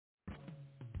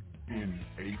in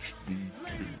HD2.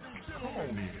 Come on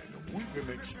in. We've been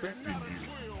expecting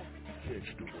you. Catch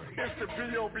the wave. It's the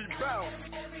B.O.B. bounce,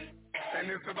 and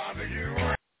it's about to get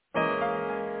right.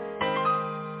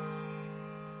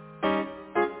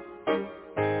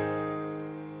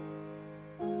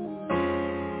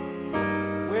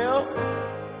 Well,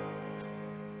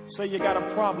 say you got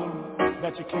a problem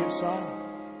that you can't solve.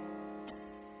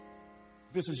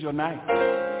 This is your night.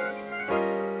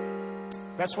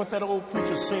 That's what that old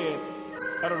preacher said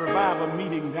at a revival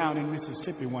meeting down in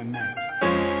Mississippi one night.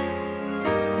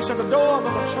 He said the doors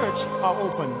of the church are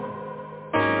open,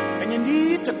 and you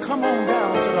need to come on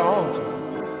down to the altar.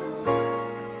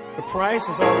 The price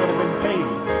has already been paid.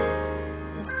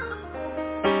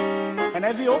 And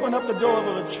as he opened up the doors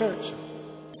of the church,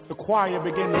 the choir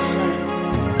began to sing.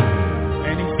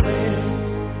 And he said,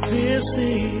 this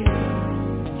is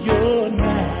your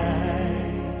night.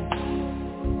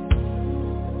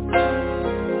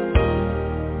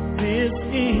 This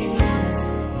is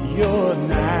your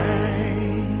night.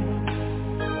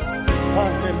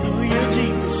 Hallelujah,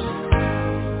 Jesus.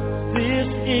 This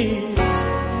is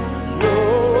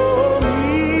your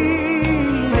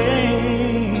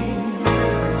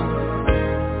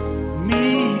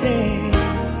meeting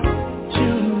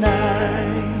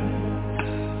tonight.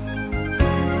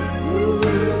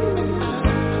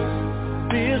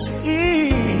 This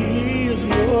is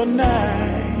your night.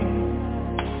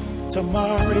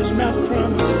 Tomorrow is not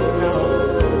promised now.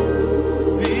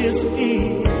 This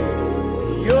is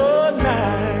your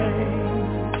night.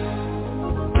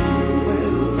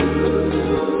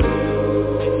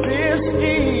 This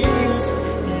is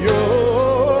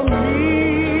your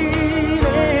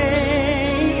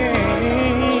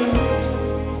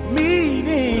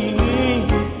meeting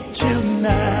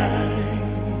tonight.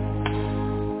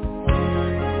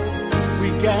 We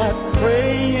got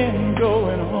praying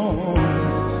going on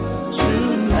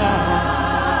tonight.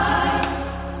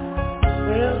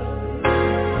 Well,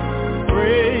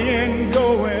 praying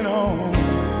going on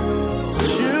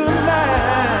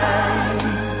tonight.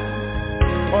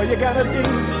 All you gotta do,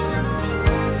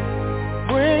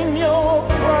 bring your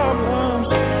problems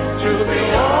to the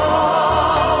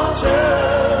altar.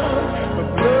 The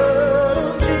blood of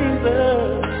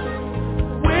Jesus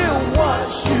will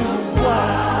wash you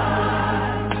white.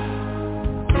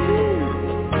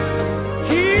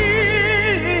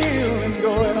 Healing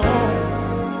going on.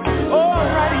 Oh,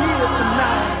 right here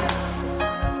tonight.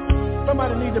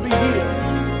 Somebody need to be healed.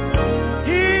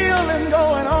 Healing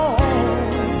going on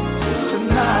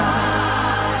tonight.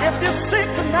 If you're sick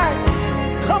tonight,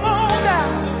 come on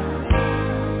down.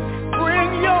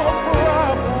 Bring your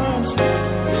problems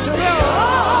to the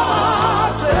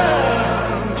altar.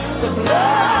 The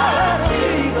blood of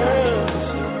Jesus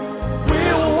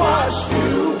will wash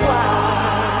you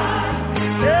white.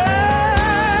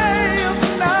 Yeah, if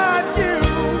not you,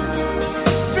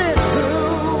 then who?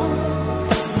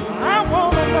 I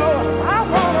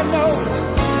wanna know.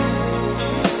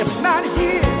 If it's not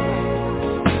here,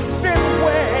 then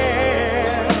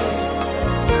where?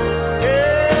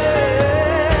 Yeah,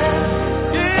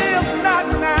 if not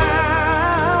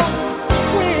now,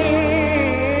 when?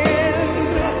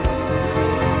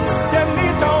 You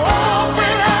need to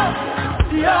open up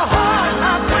your heart,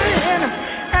 my friend,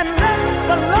 and let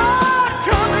the Lord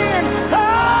come in.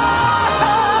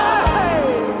 Hey,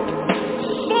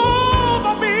 souls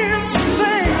are being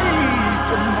saved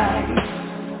tonight.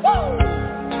 Woo!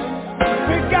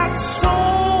 We got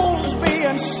souls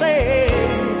being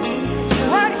saved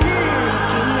right here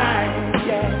tonight.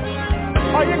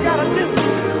 Yeah. All you gotta do,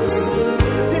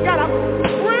 you gotta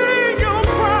bring your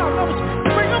problems,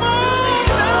 bring them on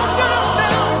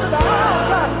down to the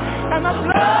altar, and the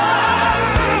blood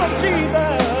of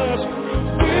Jesus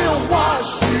will wash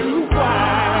you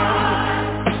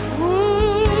white.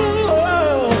 Ooh,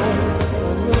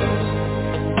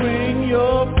 bring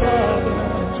your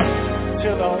problems to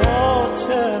the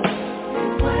altar.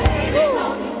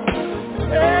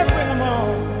 Yeah,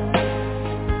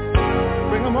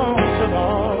 bring them on to the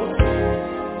altar.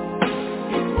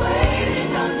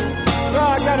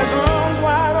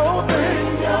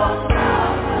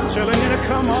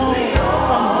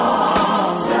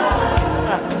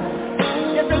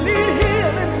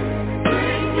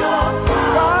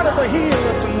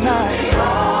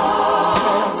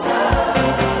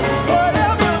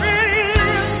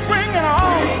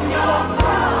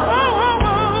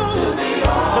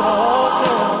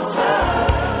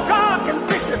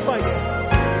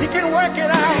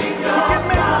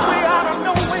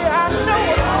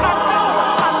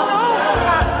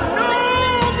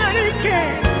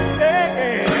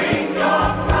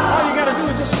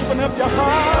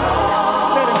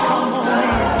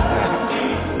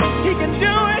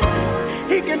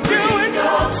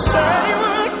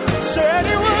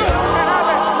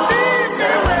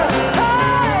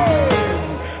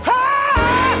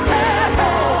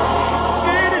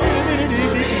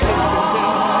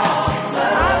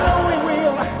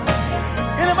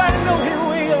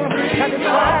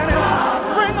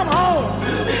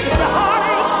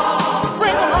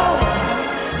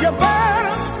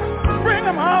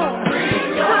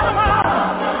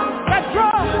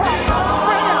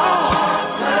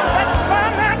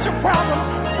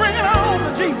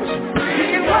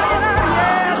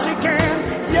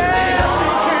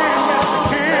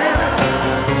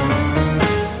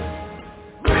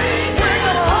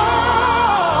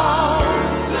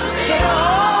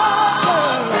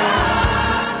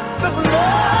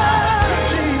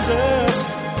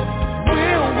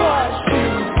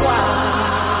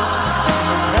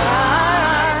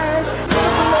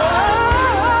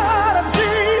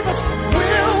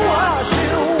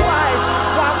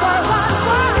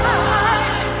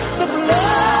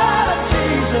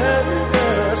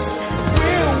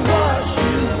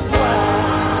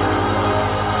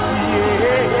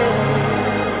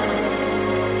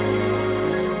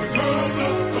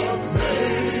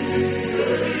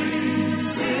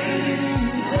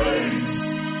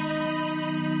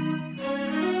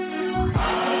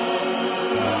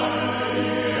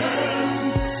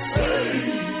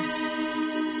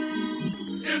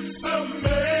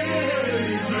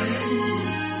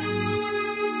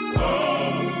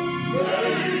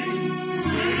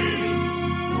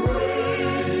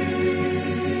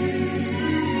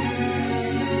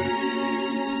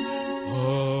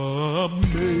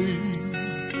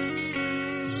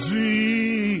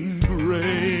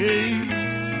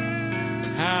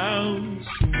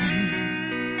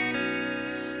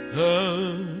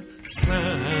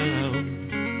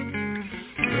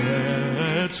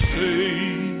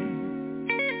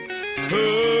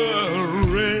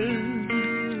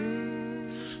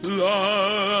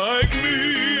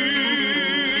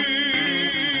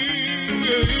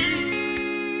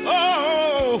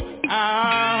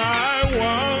 I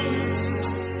once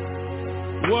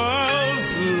was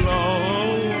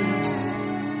lost,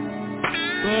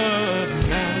 but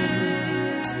now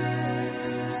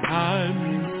I'm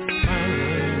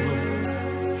found.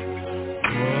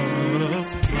 What a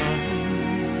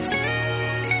price,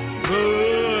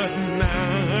 but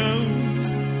now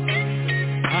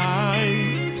I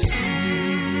see.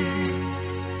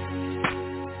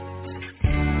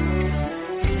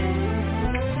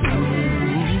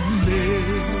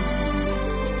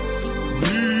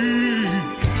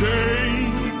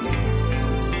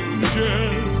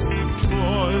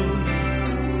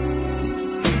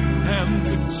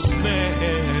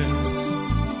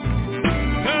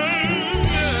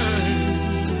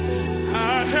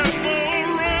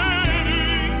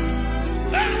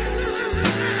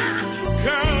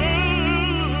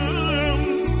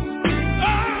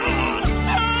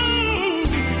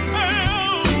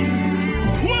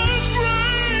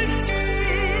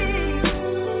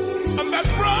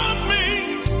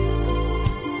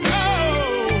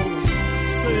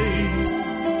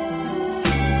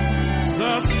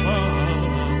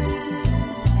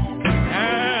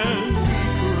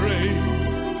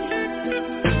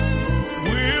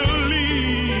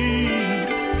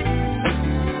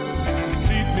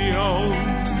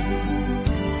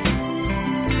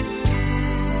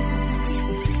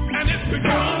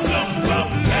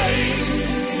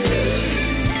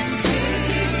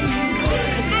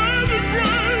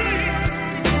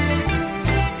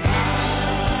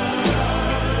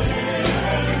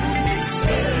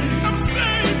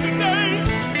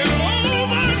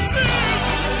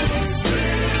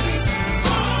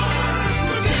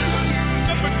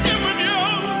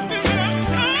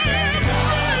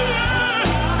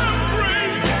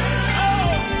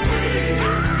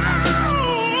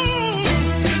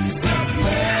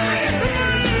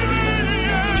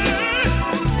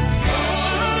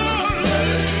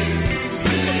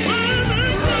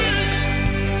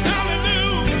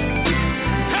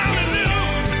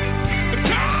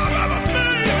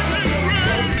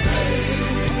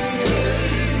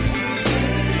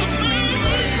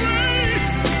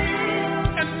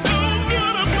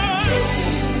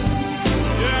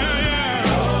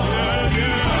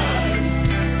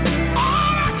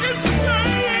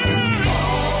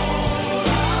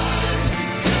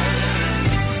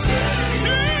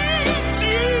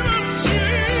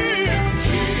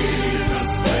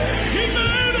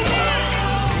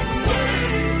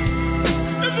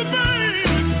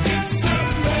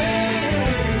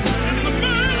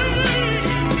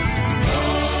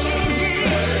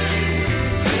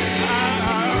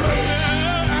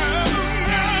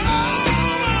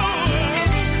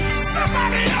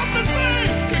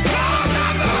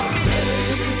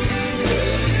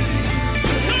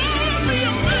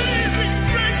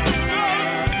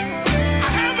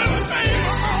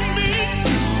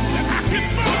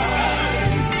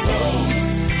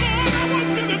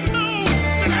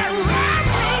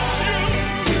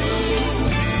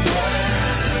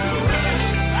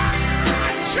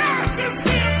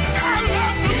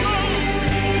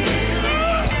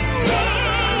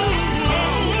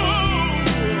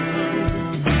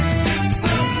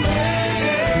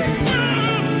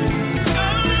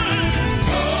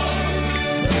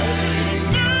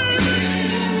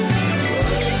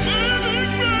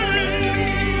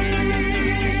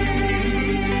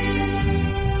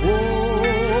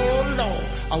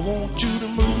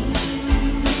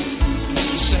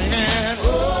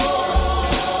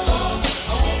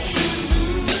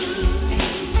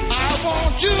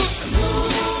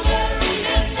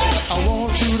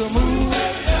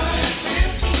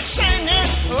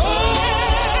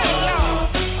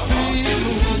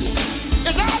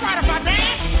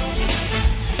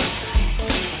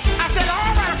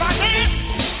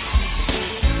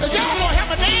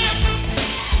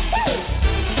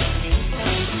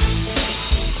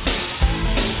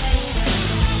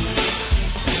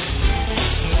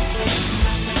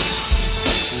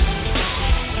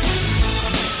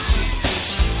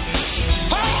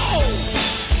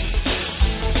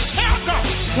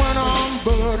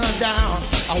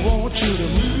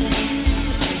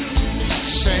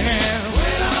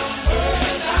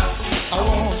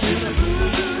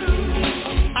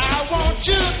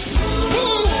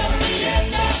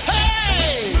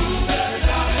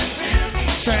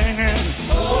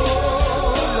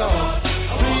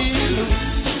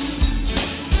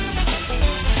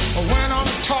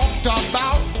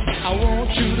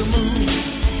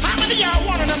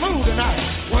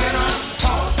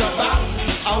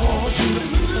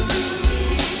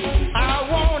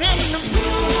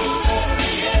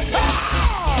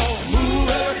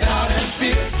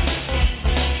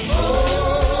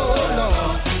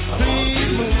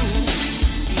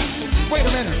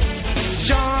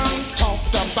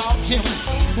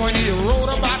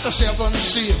 seven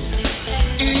seals.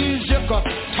 Egypt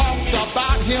talked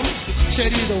about him,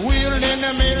 said he's a wheel in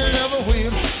the middle of a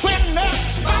wheel. When the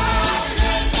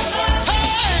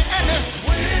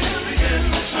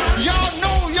y'all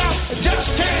know y'all just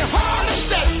can't hardly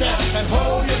step there and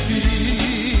hold your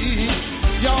feet.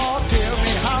 Y'all tell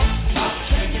me how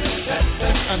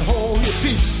and hold your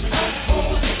peace.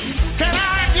 Can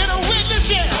I get a witness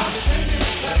here?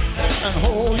 And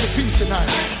hold your peace tonight.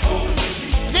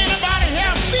 Anybody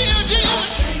here feel Jesus?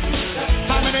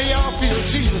 How many of y'all feel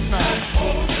Jesus now?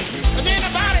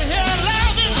 Anybody here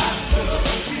love him?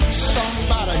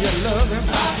 Somebody here love him.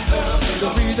 The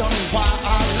reason why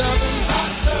I love him,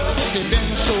 he's been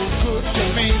so good to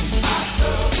me.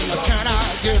 Can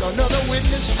I get another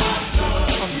witness?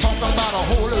 I'm talking about a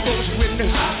Holy Ghost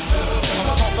witness. I'm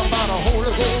talking about a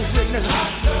Holy Ghost witness.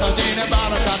 Has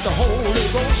anybody got the Holy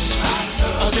Ghost?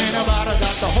 Has anybody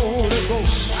got the Holy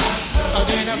Ghost? Has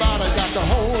anybody got the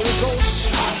Holy Ghost?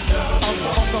 I'm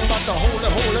talking about the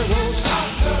Holy Ghost.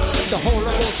 The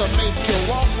Holy Ghost will make you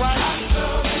walk right.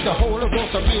 The Holy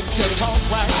Ghost will make you talk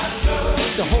right.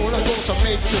 The Holy Ghost will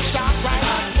make you shout right.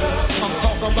 I'm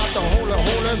talking about the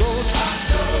Holy Ghost.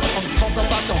 I'm talking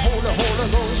about the Holy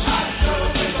Ghost.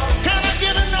 Can I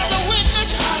get another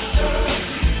witness?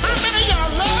 How many of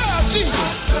y'all love Jesus?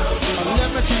 Let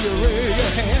me see you raise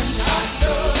your hand.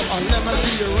 Let me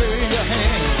see you raise your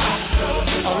hand.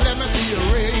 Let me see you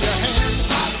raise your hand.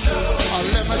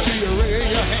 Let me see you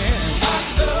raise your hand.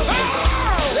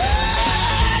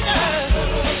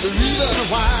 The reason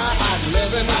why I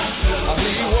love him,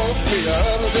 he woke me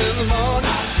up this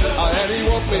morning, and he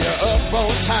woke me up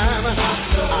on time.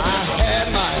 I had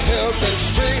my health and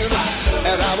strength,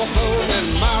 and I was home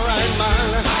in my right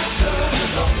mind.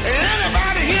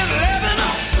 Anybody here love him?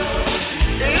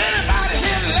 Anybody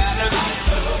here love him?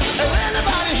 Is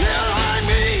anybody here like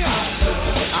me?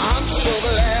 I'm so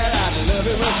glad I love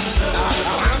him.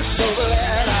 I'm so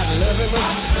glad I love him.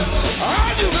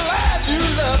 Are you glad you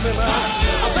love him?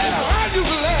 I bet are you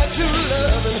glad you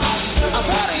love him? I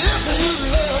bet if you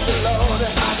love the Lord,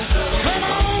 come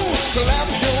on, clap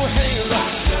your hands.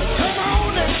 Come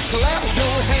on and clap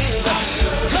your hands.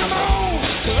 Come on,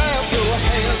 clap your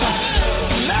hands.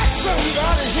 Let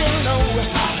somebody here know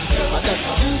that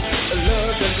you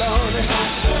love the Lord.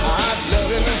 I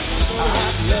love him. I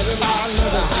love him. I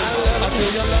love him. I love him. Do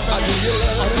you love him? Do you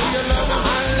love him? Do you love him?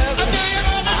 I love him. Do you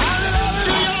love him? I love him.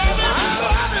 Do you love him? I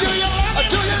love him. Do you love him?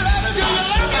 Do you love him? Do you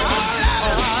love him? I love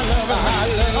him. I love him. I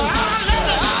love him. I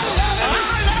love him.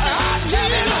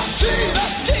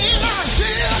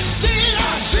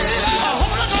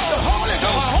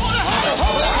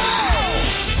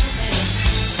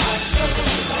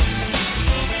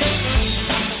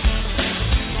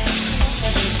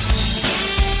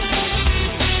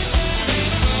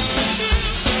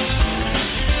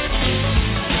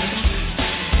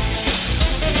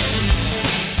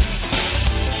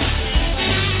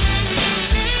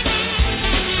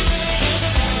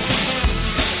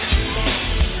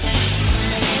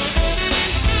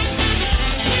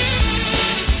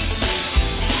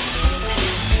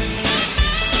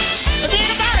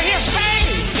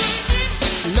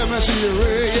 Let me see you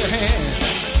raise your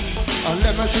hand.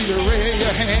 Let me see you raise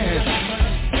your hand.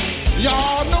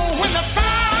 Y'all know when the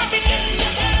fire begins to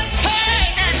burn,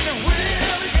 hey, and the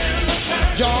will begins to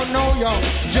turn. Y'all know y'all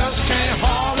just can't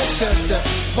hardly sit there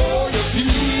for your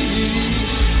peace.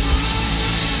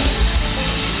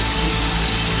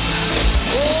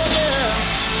 Oh yeah.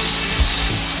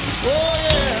 Oh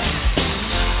yeah.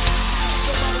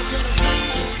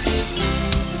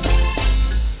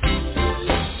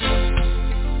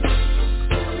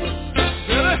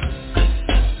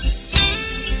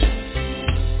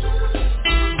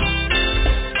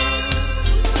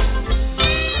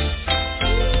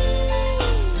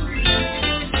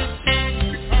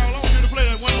 Carl, I want you to play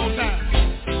that one more time.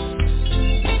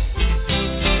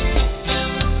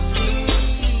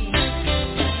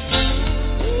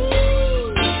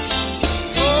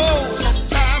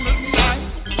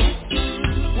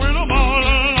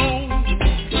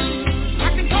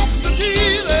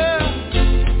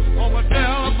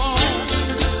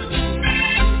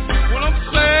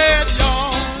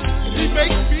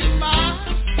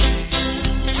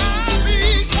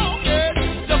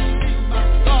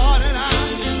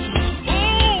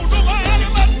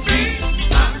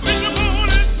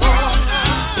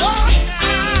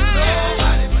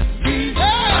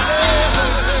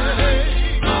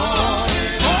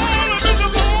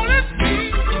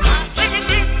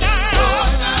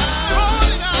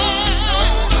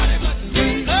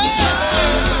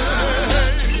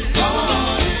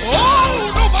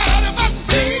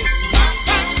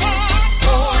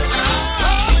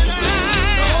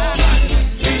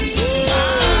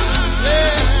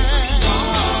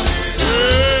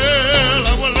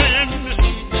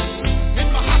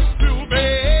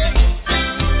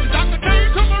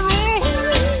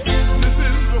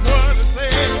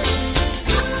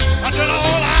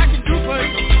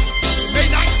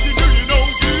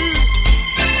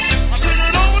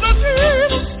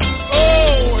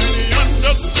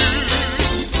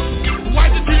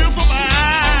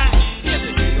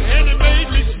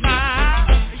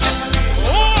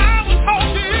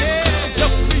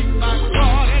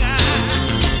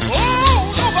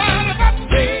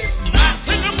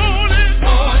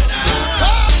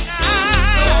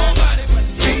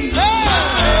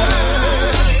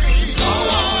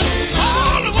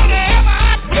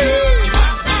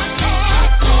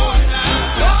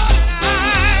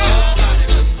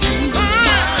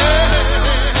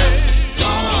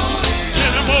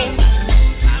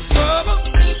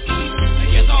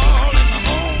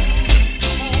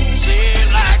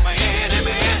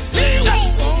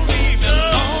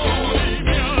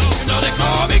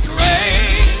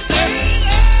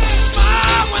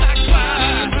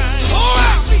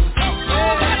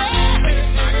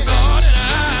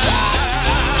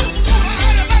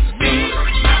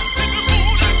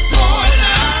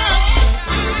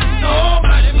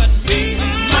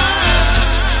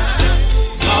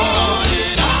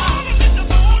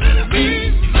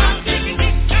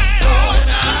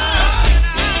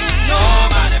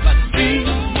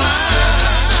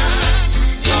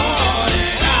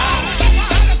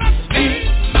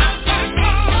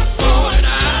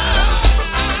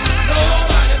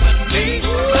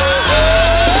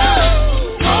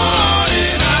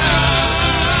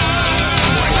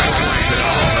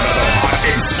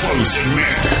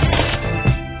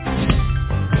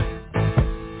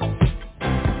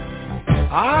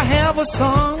 I have a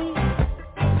song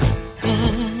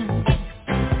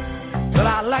that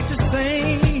I like to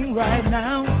sing right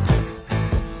now.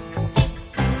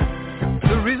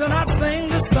 The reason I sing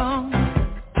this song,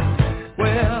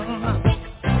 well,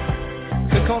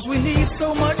 because we need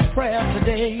so much prayer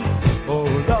today. Oh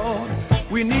Lord,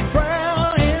 we need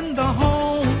prayer in the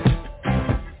home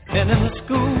and in the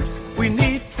school. We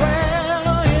need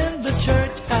prayer in the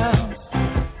church house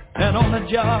and on the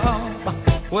job.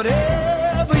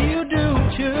 Whatever you do,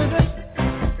 children,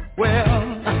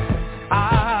 well,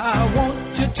 I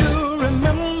want you to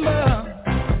remember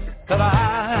that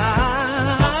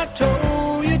I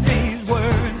told you these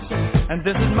words, and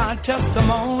this is my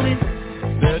testimony.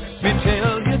 Let me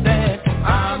tell you that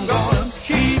I'm gonna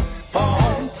keep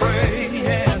on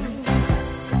praying.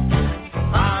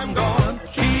 I'm gonna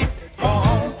keep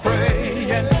on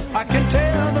praying. I can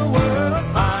tell the world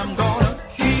I'm gonna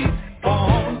keep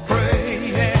on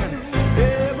praying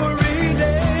every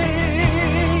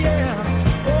day. Yeah.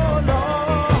 Oh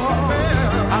Lord,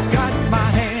 I've got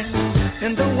my hand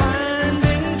in the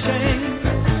winding chain,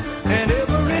 and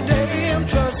every day I'm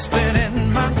trusting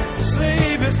in my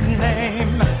Savior's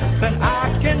name. Then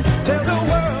I can tell the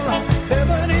world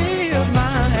heaven is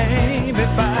my aim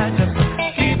if I just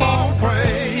keep on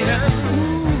praying.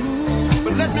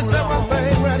 But let me tell my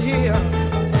thing right here.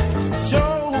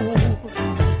 Job,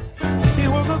 he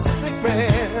was a sick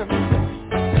man,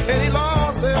 and he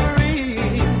lost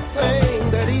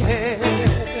everything that he had.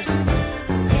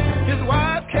 His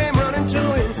wife came running to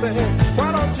him saying,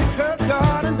 why don't you curse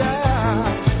God and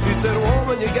die? He said,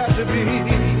 woman, you got to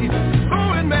be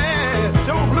going mad.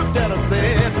 Job looked at her and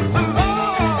said, the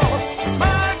Lord,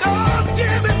 my God,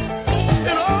 give it.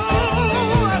 And oh,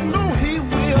 I know he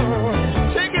will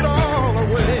take it all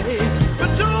away. But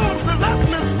Job said, let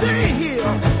me stay here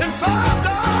and serve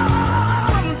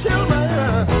God until my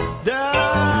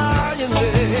dying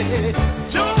day.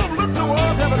 Job looked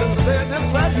towards heaven and said this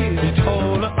right here. He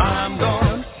told her, I'm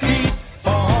gonna keep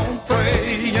on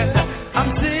praying. I'm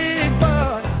sick,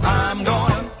 but I'm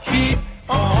gonna keep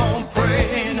on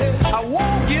praying. I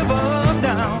won't give up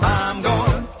now. I'm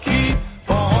gonna keep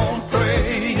on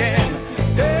praying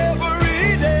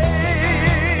every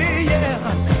day.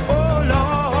 Yeah. Oh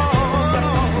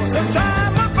Lord,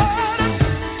 sometimes my burdens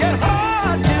get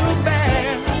hard to bear,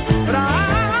 but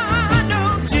I know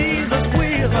Jesus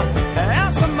will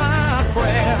answer my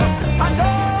prayer. I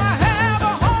know I have a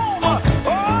home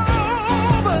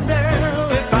over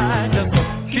there if I just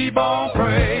keep on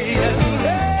praying.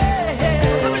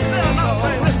 Let me say another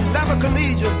thing. Listen, Dapper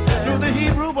Collegiate through the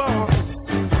Hebrew boys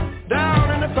down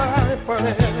in the fire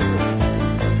furnace,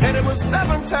 and it was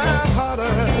 7 times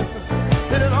harder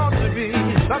than it ought to be.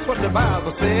 That's what the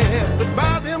Bible says. But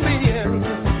by them being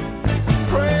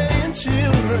praying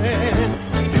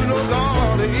children, you know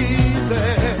God is easy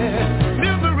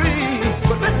misery.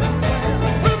 But listen,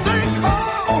 when they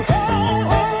call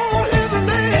on his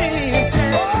name,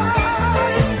 oh,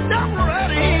 he stepped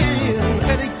right in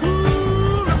and he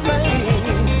cooled the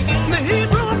flame. The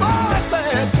Hebrew boy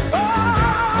said, oh,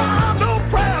 no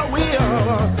prayer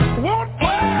won't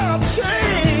prayer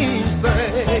change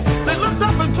things. They looked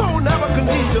up and told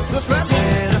Nebuchadnezzar, this right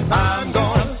here, I'm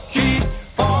gonna keep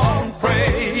on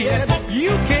praying.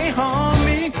 You can't harm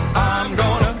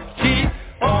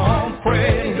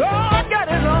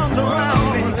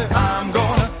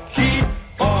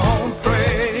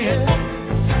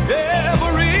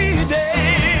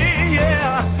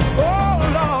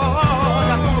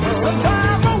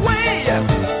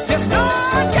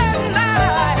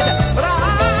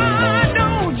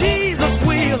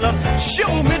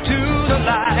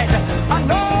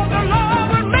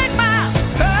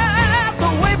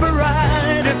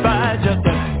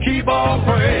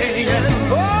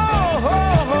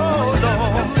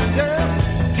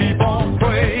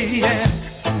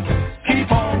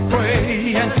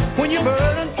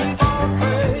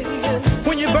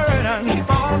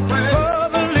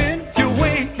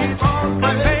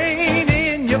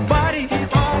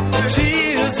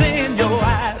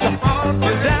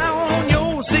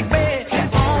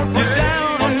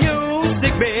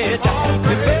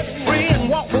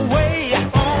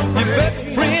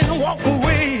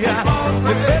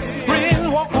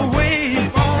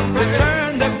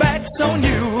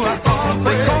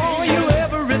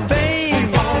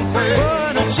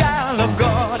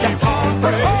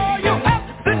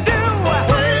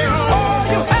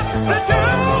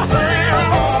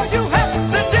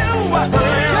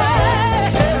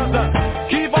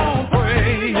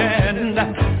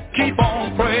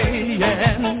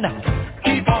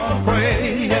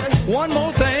One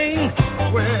more thing,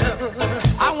 well,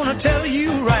 I want to tell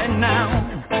you right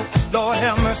now, Lord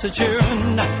have mercy,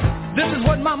 children, this is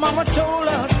what my mama told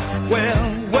us. Well,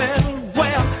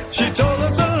 she told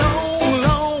us a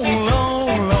long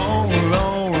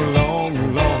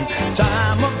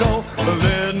time ago.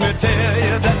 Let me tell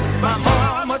you that my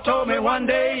mama told me one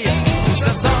day, she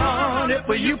said, son, if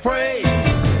you pray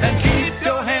and keep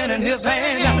your hand in his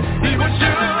hand, he will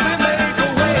surely make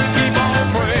a way. Keep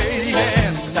on praying,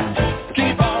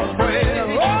 keep on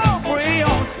praying, oh, pray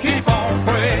on, keep on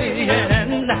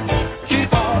praying,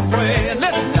 keep on praying.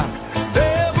 Listen,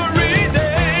 every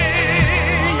day,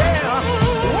 yeah.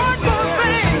 One more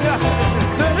thing,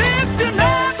 that if you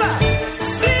never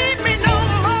see me no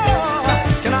more,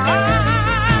 can I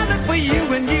look for you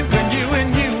and you and you and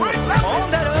you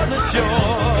on that other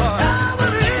shore?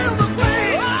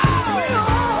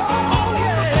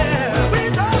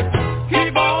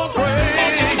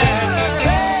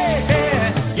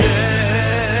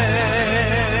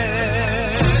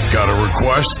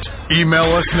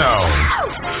 Email us now.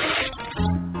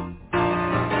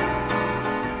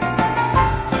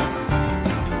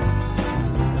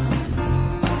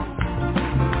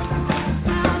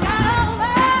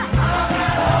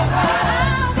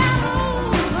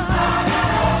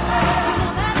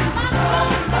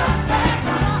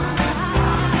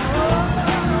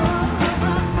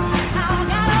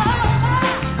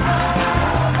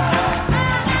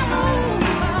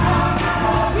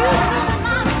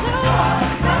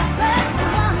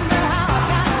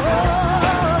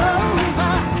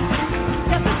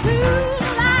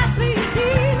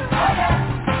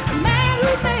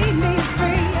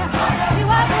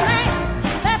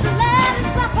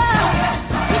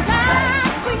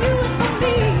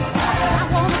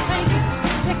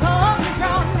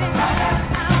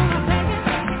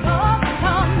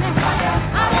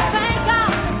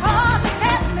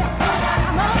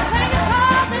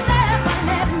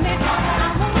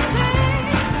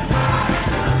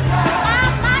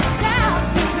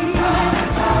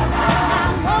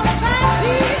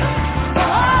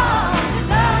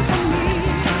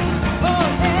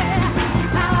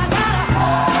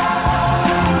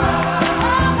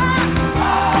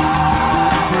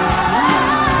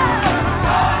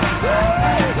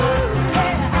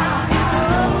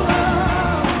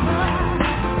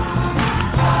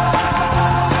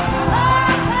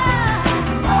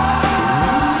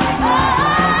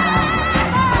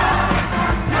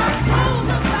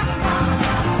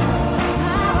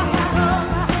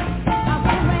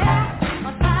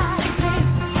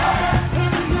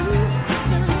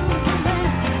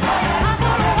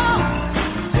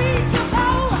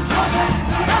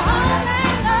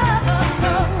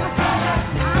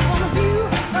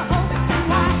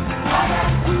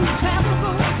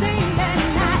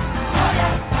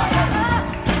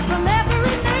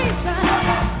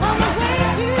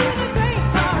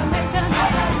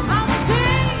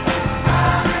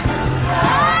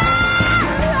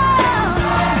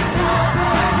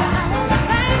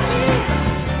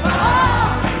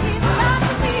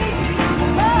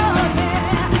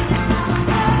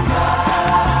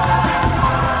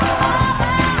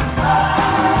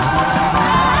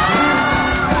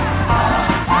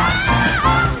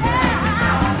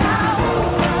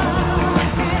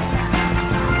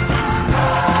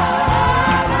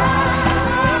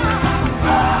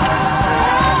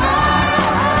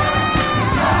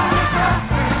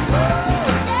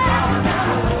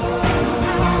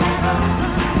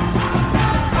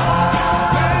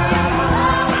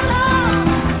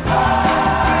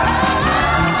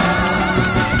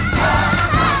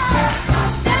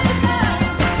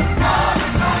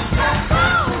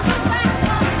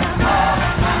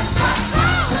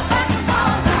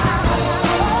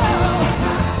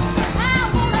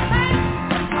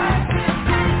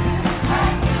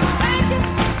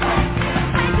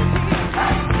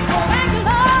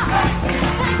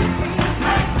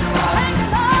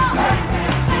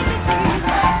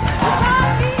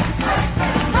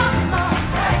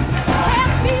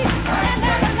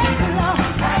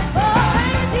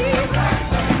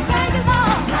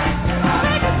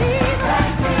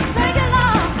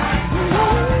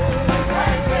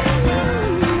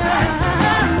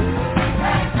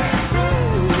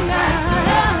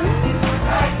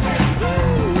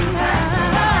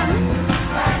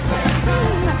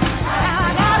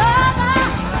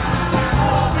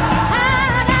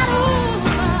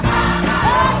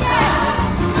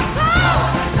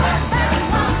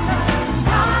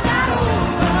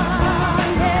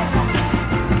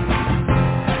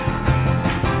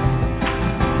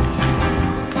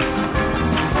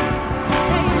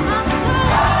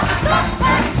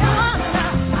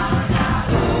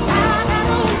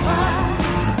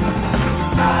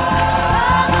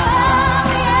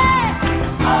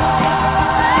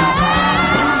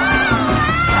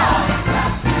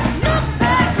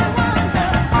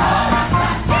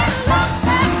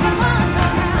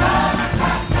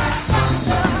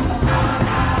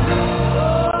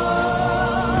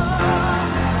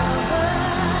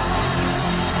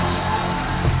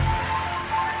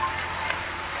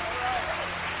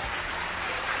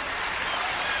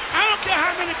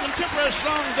 many contemporary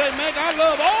songs they make. I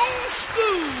love old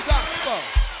school gospel.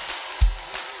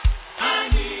 I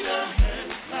need a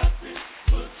hand clapping,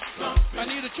 foot stomping. I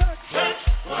need a church. Church,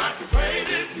 where I can praise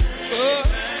His name.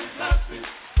 Hand clapping,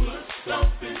 foot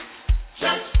stomping.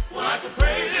 Church, where I can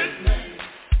praise His name.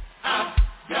 I've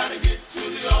got to get to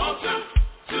the altar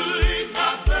to leave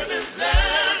my burdens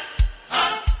there.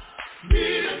 I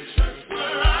need a church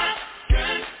where I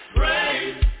can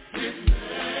praise His name.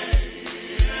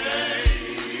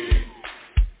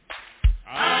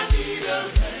 I need a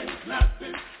hand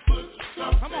clapping, foot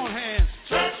stomping. Come on, hands.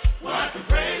 Church, where I can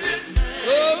praise His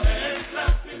name. Hand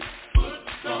clapping, foot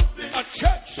stomping. A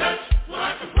church. Church, where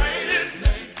I can praise His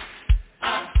name.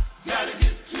 I've got to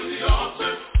get to the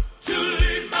altar to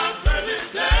leave my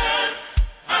burdens there.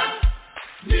 I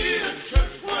need a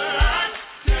church where I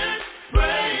can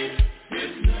praise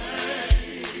His name.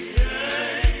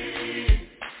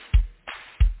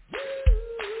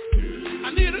 I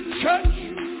need a church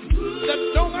that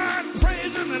don't mind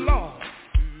praising the Lord.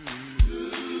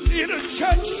 Need a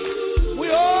church we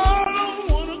all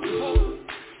on one accord,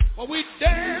 where we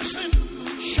dancing,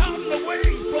 shouting away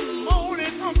from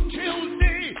morning until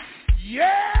day.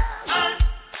 Yeah. I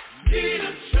need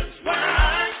a church where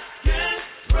I can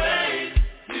praise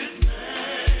His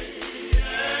name.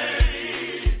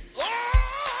 Oh,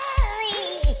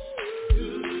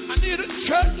 I need a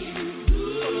church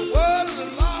for the word of the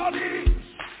Lord is.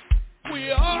 We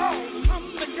all come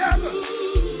together.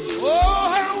 Oh,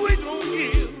 how we gonna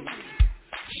give,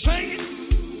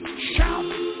 singing,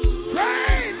 shouting,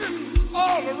 praising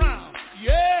all around.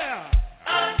 Yeah. I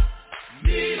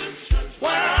need a church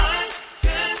where I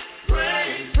can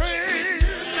praise Praise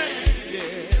His name.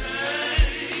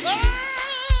 Yeah.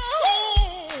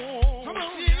 Oh, come on.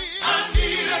 I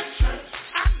need a church.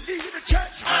 I need a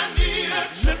church. I need a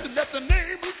church. Lifting up the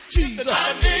name of Jesus. I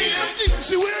need a church.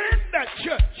 See, we're in that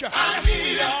church. I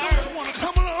need a I church. want to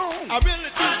come along. I really do.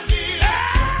 I need a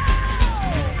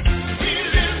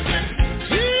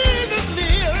Jesus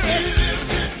lives.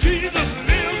 Jesus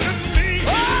lives in me.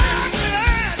 Oh,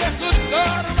 yeah, that's good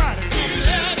God Almighty.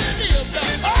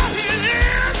 Oh, He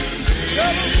lives.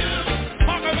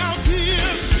 Talk about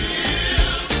Jesus.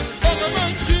 Talk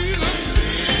about Jesus.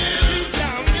 He's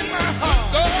down in my heart.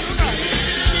 God Almighty.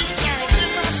 He's down in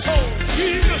my soul.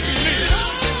 Jesus lives.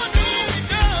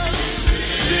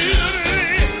 Jesus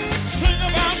lives. Sing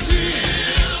about Jesus.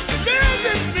 Lives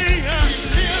in me.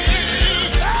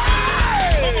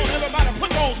 Come on, everybody, put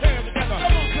those hands together.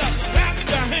 Come on, clap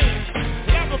your hands.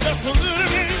 Clap them just a little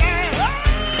bit loud.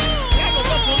 Clap them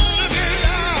just a little bit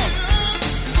loud.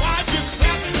 While you're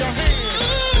clapping your hands,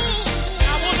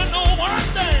 I want to know one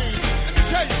thing. Let me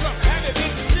tell you something. Have you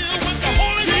been filled with the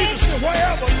Holy Ghost?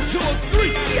 Wherever 2 or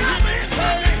 3. Yeah, man.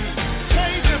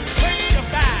 Save and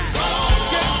sanctify.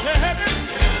 Get to heaven.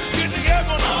 Get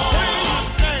together and praise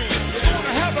His name. You're going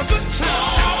to have a good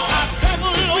time. I come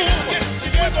along. Get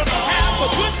together and have a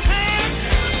good time.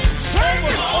 Sing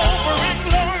it over in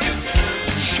glory.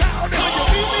 Shout it when you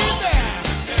meet me there.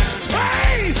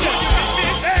 Praise when you meet me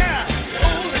there.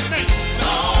 Holy name.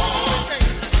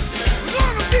 We're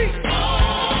going to be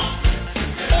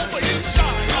over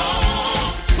inside.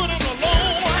 Put on the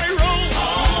long white robe.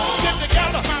 Get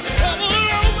together. Come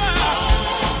over.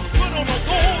 Put on the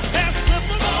gold hat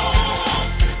slippers.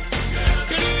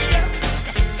 Get together.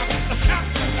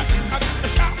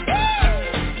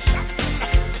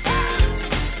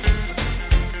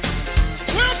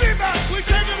 We'll be back. We're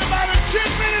taking about a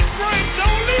 10-minute break.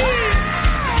 Don't leave.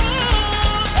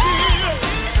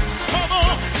 Come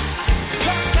on.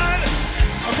 Somebody.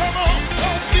 Come on.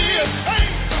 Don't be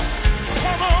ashamed.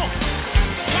 Come on.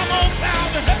 Come on down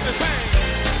to heaven.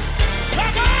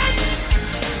 Come on.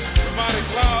 Somebody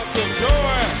clouds of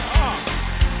joy.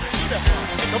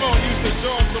 Come on, use the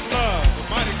joy some love. The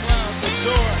mighty clouds of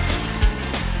joy.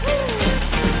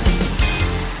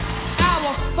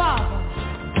 Our Father,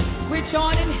 which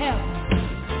art in heaven,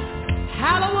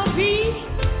 hallowed be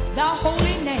thy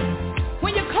holy name.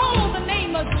 When you call the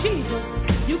name of Jesus,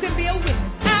 you can be a witness.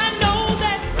 I know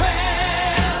that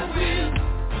prayer will,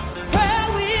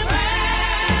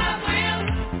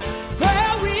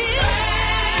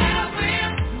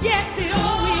 yes it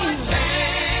will.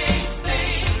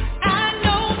 I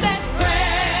know that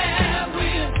prayer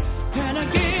will turn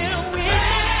again a win.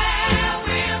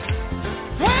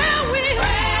 Prayer will,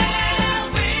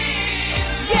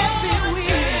 yes it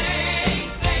will.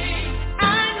 I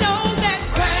know that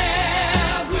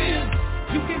prayer will.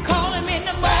 You can call Him in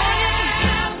the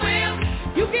morning.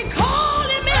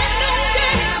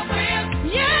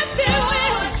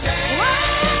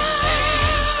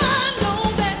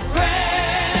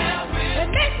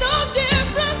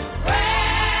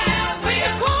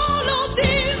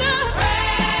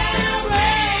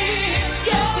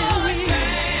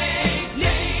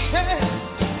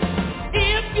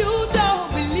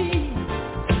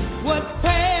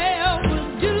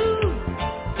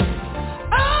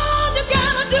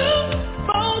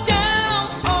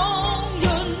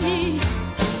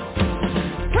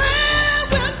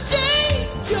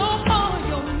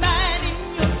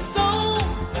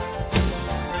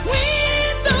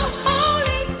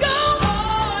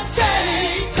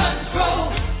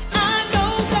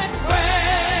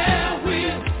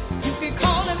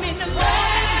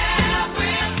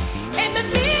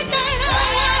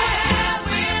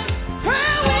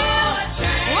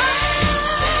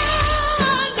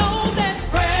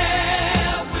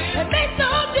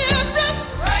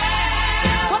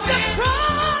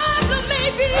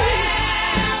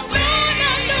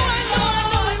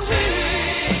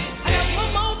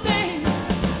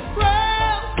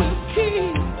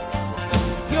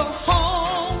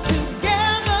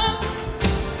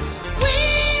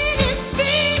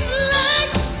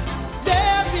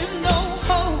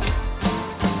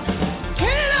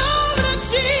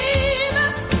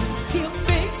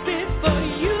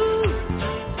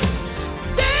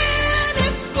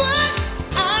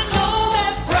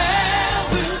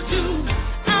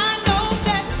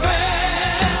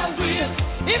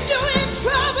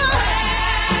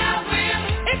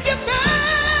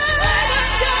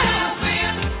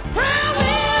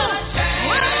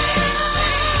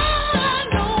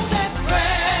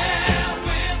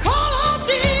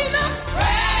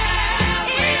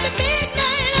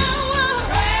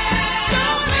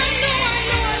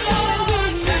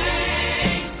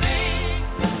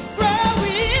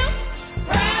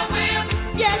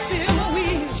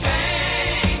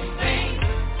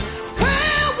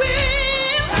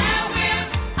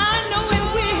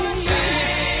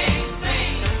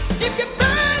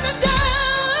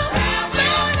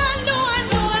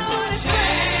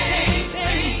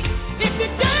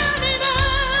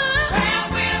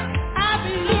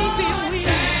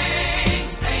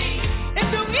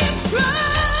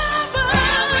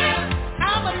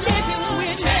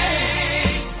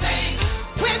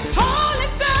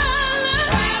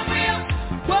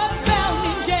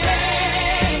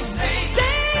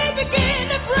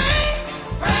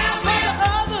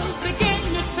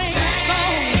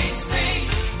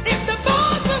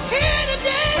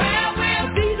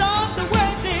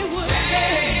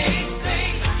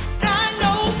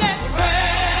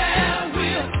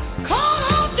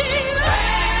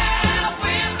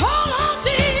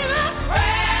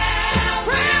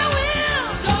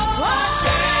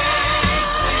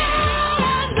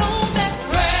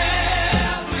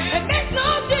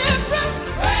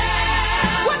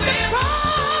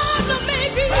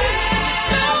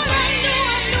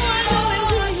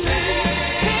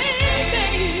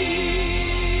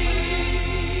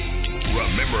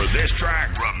 this track?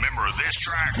 Remember this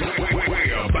track?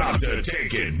 We're about to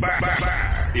take it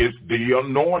back. It's the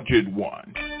Anointed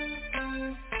One.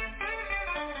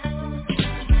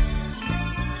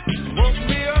 Woke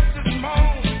me up this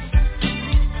morning,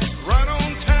 right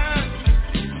on time.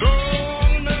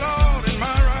 Told me, Lord, in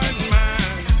my right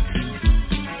mind.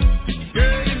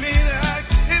 Gave me the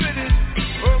activity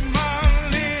of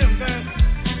my limbs and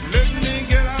let me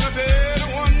get out of bed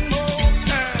one more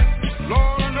time.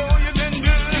 Lord, I know you've been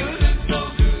good. So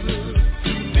good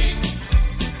to me.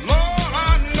 Lord, I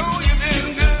know you've been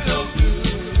good. So good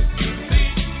to me.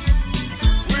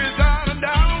 Without a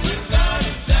doubt,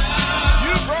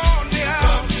 you brought me out.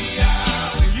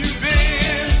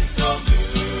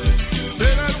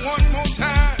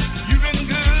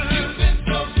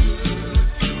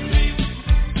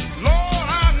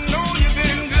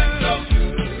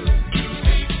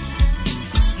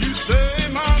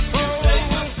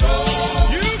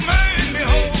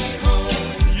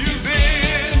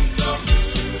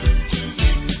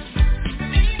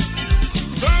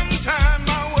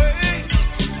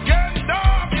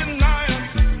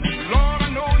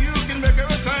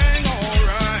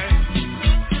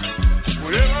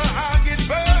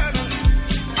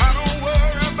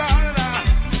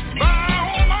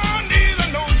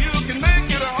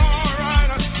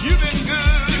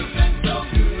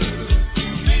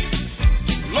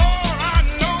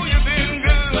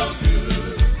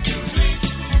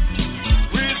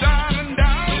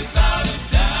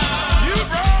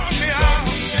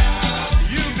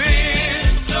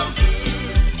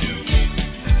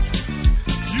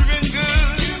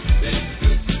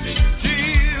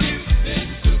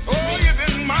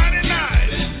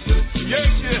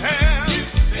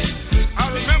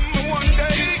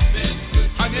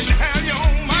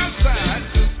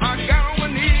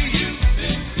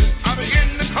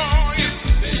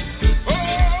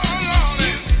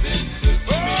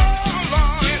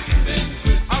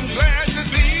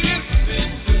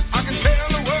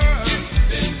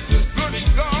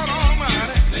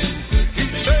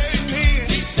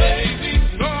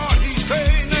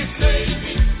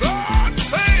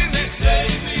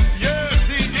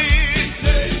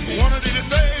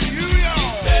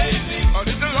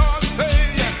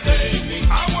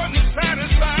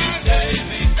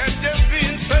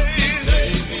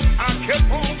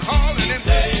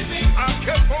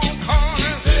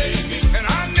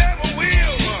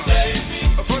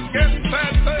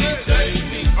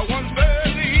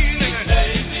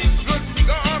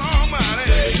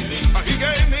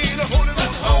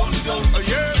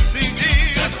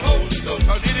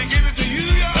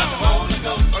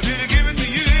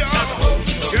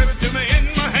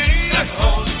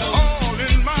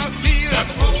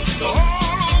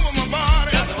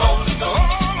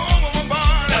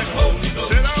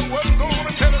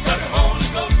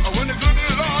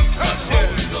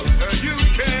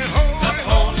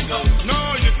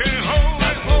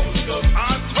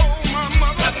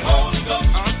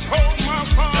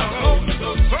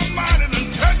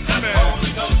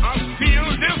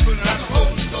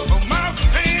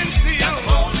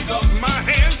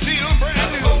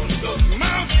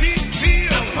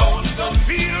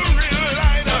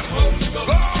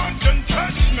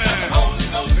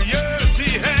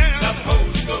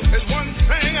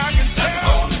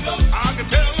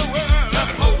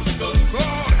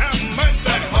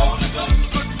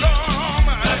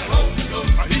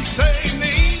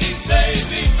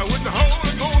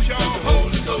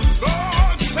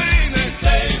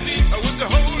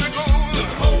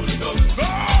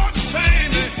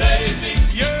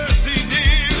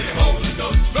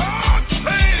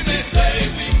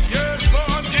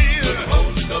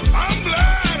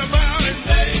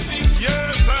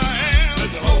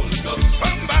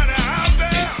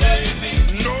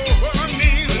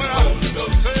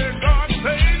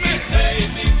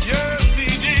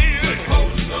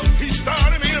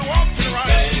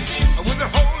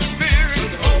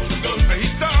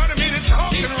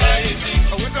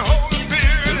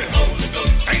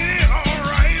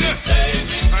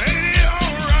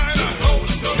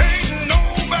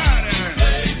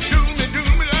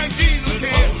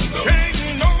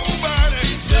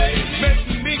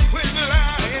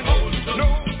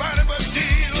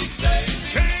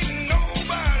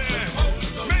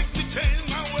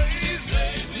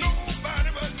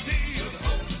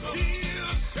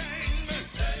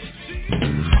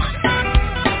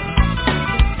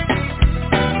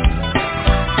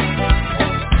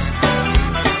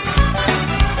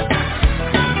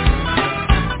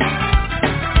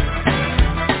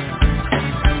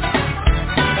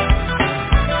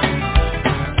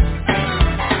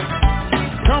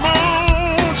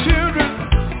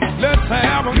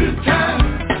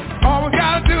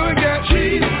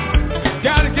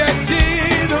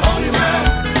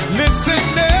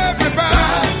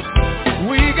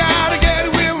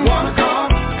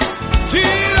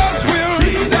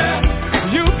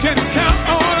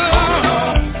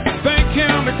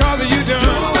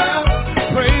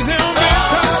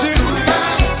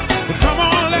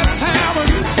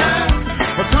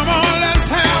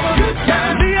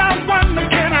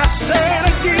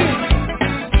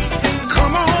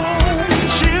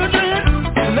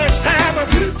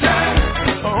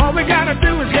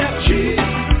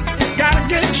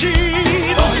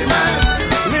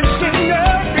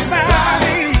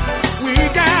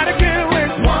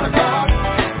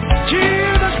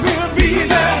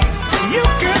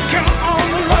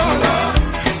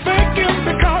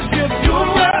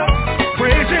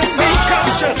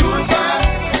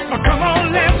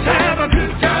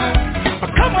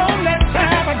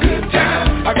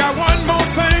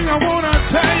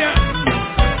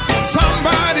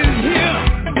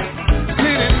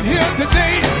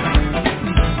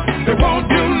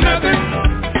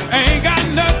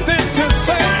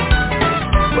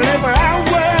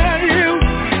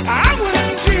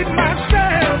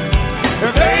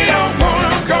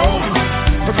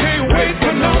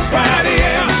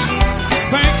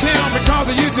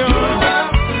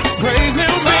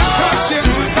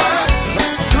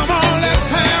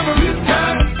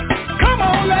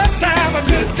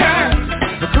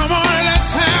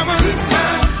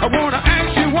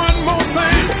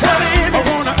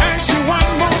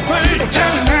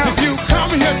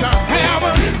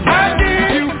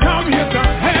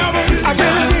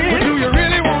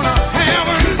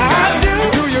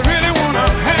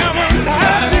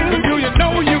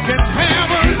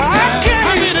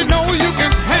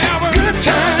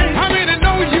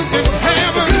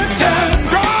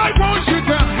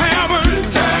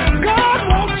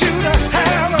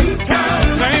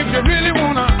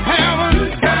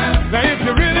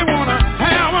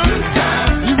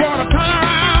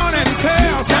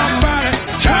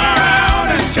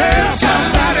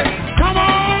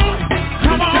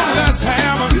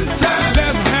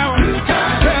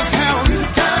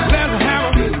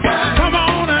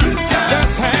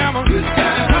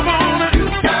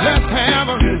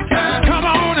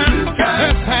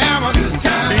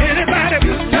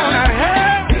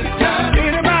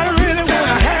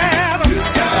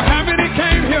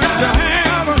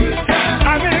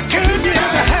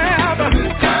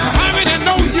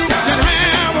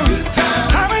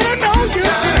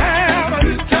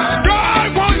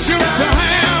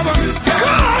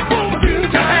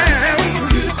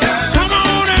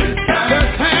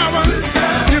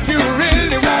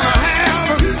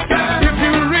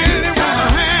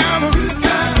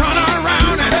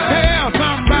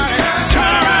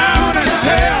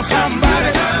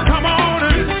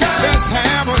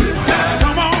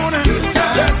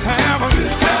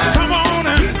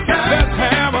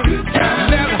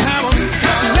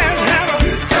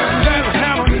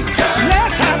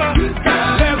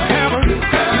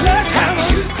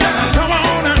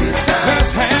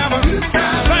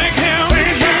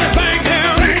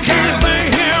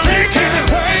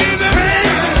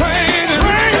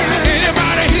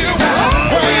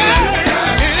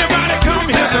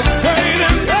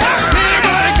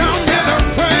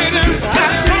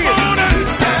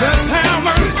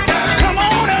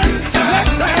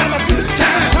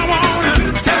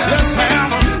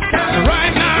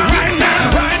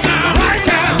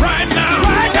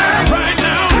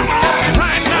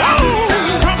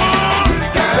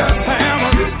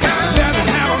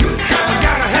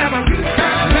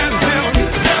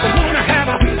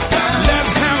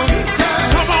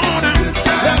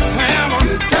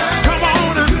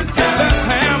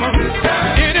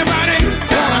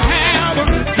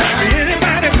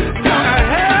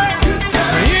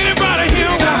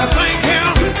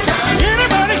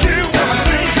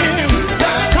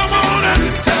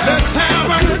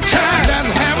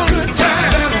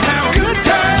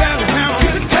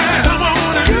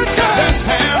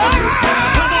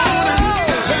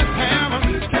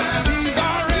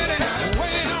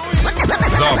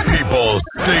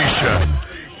 sensation.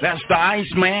 That's the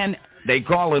Iceman. They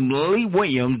call him Lee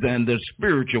Williams and the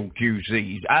Spiritual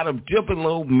QCs. Out of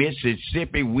Tupelo,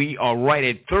 Mississippi, we are right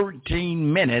at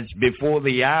 13 minutes before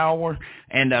the hour.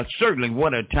 And certainly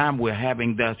what a time we're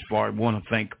having thus far. I want to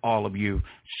thank all of you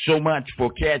so much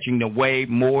for catching the wave.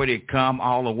 More to come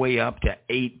all the way up to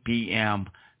 8 p.m.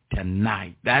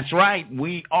 tonight. That's right.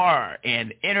 We are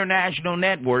an international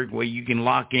network where you can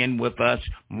lock in with us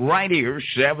right here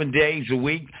 7 days a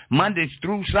week, Mondays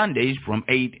through Sundays from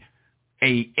 8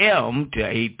 a.m. to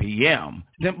 8 p.m.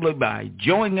 simply by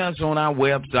joining us on our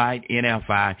website,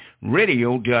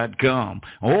 NFIradio.com.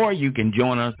 Or you can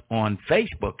join us on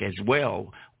Facebook as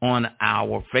well on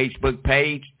our Facebook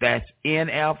page. That's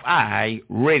NFI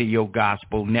Radio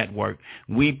Gospel Network.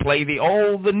 We play the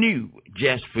old, the new,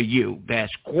 just for you.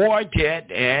 That's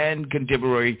quartet and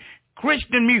contemporary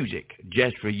Christian music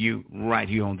just for you right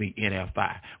here on the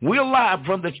NFI. We're live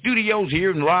from the studios here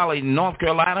in Raleigh, North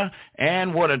Carolina,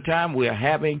 and what a time we're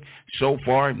having so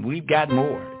far. And we've got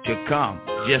more to come,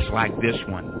 just like this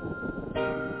one.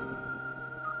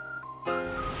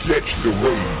 Catch the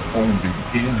wave on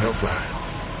the NFI.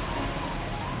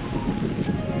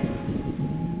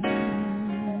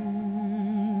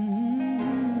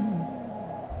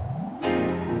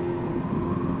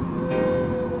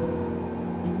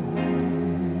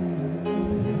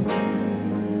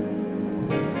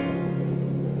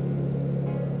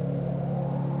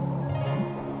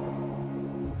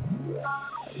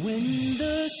 When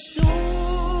the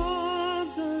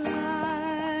storms of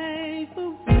life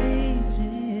are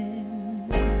raging,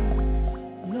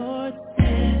 Lord,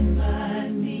 stand by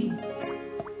me.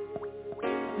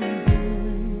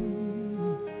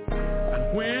 And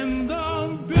when the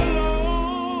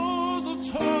billows are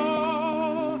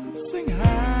tossing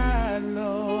high,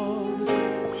 Lord,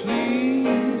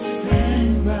 please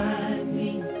stand by me.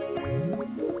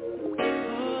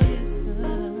 Oh, yes,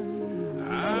 sir.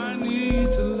 I need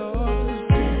to, Lord,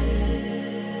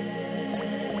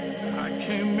 I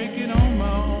can't make it on my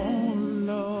own,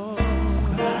 Lord.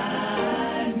 I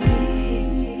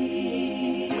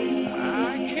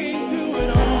can't do it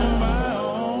on my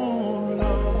own,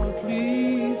 Lord.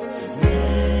 Please,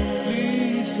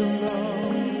 oh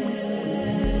Lord,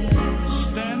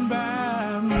 stand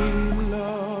by me,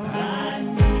 Lord.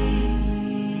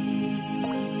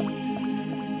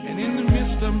 And in the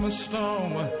midst of my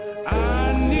storm, I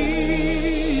need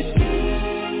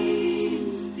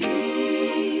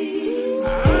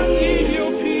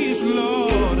your peace,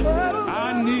 Lord.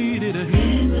 I need it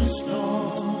in the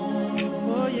storm.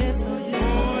 Oh yes,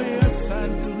 I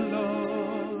do,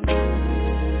 Lord.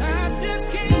 I just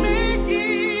can't make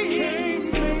it.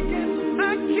 I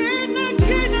cannot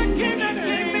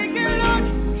make it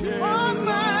on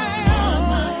my own.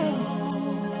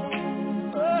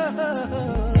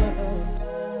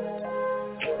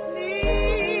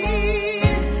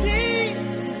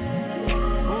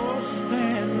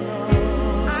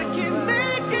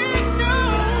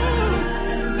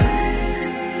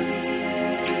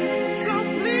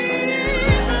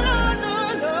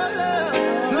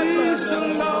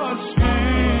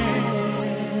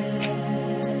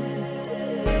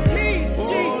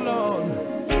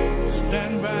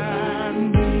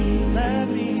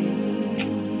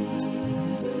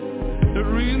 The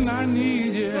reason I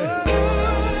need you.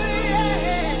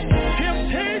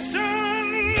 Temptation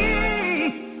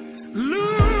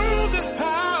lose its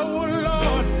power,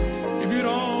 Lord, if you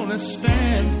don't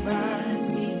stand by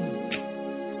me.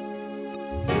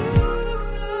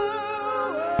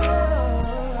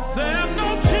 There's no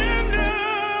tender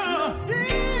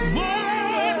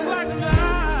voice like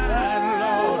thine,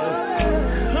 Lord.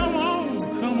 Come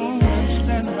on and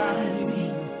stand by me.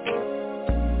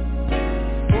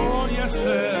 Oh, yes,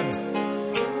 sir.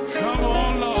 Come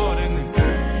on, Lord, and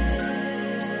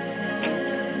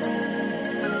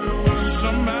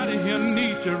somebody here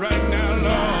needs you right now,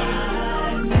 Lord.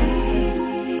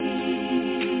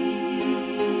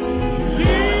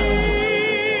 Please,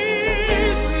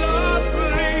 Lord,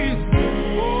 please.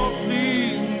 Oh,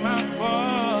 please, my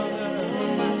Father.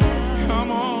 Come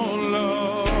on,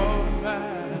 Lord.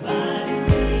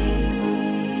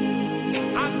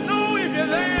 I know if you're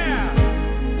there,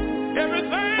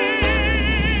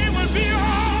 everything will be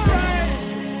all right.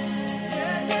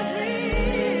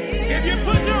 If you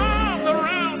put your arms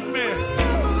around me,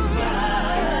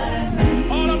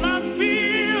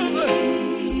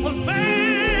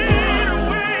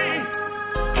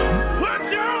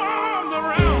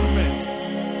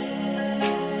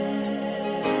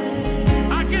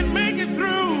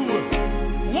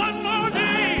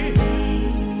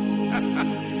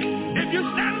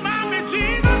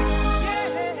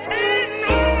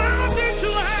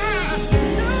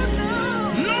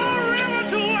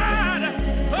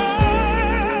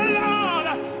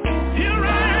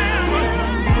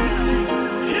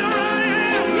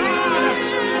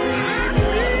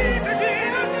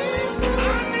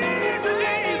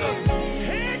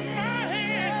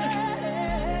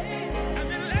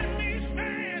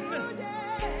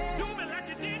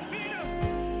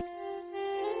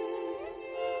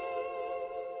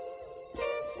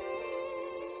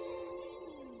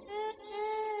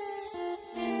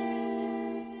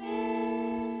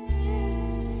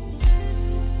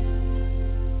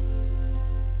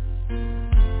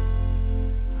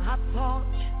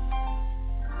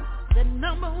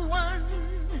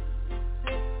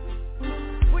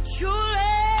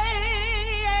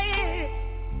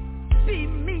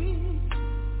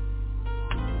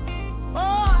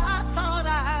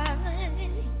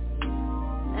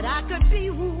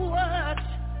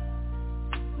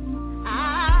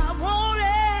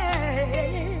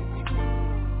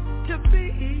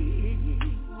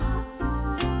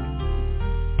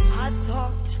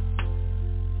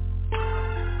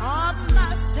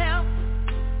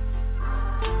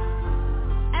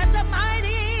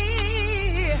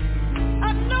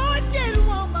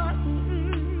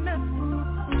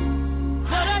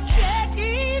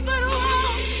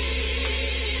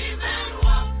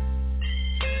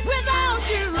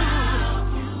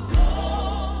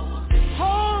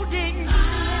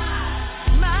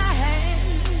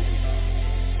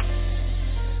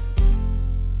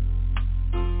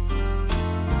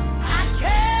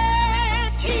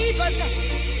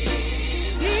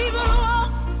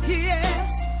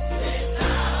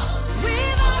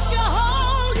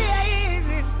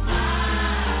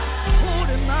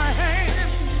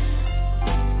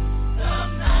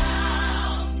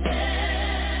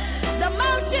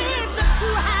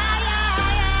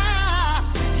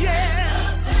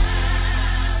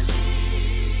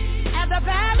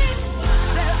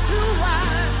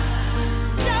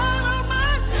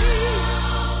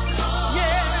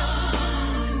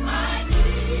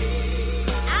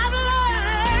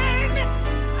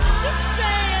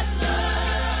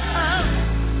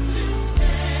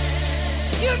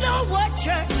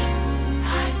 church.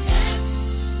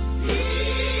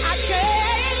 I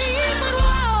can't even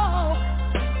walk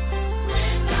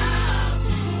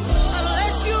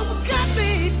unless you got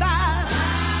me by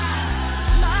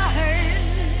my hand.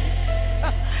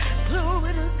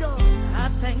 Glory to God. I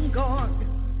thank God.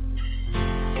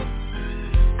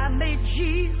 I made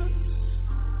Jesus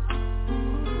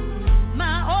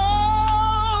my all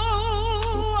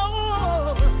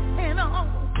and all.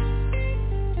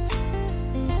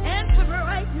 And for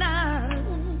right now,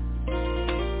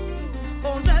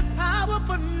 on that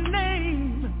powerful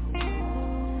name,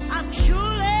 I'm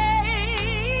surely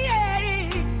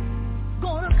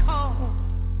gonna call.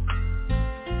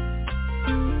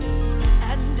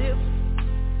 And if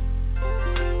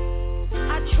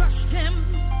I trust him,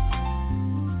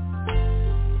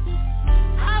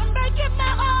 I'll make it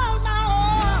my own.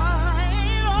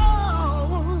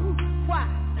 Why?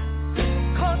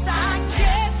 'Cause I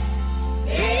can't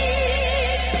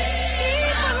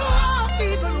even walk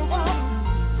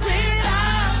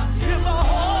without him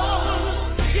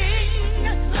holding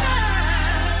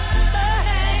my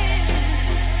hand.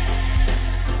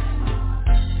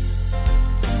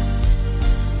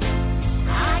 I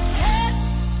can't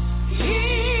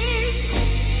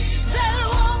even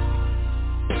walk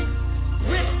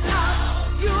without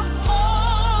you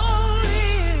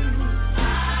holding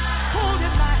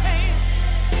my hand.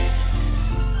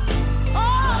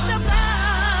 Oh, the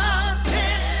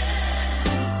mountains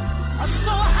are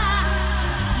so high,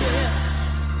 yeah,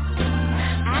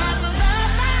 and the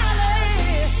valley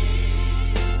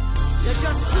is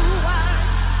just too wide.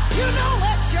 You know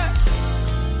what, church?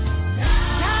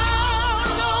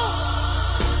 Down on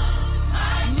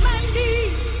my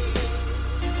knees.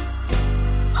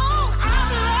 Oh,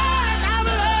 I've learned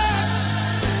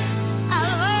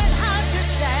how to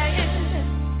stand,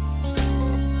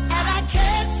 and I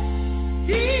can't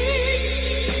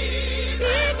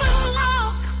even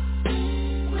walk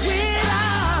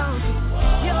without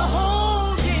you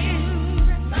holding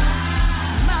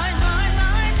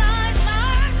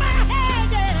my hand.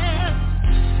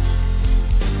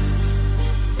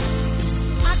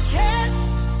 I can't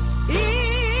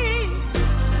even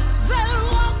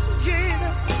walk,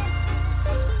 Jesus,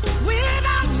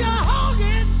 without you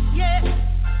holding, yeah.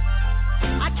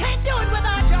 I can't do it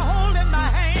without you holding my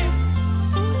hand.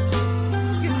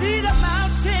 You see the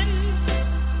mountains,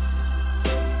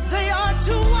 they are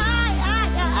too wide,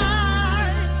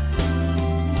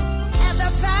 and the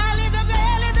valley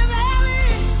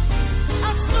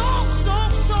are so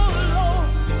low.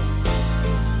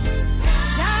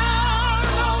 Down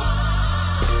on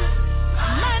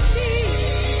my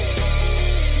knees,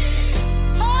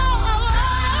 oh, I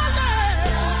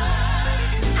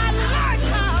learned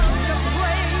how to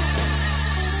pray.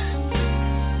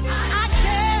 I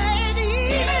can't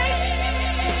even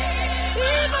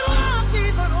walk.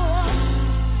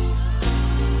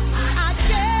 I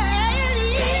can't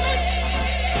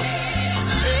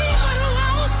even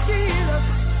walk, Jesus.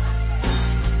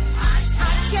 I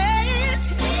can't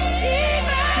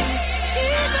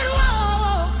even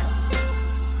walk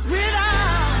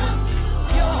without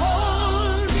you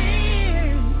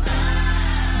holding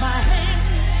my hand.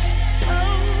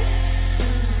 Oh,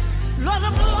 Lord,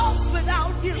 I'm lost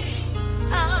without you.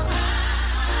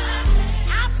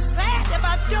 I'm sad if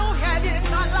I don't have you in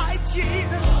my life,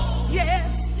 Jesus. Yes.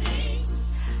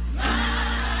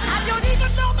 I don't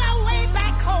even know my way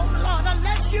back home, Lord,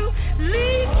 unless you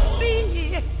lead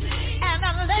me and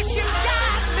unless you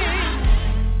guide me.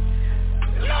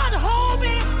 Lord, hold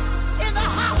me in the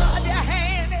hollow of your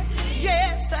hand.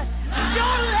 Yes.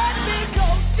 Don't let me go.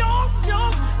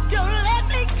 Don't let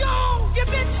me go. You've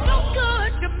been so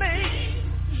good to me.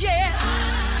 Yeah.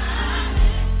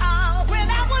 When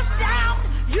I was down,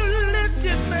 you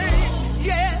lifted me.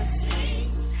 Yes.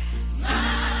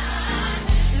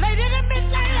 Late in the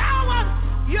midnight hour,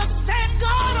 you stand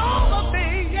God over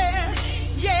me. Yes.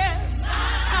 Yes.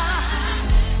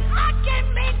 I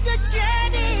can't make the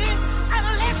journey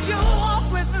unless you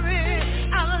walk with me,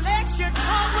 unless you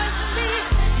talk with me.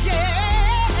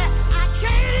 Yeah. I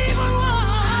can't even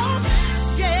walk.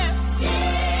 Yeah.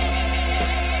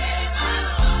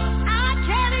 I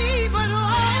can't even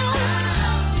walk.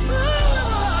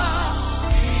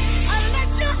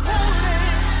 Unless you hold me.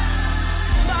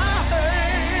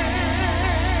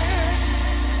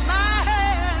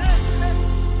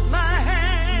 My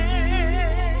hand.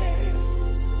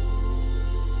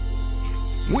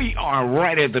 We are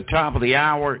right at the top of the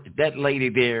hour. That lady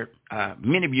there,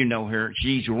 many of you know her.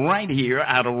 She's right here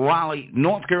out of Raleigh,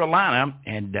 North Carolina,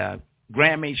 and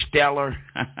Grammy Stellar.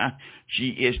 She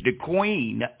is the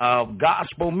queen of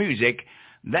gospel music.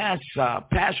 That's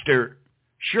Pastor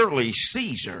Surely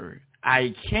Caesar,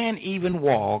 I can't even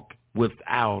walk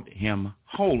without him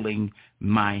holding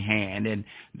my hand. And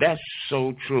that's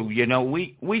so true. You know,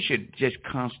 we should just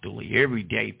constantly, every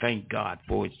day, thank God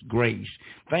for his grace.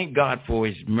 Thank God for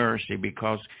his mercy,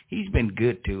 because he's been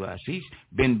good to us. He's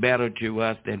been better to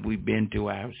us than we've been to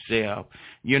ourselves.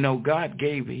 You know, God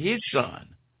gave his son,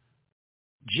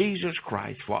 Jesus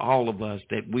Christ, for all of us,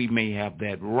 that we may have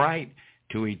that right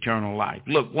to eternal life.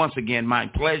 Look, once again, my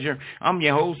pleasure. I'm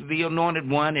your host, The Anointed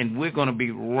One, and we're going to be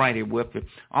right here with you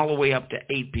all the way up to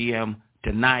 8 p.m.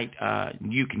 tonight.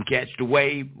 You can catch the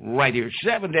wave right here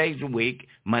 7 days a week,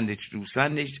 Mondays through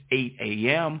Sundays, 8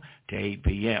 a.m. to 8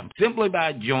 p.m. simply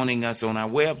by joining us on our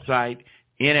website,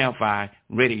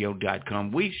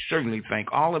 NFIradio.com. We certainly thank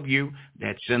all of you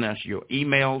that send us your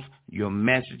emails, your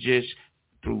messages,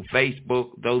 through Facebook,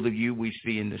 those of you we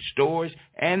see in the stores,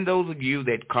 and those of you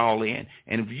that call in.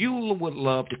 And if you would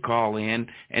love to call in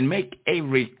and make a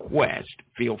request,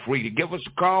 feel free to give us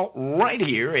a call right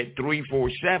here at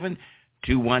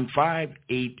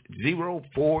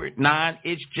 347-215-8049.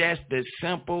 It's just as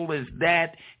simple as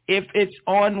that. If it's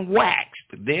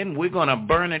unwaxed, then we're going to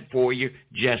burn it for you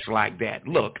just like that.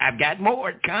 Look, I've got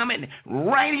more coming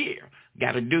right here.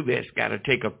 Got to do this. Got to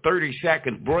take a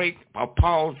 30-second break, a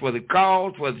pause for the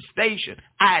calls for the station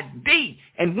ID.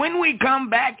 And when we come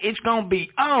back, it's going to be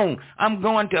on. I'm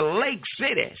going to Lake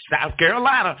City, South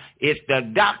Carolina. It's the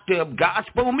Doctor of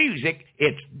Gospel Music.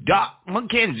 It's Doc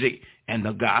McKenzie and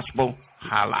the Gospel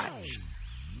Highlights.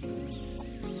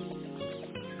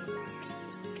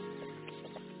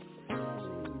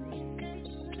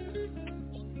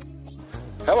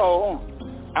 Hello.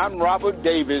 I'm Robert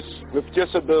Davis with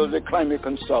Disability Claimant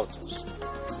Consultants.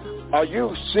 Are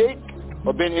you sick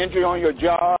or been injured on your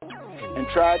job and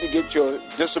tried to get your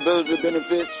disability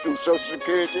benefits through Social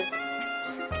Security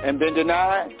and been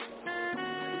denied?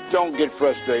 Don't get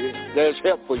frustrated. There's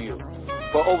help for you.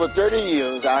 For over 30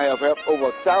 years, I have helped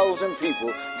over 1,000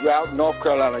 people throughout North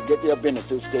Carolina get their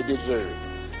benefits they deserve.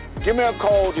 Give me a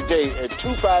call today at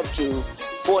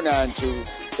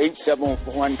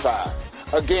 252-492-8715.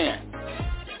 Again,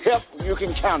 help you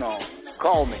can count on.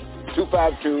 Call me,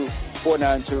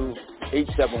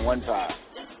 252-492-8715.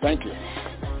 Thank you.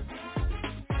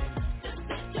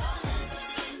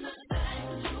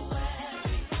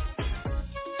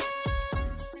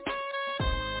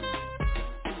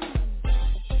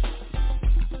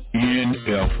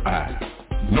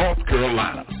 NFI, North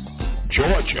Carolina,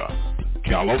 Georgia,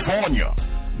 California,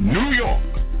 New York,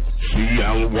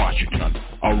 Seattle, Washington,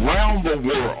 around the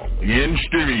world, in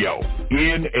stereo,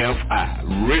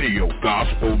 NFI Radio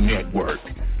Gospel Network,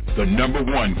 the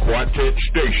 #1 quartet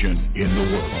station in the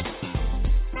world.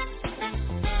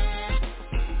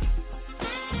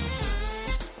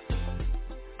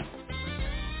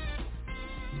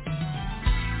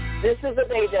 This is the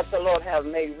day that the Lord has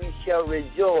made. We shall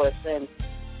rejoice and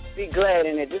be glad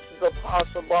in it. This is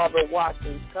Apostle Barbara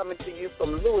Watkins coming to you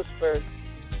from Lewisburg,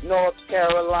 North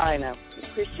Carolina, the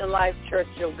Christian Life Church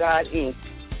of God, Inc.,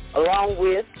 along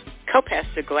with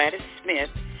Co-Pastor Gladys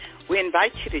Smith. We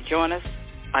invite you to join us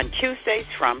on Tuesdays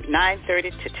from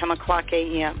 9:30 to 10 o'clock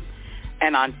a.m.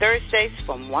 and on Thursdays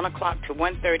from 1 o'clock to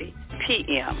 1:30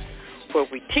 p.m., where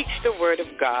we teach the Word of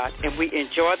God and we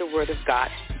enjoy the Word of God.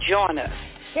 Join us.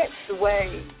 Catch the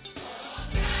Wave.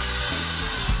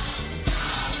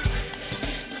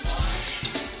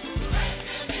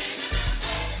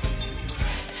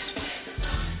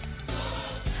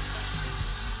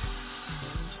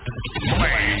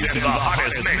 Playing in the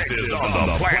hottest mixes on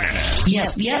the planet.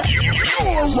 Yep.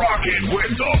 You're rocking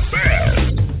with the best.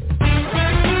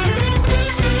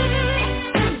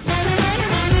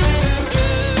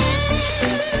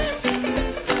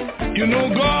 You know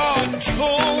God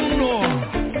told Noah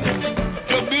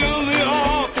to build the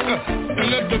ark and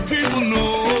let the people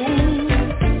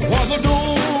know while the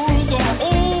doors are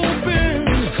open.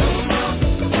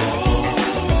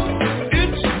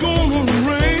 It's gonna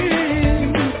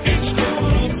rain. It's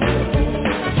gonna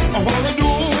pour. While the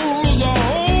doors are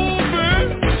open.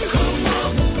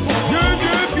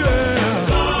 Yeah.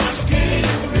 God's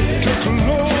getting ready to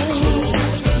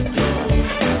close the door.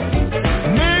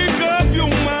 Make up your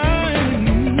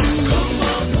mind.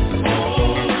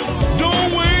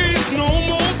 Don't waste no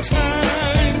more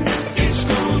time. It's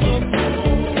gonna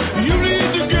pour. You need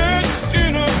to get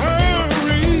in a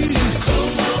hurry.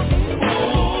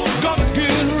 Gotta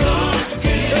get right.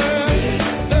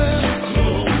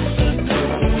 Close the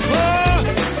door.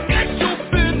 Get your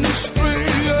business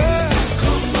straight.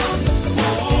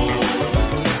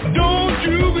 Don't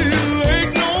you be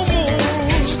late no more.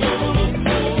 It's gonna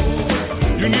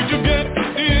pour. You need to get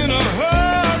in a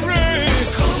hurry.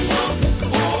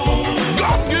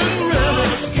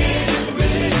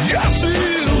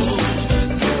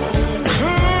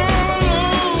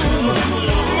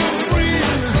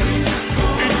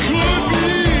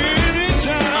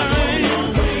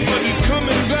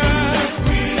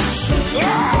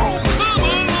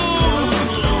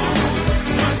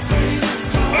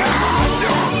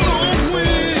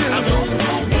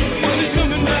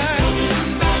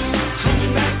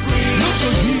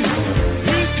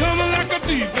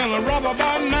 cover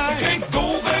by night. You can't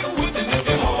go back with it if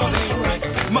your heart ain't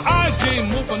right. My eyes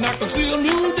came open, I could see a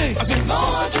new day. I said,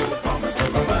 Lord, you promised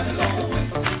to provide it always.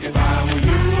 If I were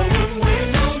you, I wouldn't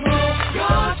wait no more.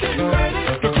 God's getting ready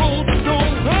to close the door.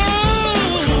 Oh,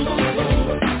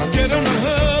 get in a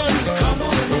hurry.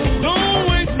 Don't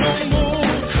wait no more.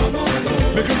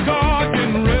 Because God's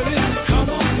getting ready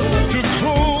to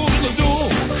close the door.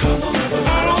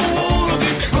 I don't want to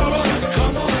be caught up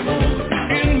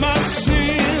in my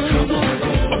sin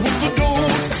with the door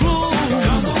closed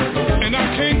and I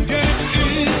can't get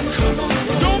in.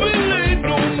 Don't be late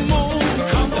no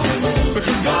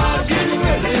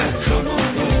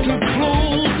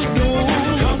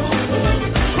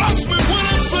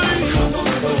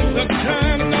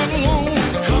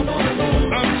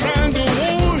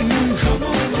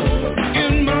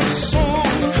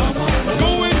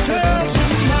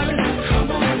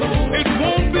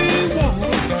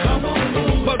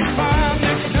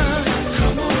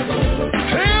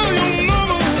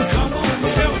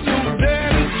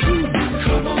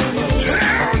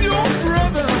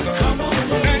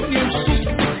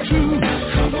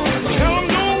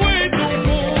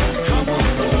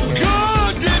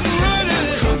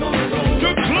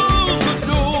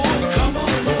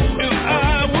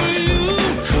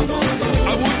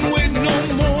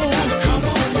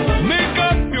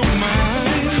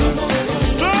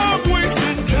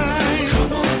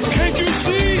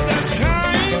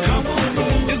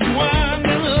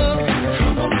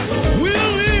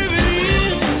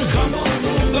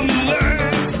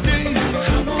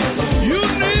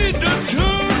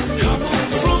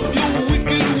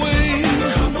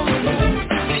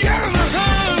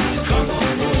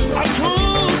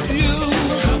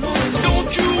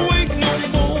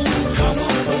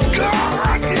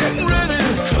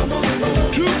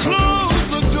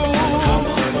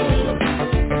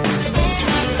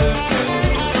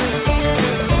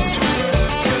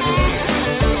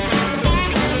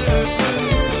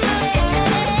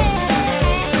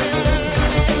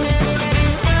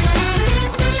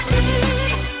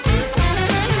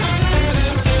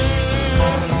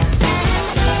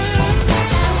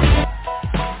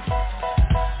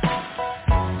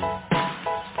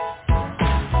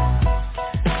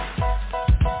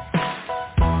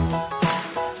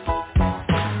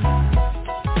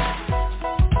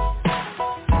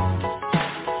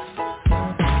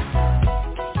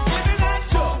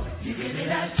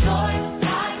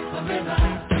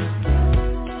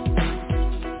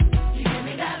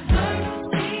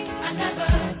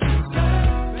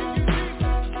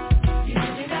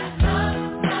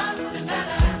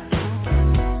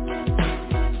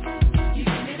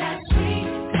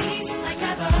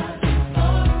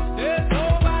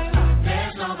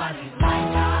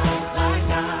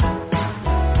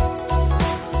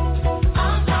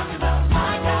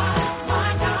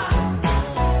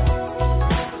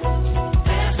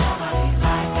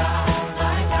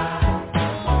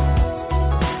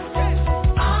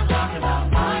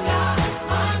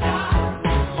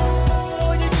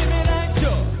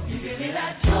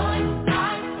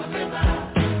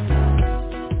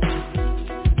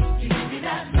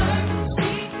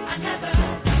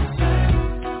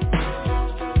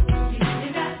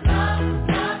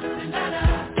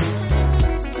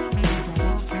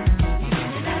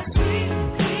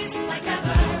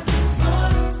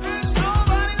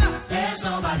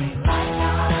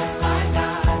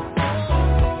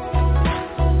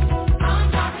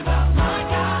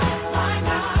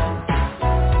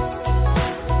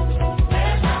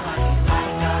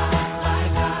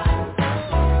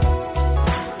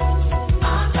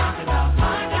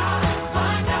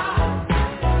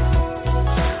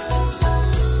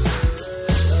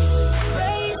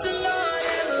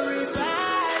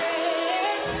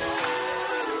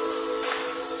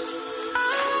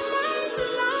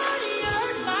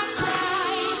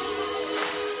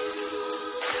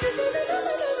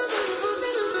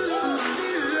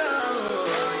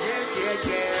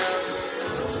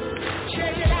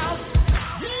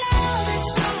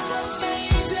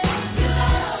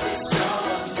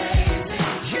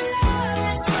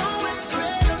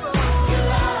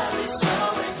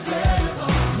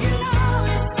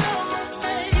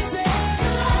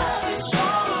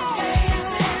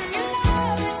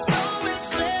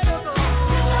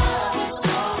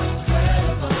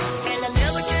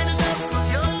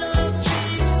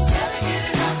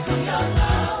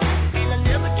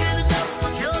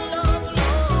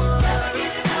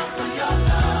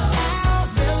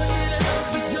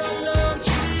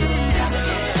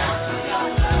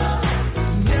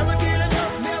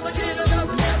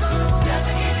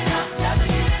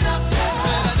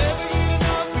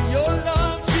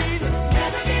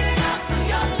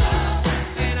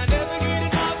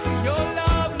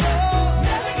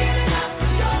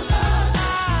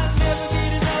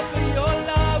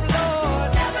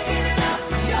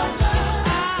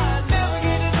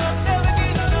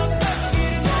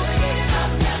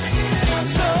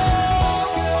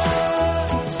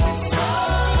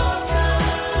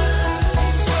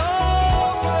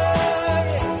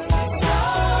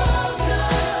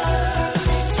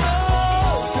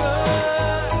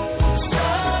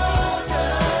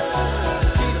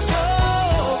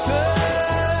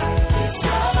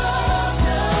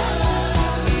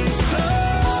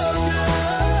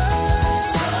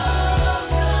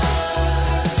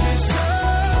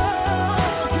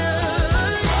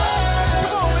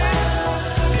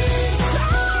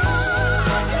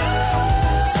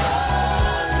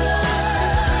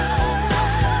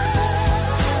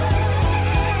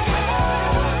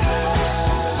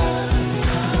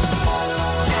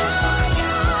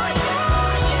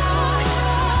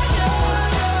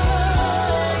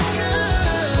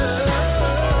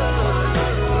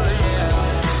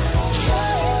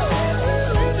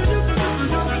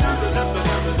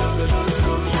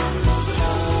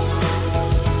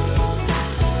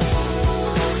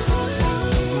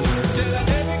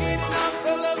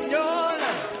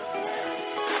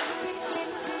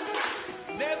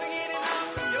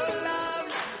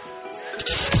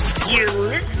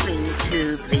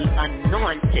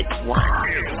anointed one.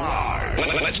 It's live.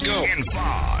 Let's go. In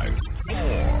 5,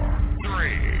 4,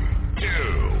 3,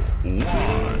 2,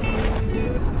 1.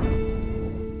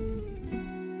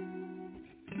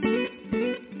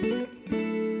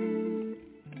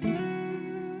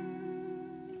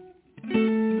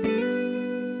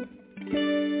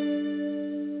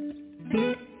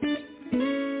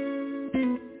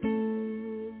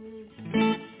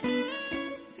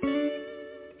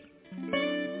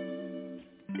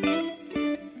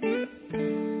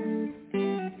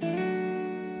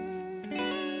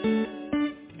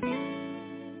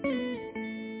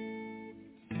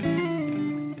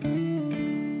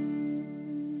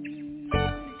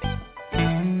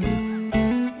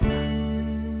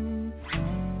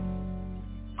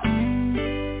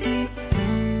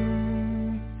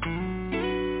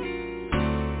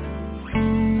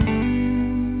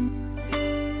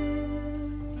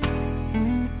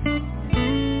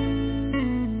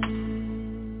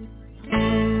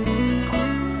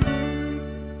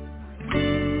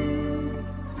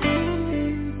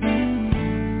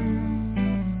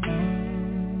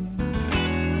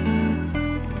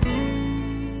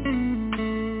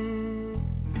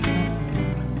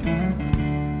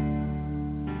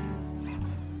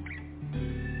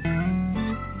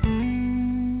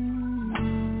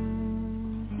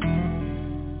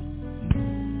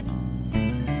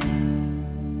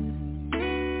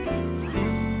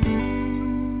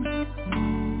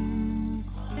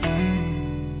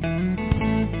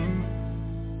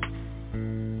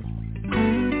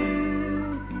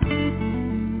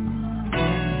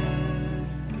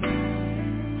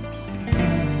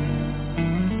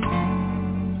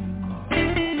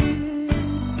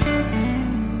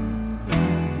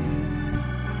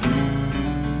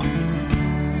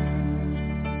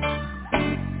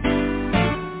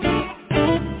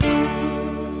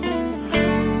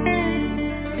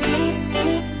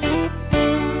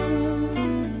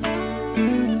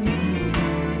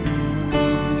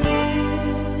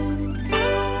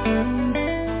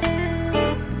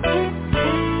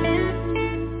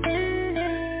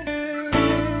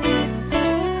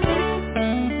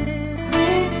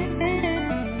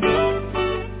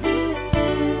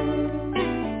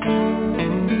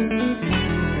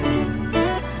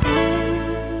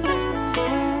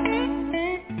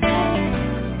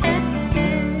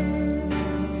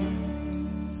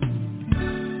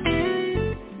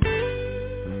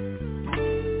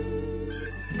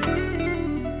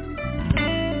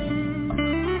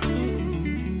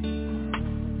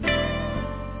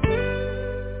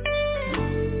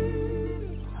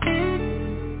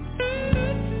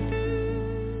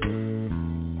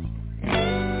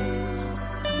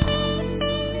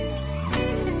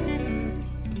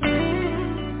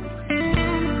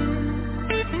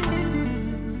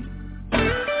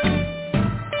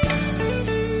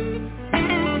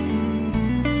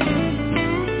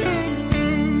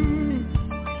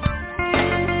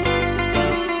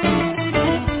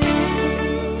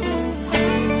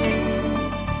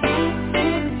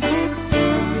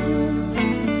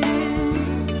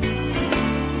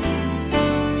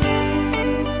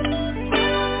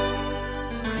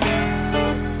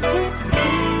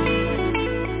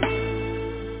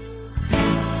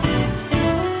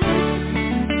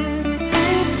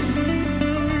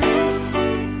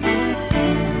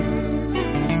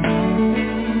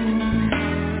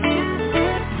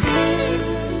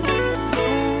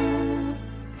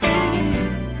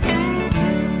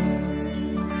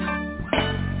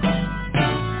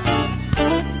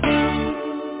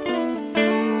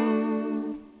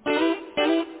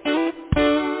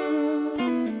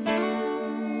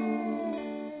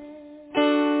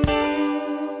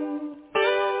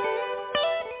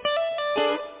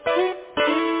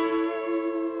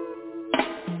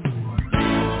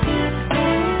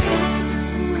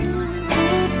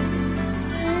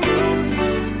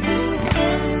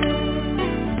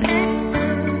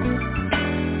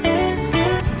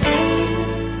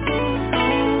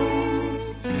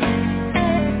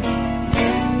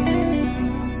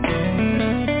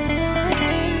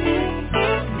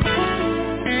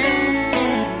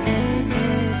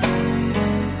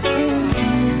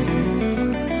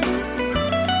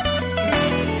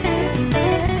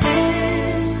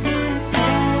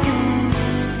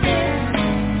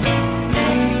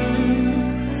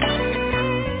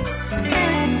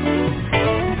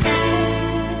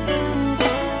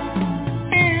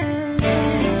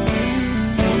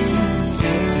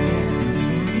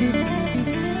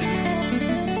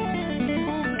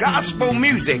 Gospel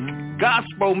music,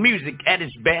 gospel music at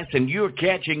its best, and you're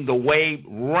catching the wave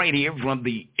right here from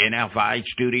the NFI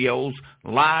studios,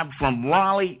 live from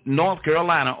Raleigh, North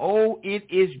Carolina. Oh, it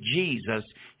is Jesus.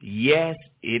 Yes,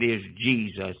 it is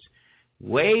Jesus.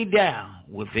 Way down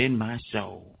within my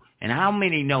soul. And how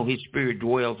many know his spirit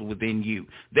dwells within you?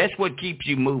 That's what keeps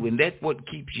you moving. That's what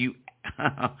keeps you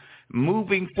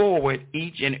moving forward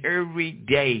each and every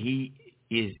day. He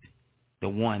is the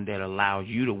one that allows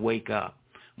you to wake up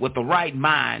with the right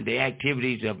mind, the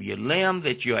activities of your limb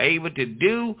that you're able to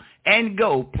do and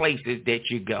go places that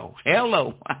you go.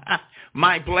 Hello.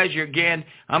 My pleasure again.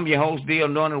 I'm your host, the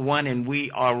Anointed One, and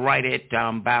we are right at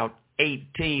about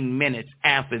 18 minutes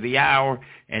after the hour,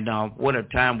 and what a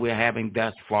time we're having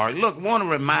thus far. Look, I want to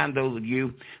remind those of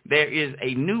you, there is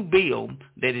a new bill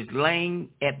that is laying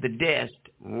at the desk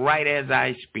right as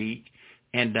I speak,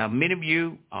 and many of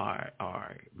you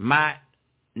might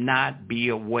not be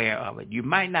aware of it. You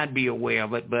might not be aware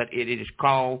of it, but it is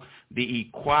called the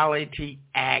Equality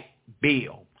Act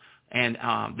bill. And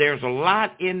there's a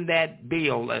lot in that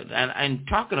bill, and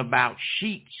talking about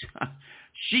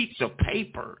sheets of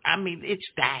paper. I mean, it's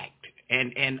stacked,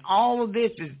 and all of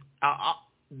this is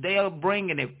they're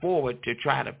bringing it forward to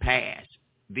try to pass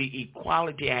the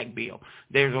Equality Act bill.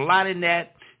 There's a lot in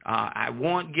that. I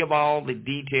won't give all the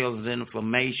details and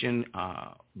information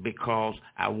because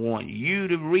I want you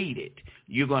to read it.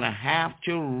 You're going to have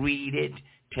to read it.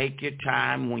 Take your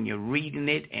time when you're reading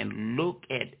it and look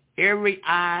at every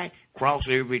I, cross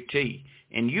every T.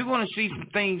 And you're going to see some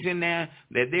things in there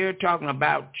that they're talking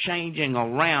about changing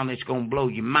around that's going to blow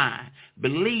your mind.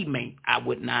 Believe me, I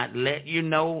would not let you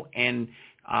know and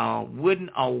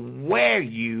wouldn't aware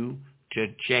you to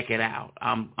check it out.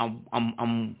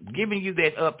 I'm giving you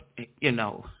that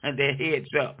that heads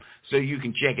up so you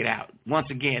can check it out. Once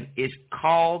again, it's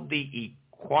called the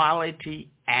Equality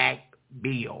Act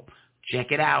bill.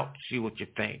 Check it out. See what you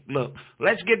think. Look,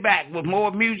 let's get back with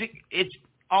more music. It's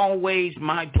always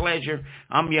my pleasure.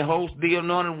 I'm your host, the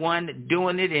Anointed One,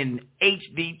 doing it in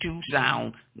HD2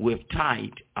 sound with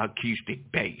tight acoustic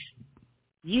bass.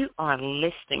 You are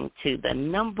listening to the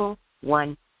number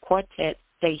one quartet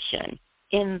station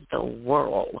in the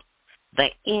world, the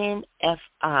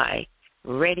NFI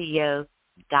Radio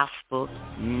Gospel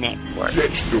Network.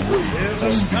 Catch the wave There's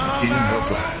on a the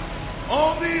starlight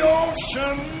on the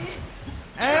ocean,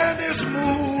 and it's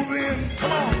moving,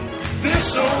 come on,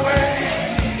 this away.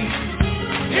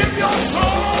 If your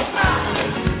soul's not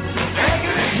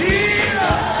anchored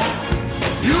here,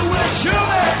 you will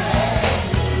surely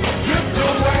drift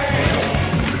away.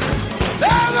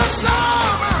 There's a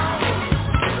storm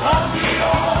on the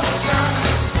ocean,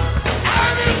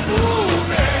 and it's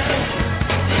moving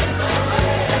this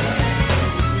away.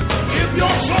 If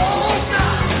your soul's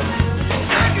not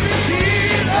anchored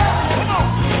here, come on,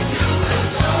 you will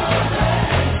surely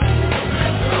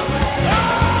drift away.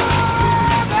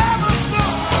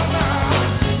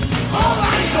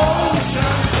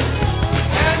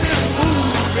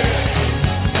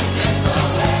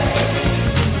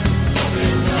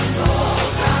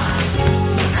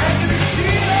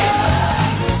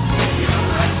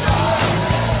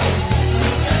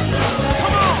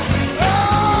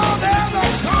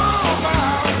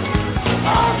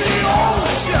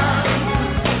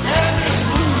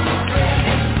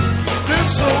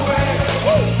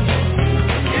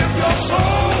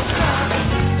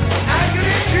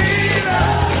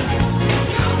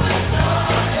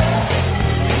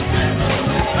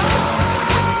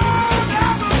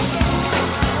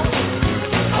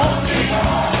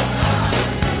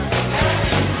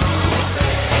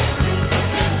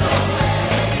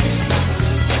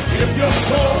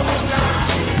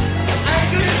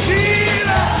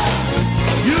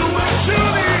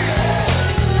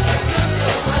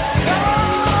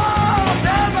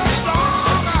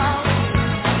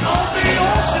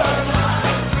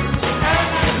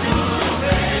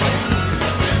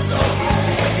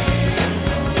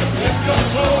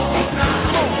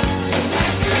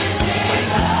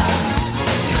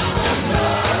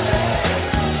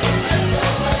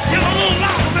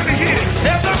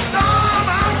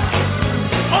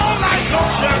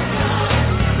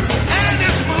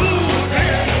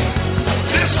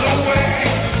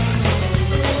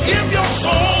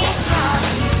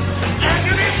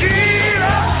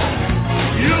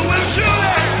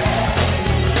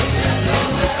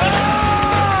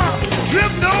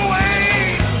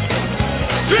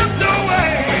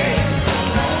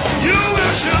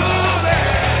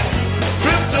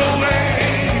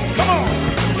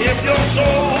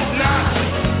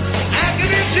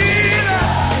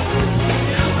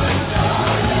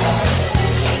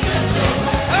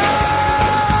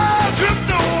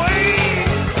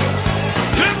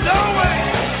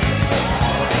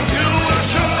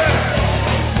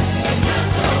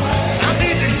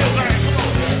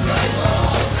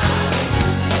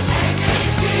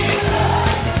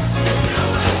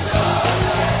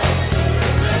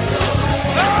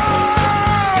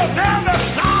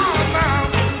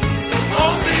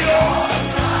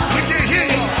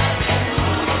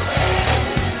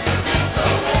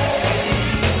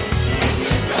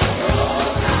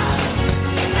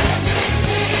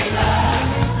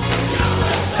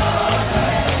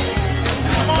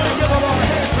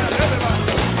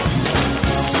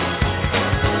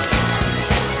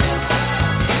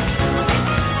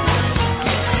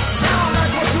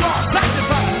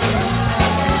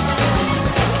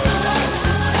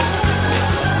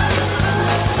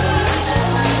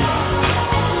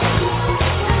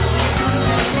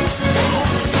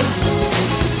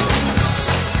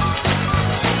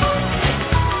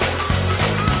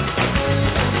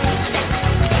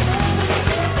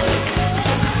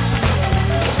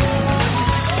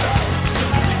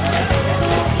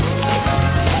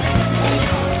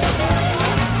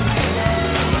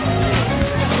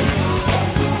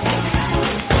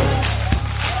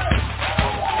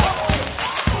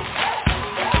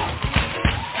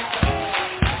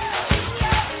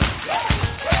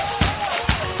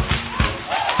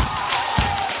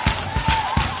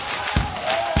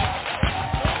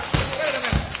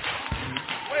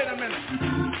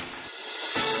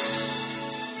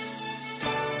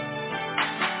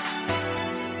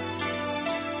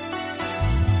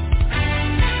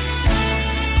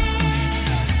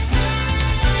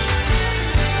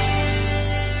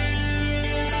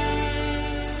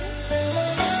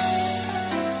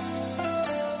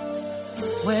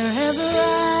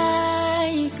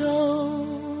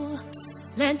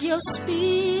 Let your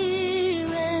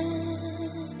spirit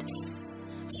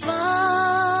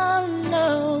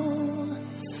follow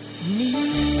me.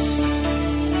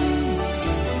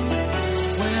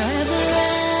 Wherever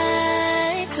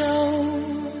I go,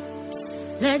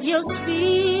 let your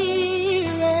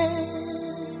spirit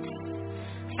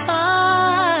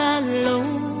follow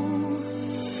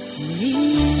me.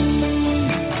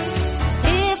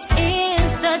 If in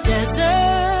the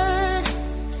desert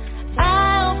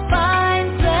I'll find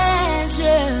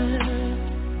pleasure,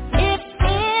 if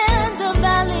in the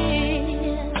valley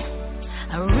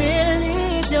I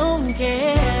really don't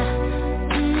care,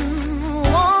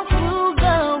 walk through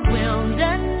the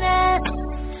wilderness,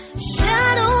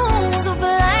 shadows of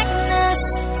blackness,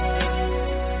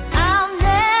 I'll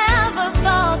never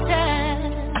falter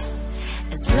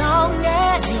as long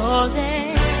as you're there.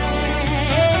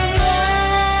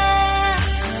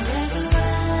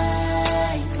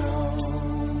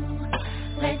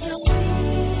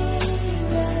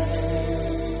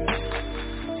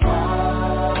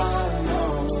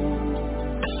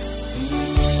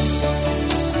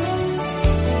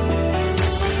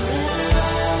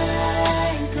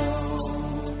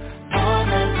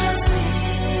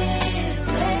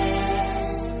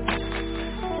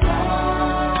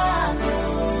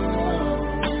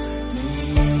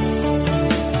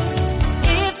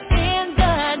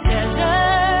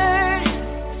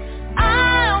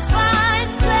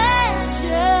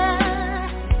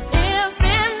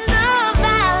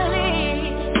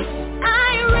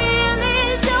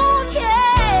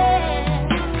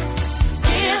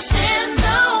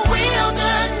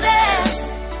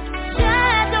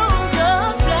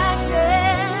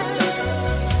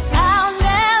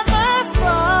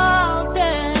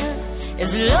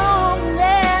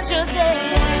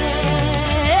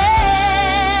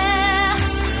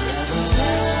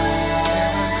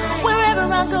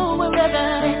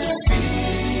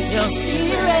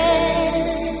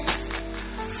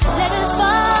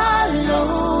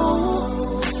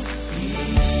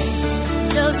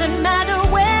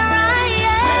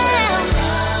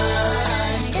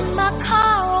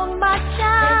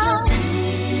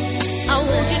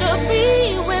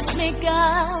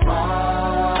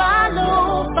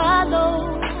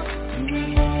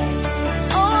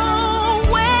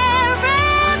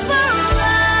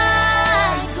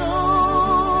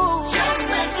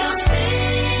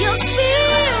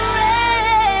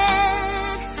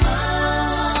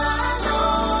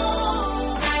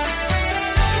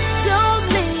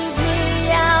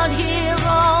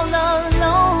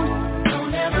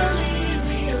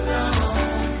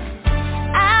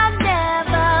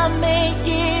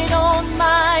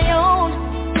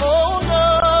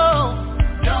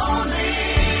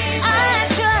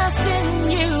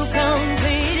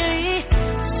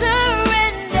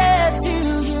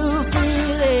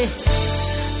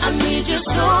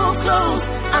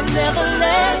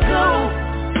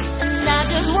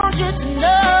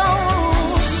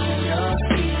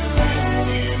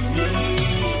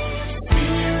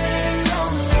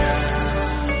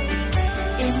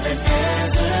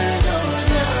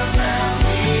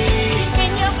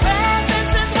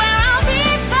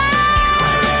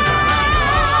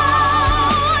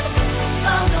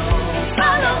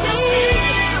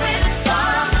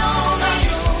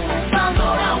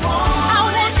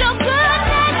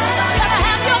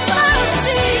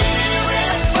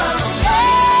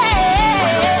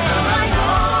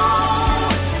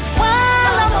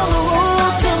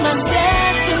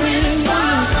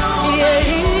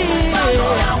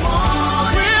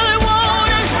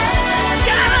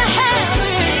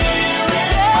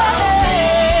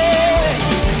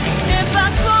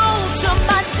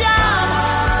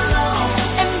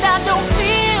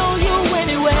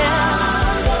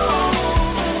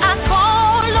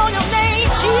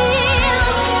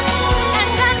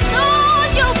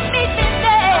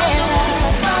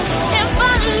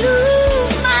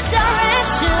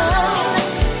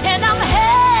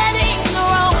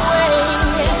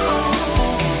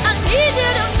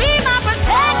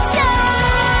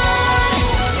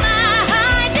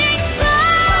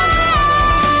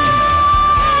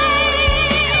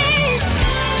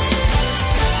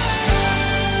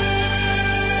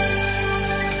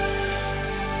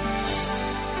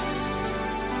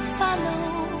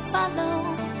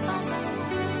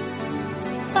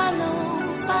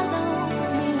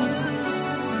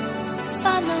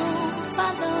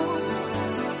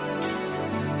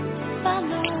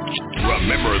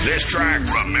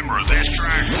 Remember this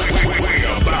track.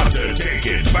 We're about to take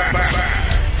it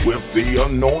back with the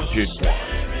Anointed One.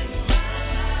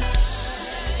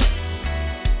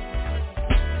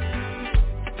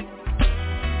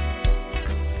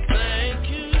 Thank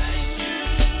you.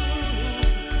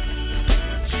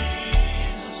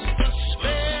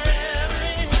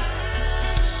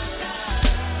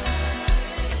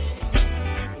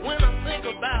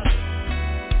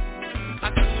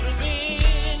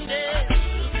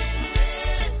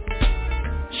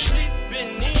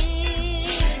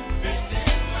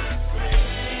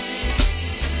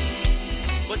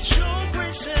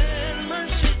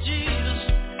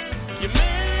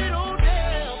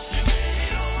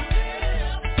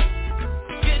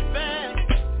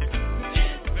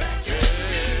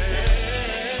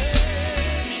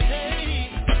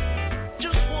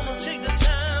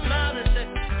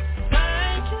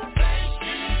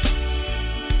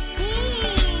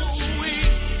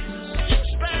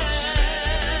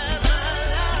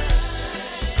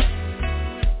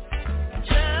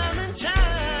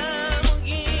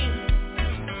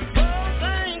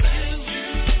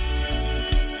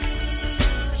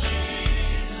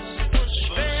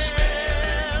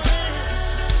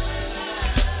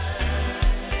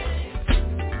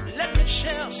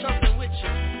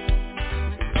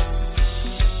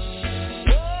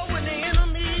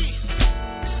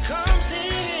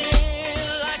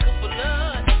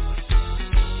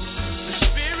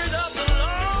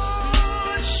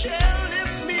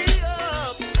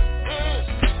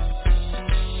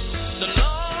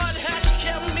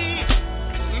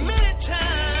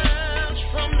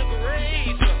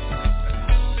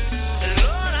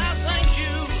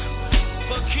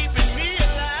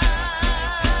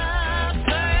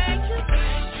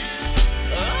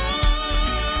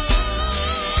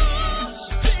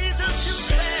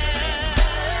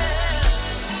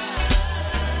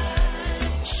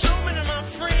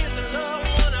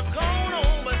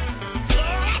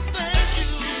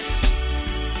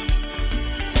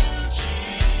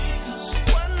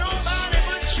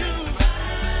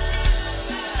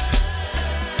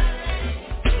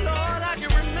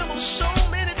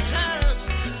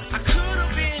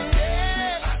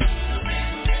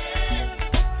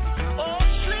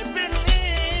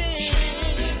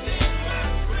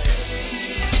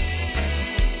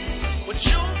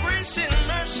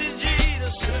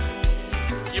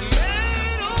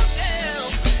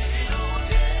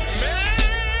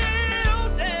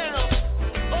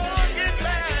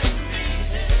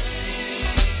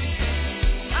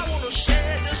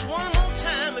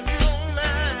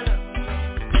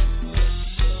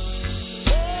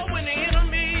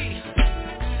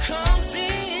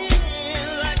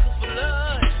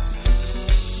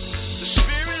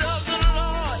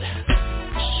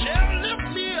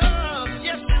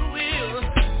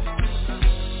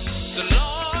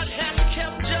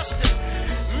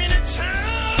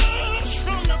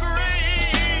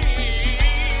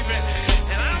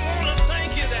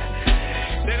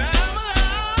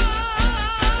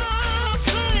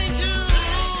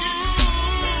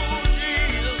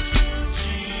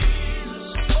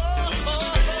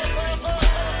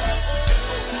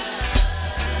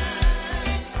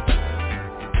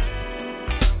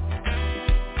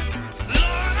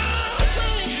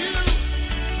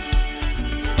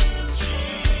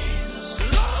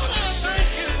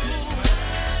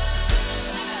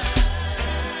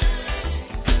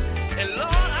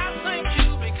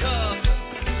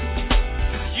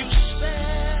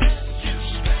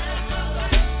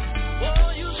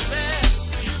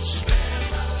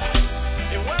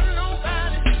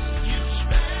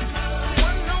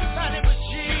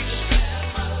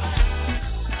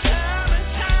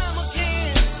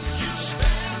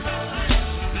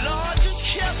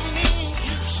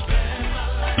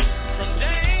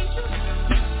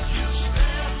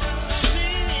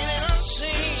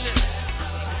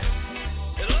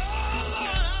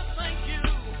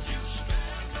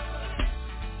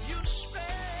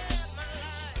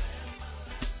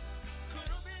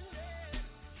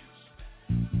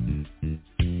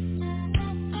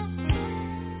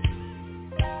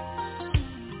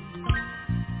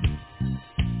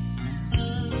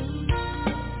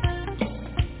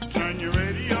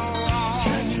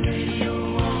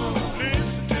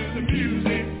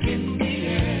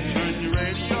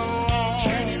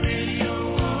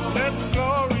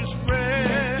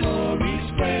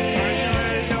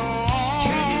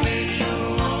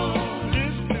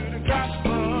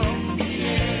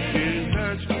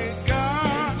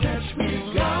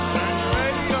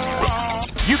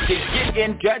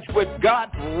 in touch with God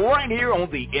right here on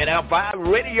the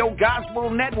NFI Radio Gospel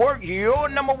Network, your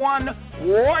number one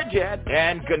quartet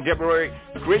and contemporary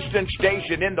Christian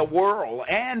station in the world.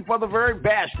 And for the very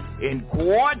best in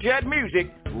quartet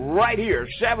music, right here,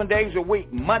 7 days a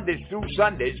week, Mondays through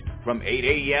Sundays from 8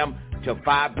 a.m. to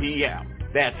 5 p.m.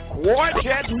 That's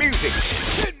quartet music.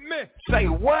 Say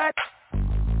what?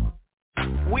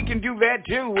 We can do that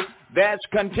too. That's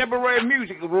contemporary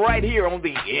music right here on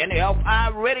the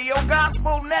NFI Radio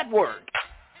Gospel Network.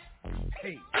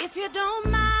 Hey. If you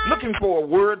don't mind. Looking for a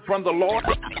word from the Lord?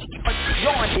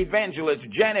 Join evangelist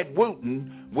Janet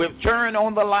Wooten with Turn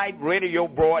on the Light radio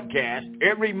broadcast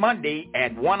every Monday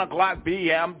at 1 o'clock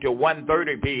p.m. to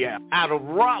 1:30 p.m. out of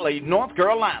Raleigh, North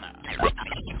Carolina.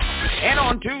 And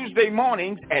on Tuesday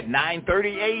mornings at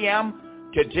 9:30 a.m.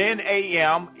 to 10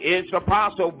 a.m. is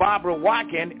Apostle Barbara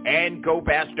Watkins and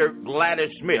co-pastor Gladys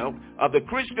Smith of the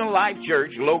Christian Life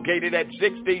Church located at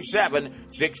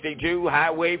 6762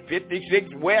 Highway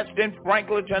 56 West in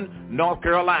Franklinton, North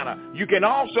Carolina. You can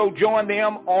also join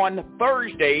them on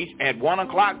Thursdays at 1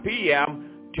 o'clock p.m.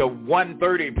 to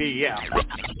 1:30 p.m.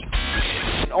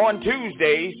 On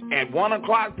Tuesdays at 1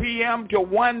 o'clock p.m. to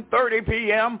 1:30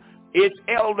 p.m., it's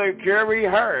Elder Kerry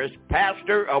Harris,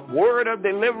 pastor of Word of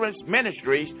Deliverance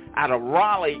Ministries out of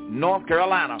Raleigh, North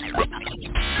Carolina.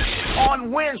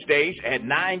 On Wednesdays at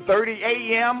 9:30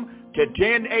 a.m. to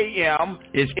 10 a.m.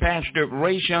 is Pastor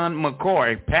Rayshawn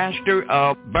McCoy, pastor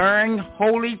of Burn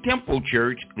Holy Temple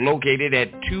Church, located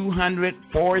at 200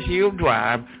 Forest Hill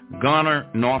Drive, Garner,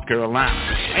 North Carolina.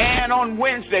 And on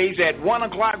Wednesdays at 1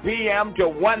 o'clock p.m. to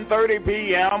 1:30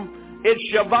 p.m., it's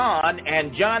Siobhan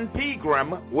and John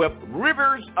Pegram with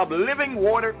Rivers of Living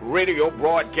Water radio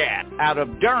broadcast out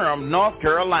of Durham, North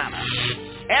Carolina.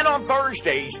 And on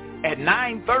Thursdays at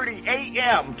 9:30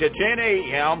 a.m. to 10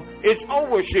 a.m., it's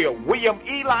Overseer William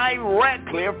Eli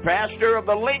Radcliffe, pastor of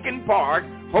the Lincoln Park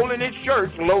Holiness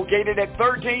Church located at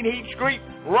 13 Heath Street,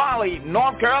 Raleigh,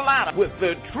 North Carolina, with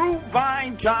the True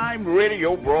Vine Time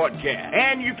radio broadcast.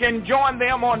 And you can join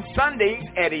them on Sundays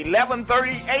at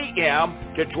 11:30 a.m.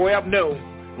 to 12 noon,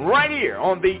 right here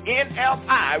on the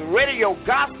NFI Radio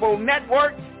Gospel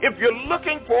Network. If you're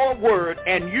looking for a word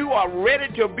and you are ready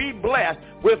to be blessed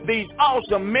with these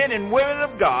awesome men and women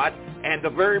of God and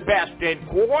the very best in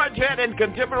quartet and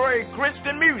contemporary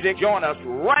Christian music, join us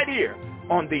right here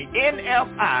on the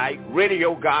NFI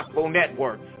Radio Gospel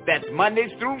Network. That's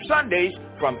Mondays through Sundays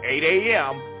from 8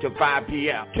 a.m. to 5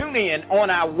 p.m. Tune in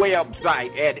on our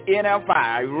website at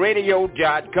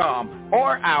nfiradio.com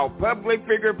or our public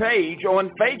figure page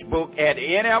on Facebook at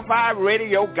NFI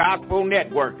Radio Gospel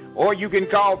Network. Or you can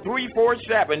call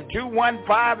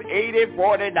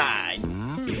 347-215-8049.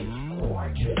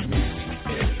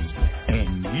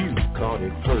 And you caught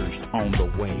it first on the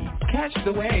wave. Catch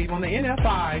the wave on the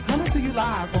NFI, coming to you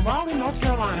live from Raleigh, North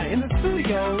Carolina, in the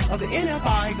studios of the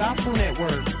NFI Gospel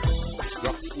Network. Catch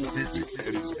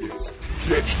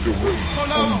the wave on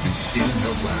the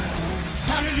NFI.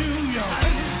 Hallelujah.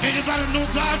 Anybody know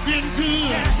God been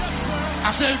good?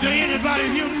 I said, does anybody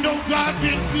here know God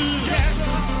been good?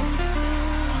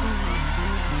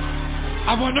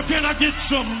 I wonder, can I get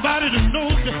somebody to know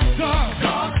that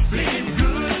God's been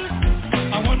good?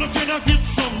 I wonder, can I get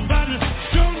somebody to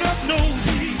know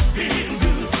He's been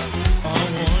good? I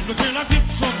wonder, can I get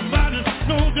somebody to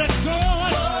know that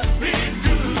God's been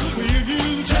good? Will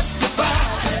you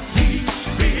testify that He's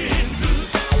been good?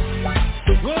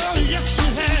 Well, yes, you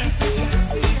have.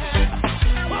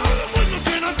 Well, I wonder,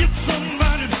 can I get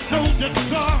somebody to know that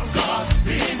God's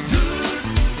been good?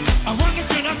 I wonder,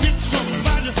 can I get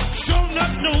somebody to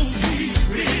know He's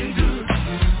been good?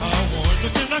 I wonder,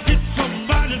 can I get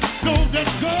somebody to know that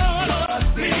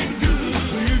God's been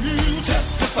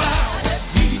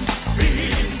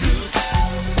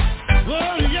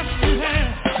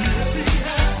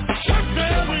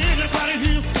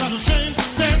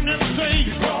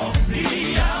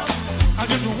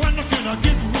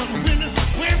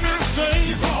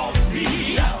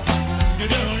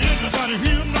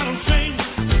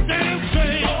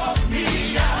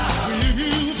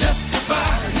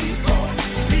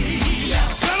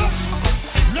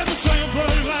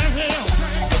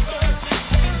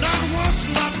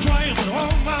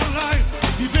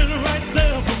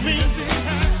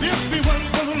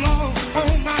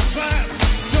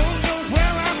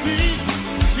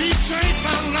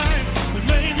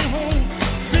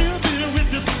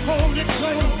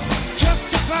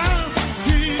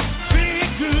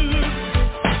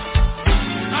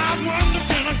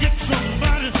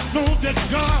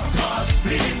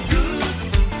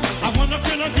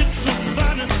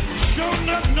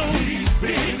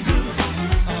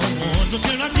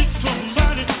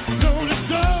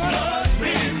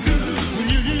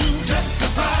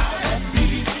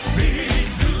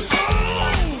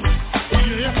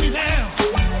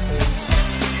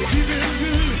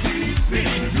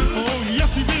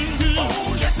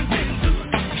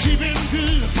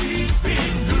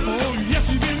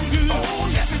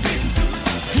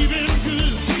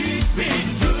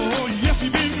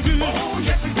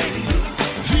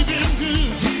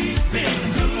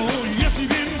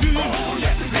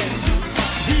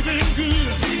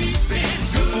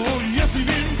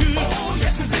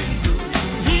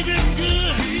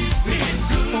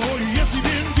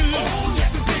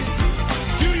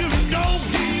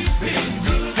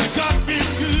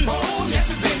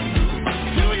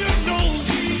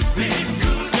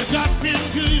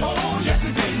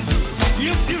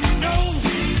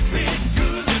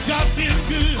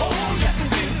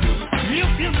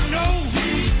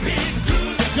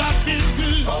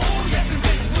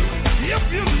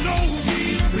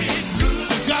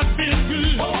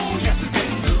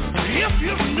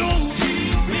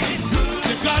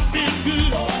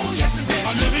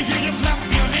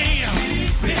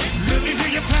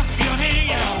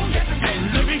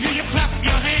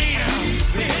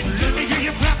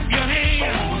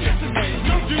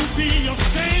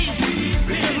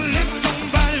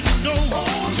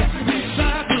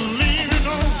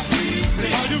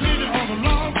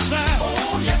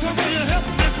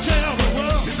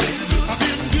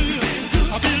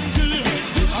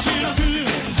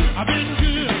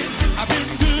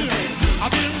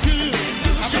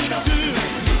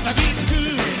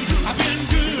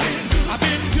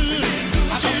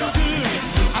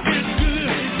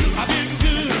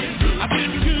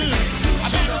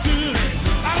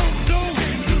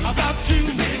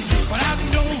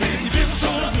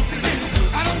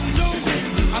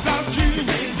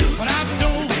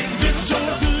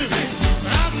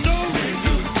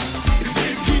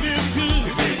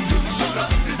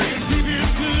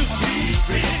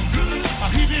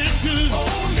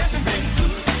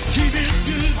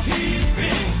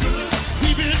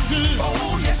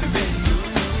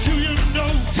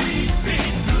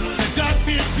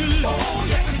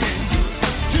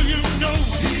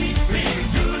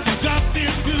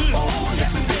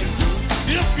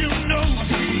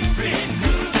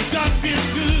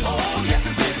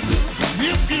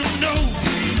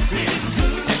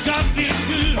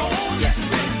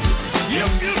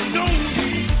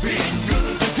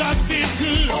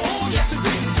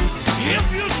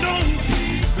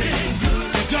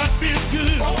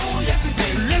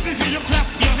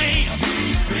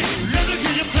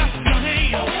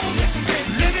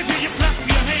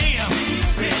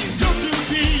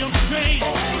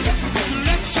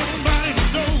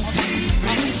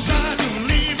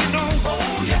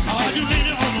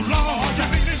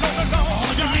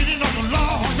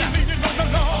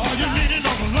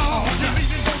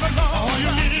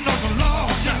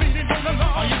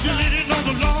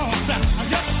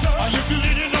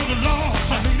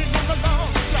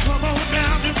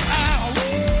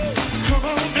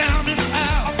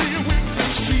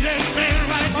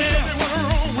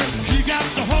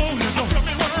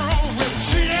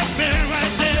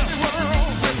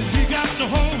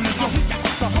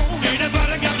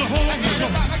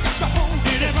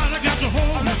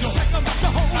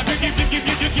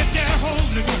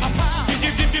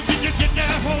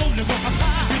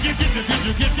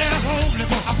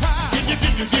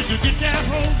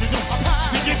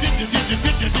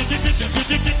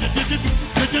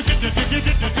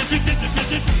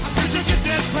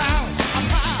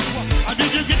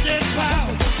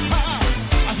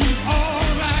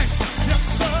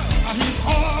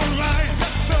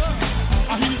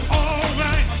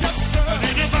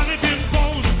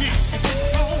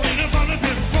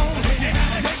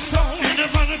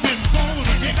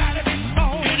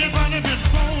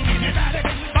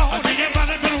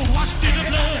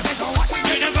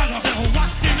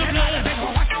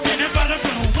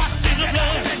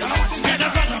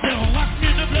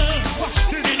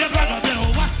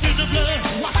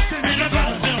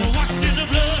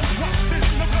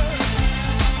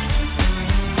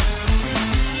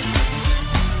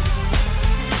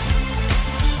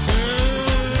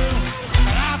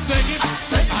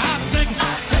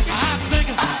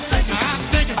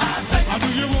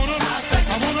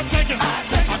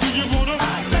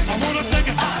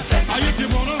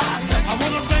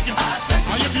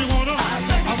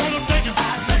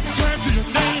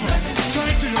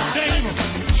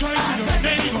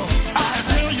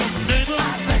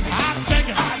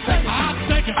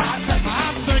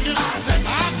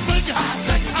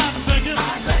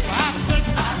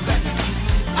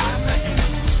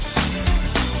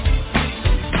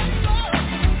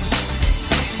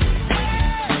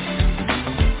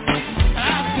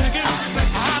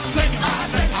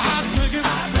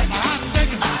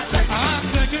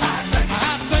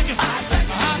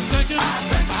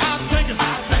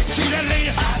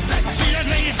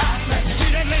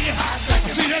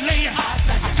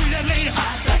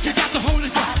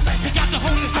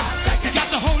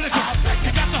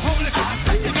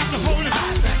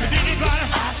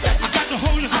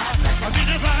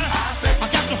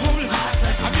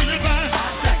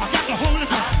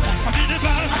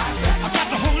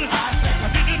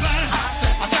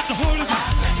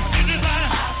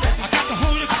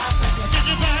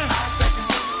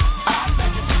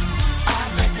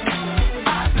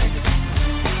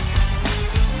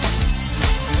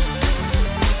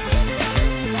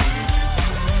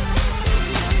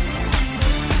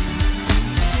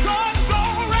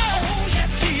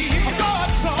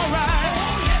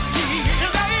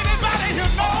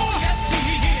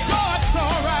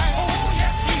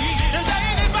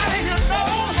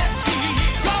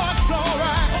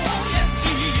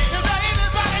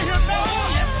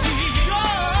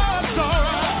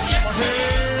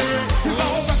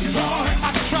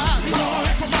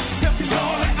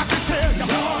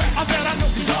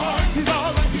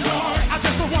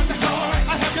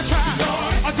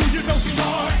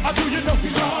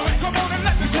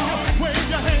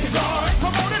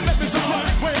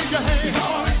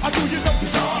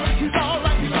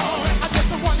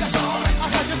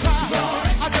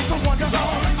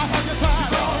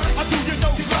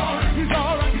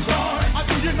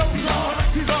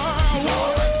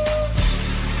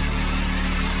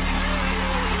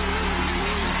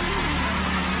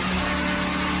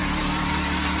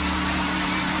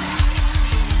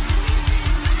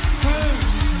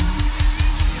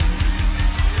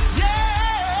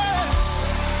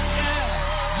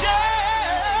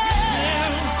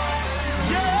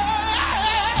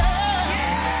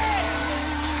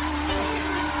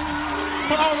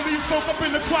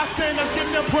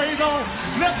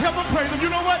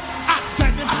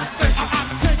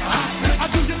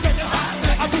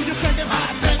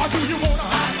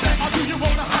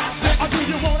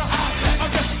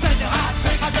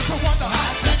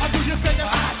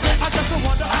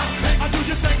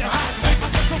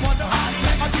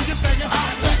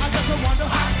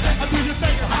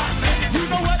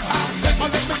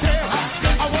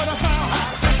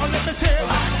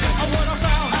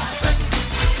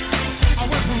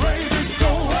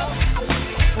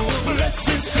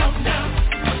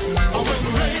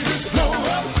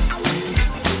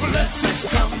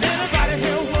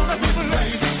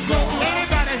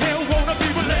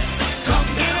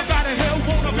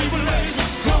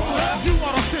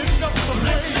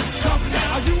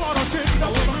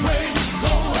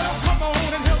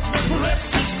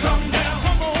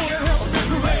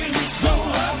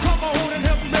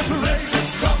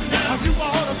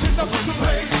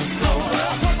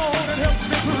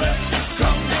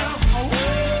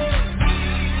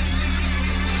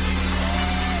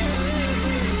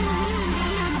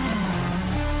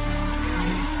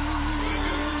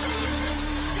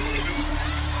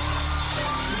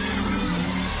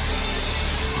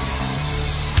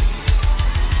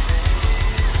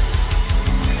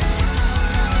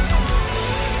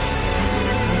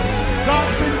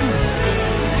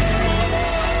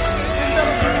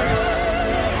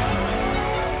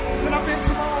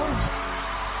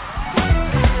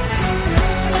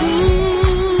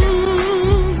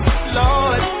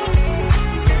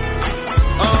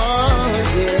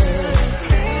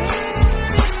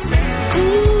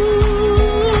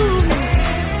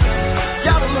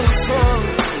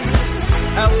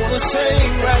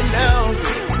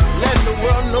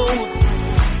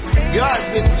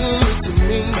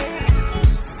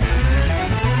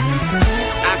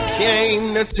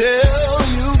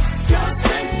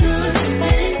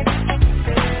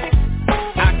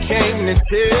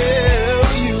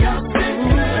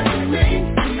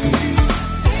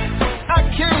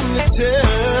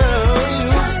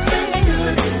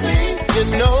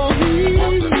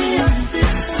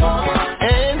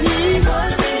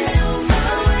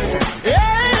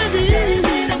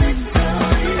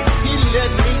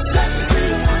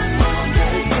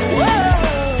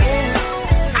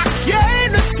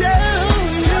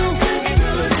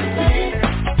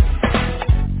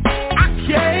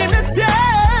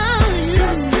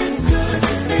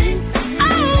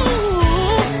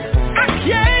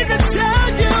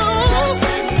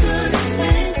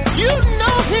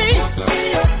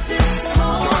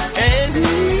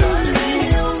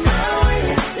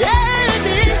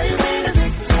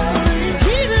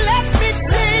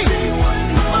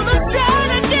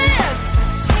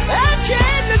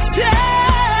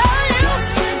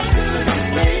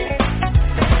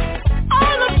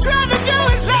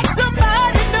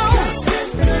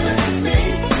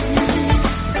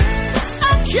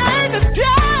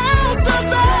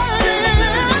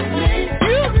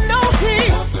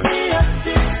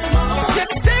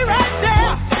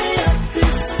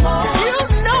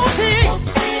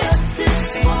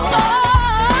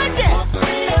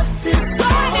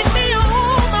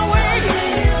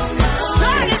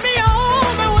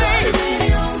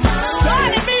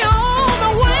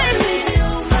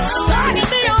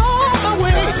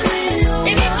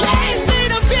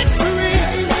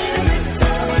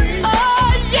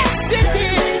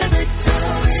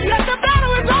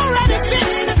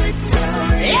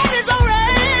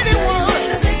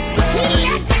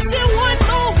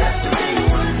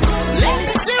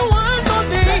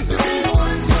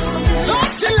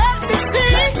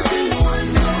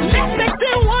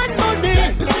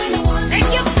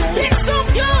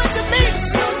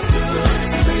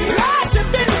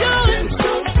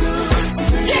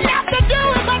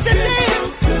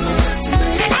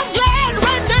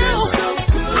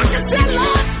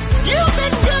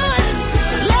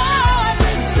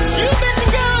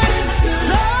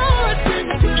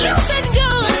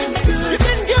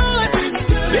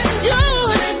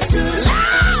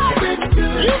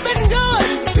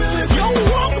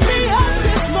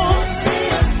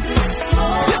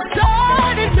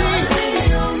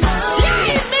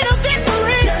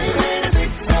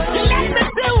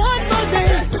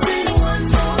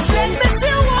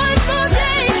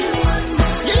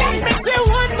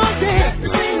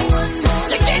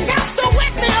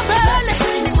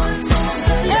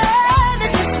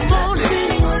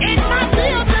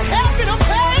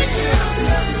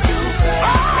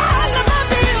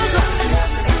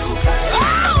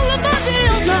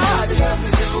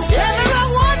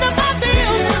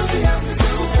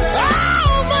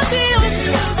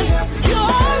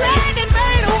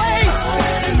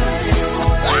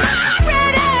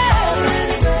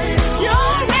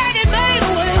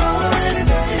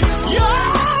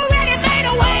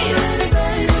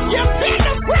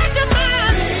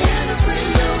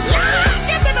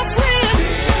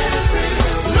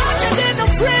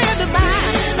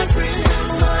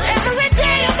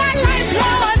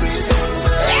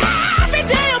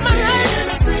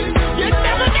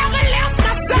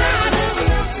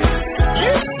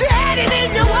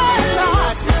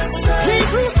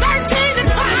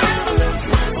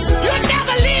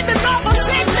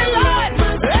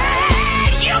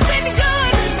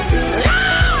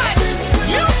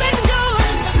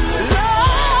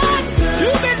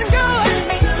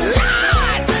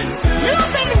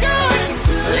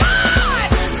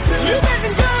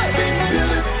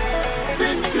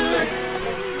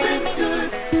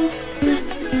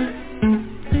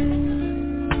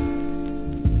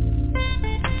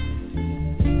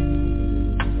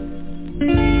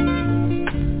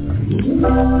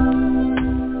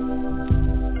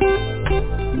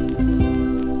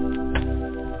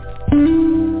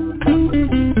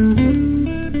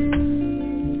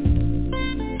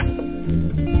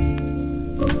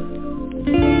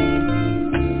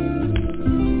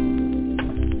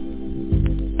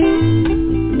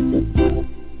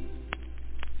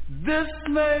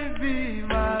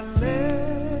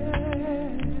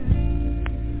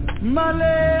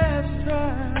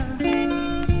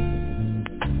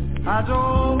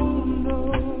don't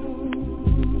know.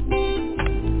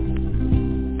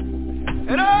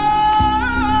 And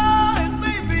it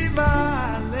may be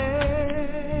my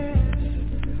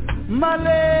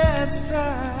last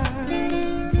time.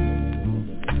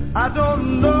 I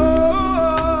don't know.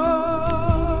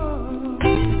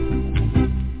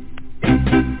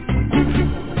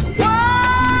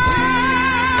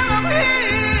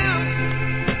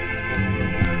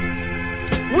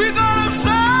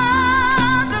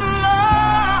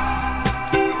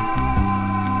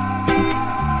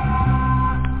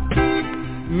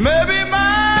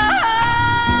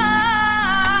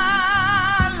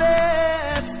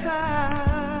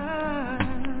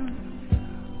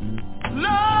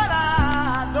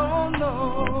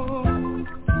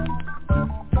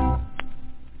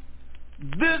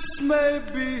 May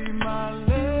be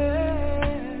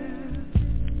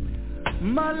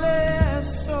my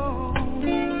last song.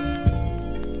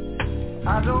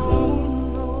 I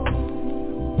don't know.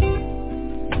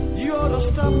 You ought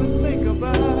to stop and think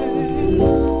about it.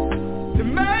 It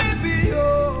may be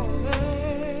your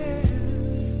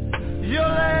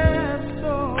last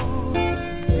song.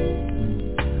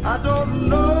 I don't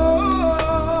know.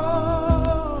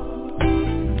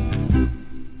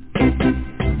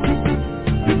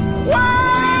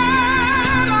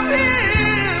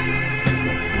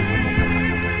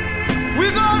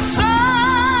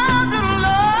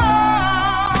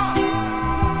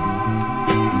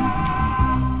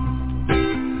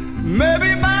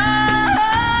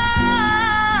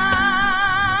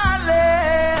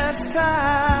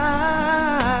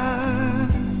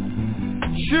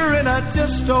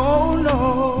 Just don't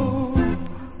know,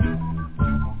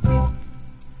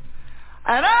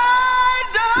 and I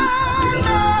don't know.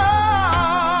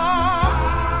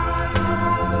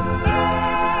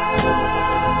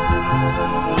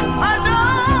 I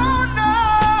don't know.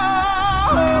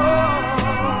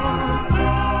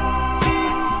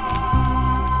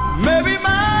 Maybe my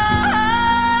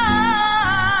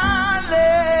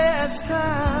last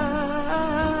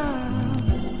time,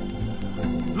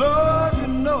 Lord, you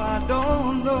know I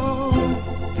don't know.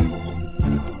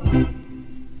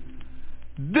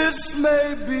 This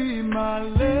may be my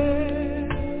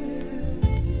last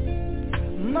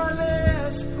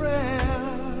prayer.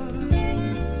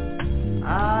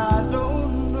 I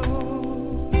don't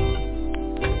know.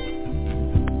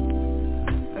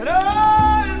 And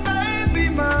it may be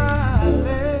my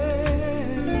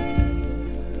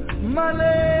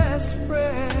last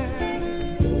prayer.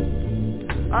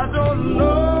 I don't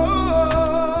know.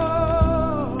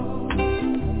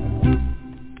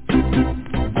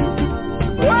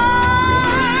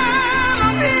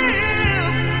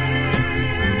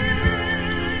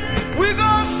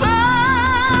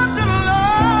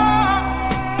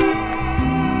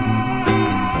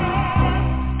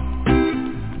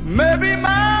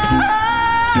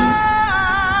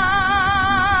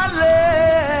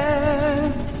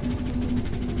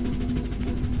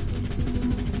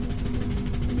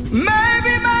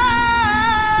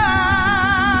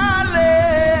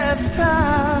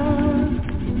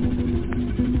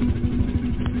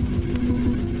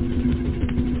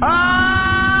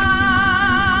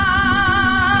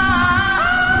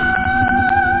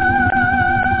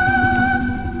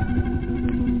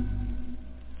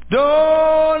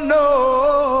 Don't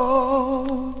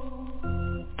know.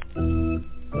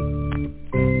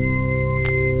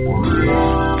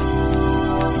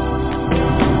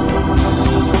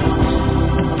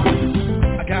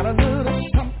 I got a little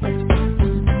something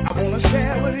I want to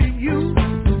share with you.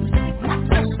 My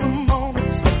testimony,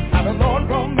 how the Lord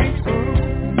brought me through.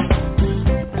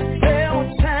 There were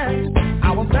times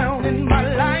I was down in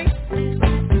my life,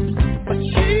 but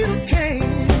Jesus came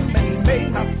and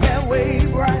made my fairway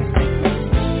bright.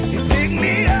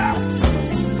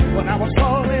 When I was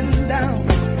falling down,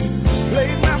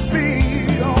 laid my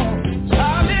feet on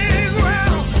solid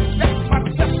ground. That's my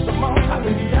testimony. I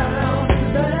was down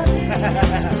bad.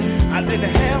 I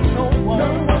didn't have no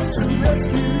one to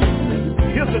rescue me.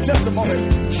 Here's the testimony.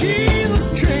 Jesus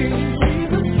came.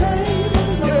 Jesus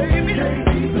gave me the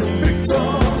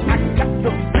victory. I got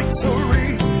the victory.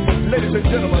 Ladies and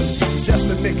gentlemen, just a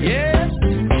minute. Yes,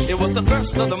 it was the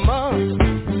first of the month,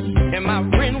 and my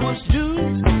rent was due.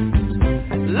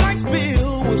 Light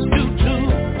bill was due too.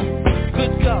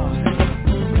 Good God,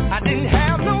 I didn't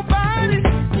have nobody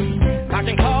I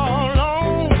can call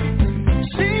on.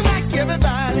 Seemed like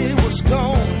everybody was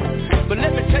gone. But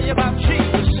let me tell you about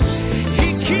Jesus.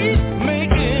 He keeps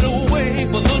making a way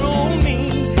for little old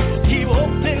me. He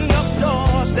opening up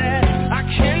doors that I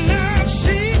cannot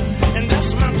see, and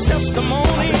that's my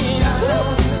testimony.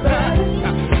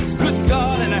 Good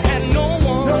God, and I had no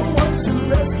one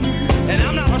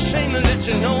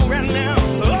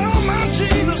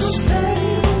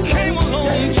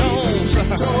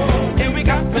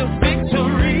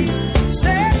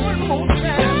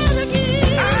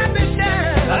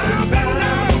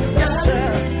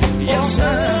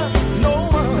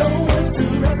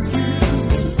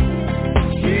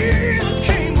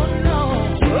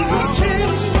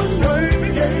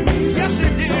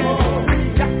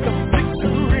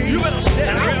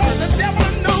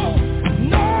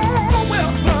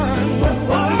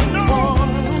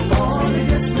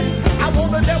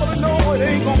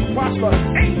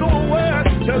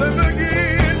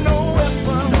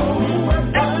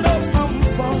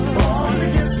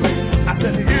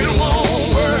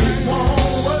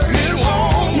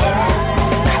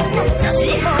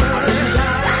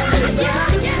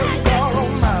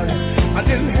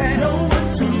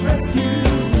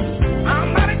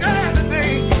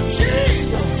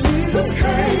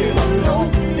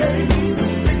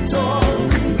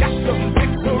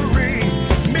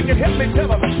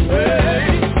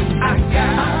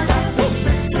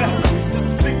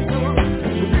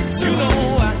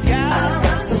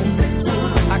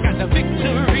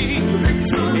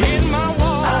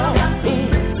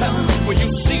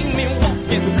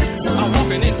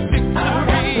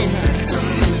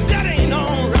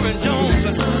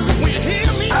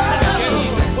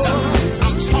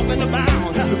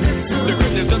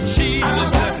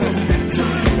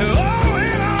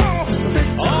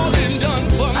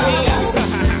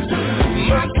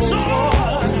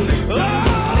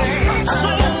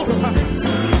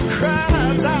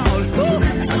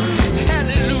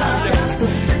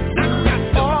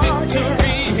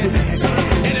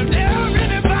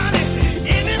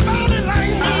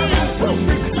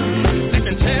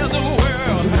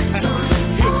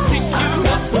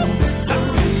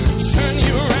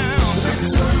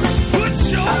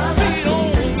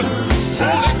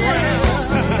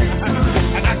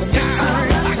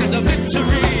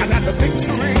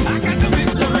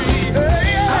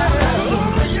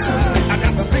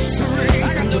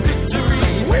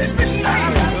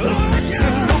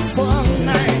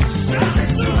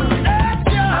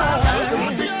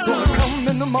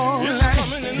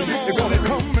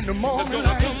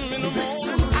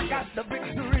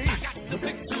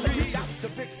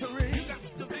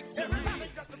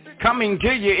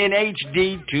to you in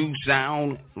HD to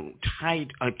sound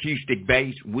tight acoustic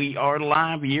bass. We are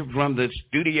live here from the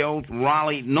studios,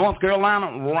 Raleigh, North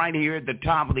Carolina, right here at the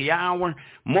top of the hour.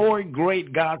 More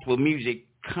great gospel music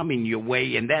coming your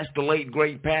way, and that's the late,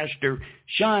 great Pastor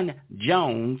Sean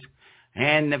Jones.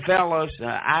 And the fellas,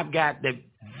 I've got the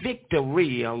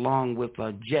Victory along with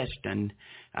Justin,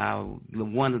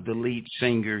 one of the lead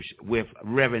singers with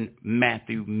Reverend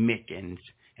Matthew Mickens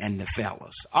and the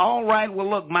fellas. All right, well,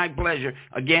 look, my pleasure.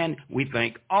 Again, we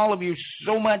thank all of you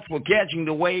so much for catching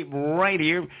the wave right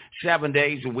here, 7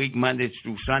 days a week, Mondays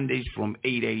through Sundays from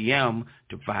 8 a.m.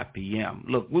 to 5 p.m.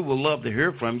 Look, we would love to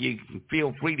hear from you. You can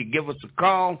feel free to give us a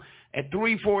call at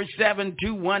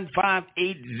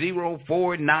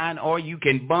 347-215-8049, or you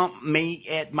can bump me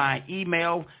at my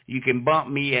email. You can bump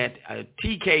me at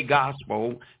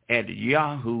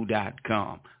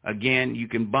tkgospel@yahoo.com. Again, you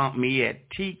can bump me at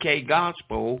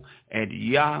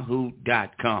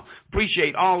tkgospel@yahoo.com.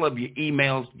 Appreciate all of your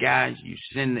emails, guys. You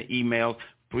send the emails.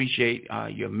 Appreciate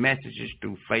your messages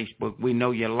through Facebook. We know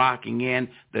you're locking in.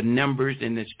 The numbers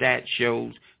in the stat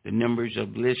shows the numbers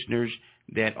of listeners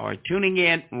that are tuning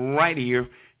in right here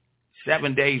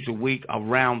 7 days a week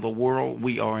around the world.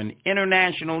 We are an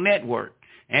international network,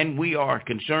 and we are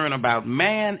concerned about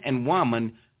man and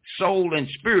woman, soul and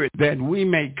spirit, that we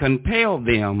may compel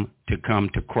them to come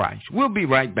to Christ. We'll be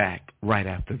right back right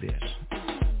after this.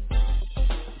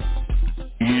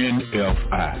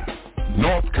 NFI,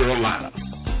 North Carolina,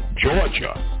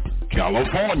 Georgia,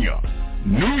 California,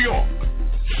 New York,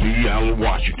 Seattle,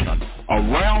 Washington,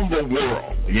 around the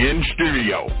world, in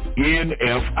stereo,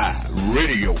 NFI,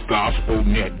 Radio Gospel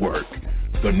Network,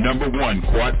 the #1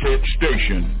 quartet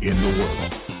station in the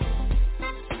world.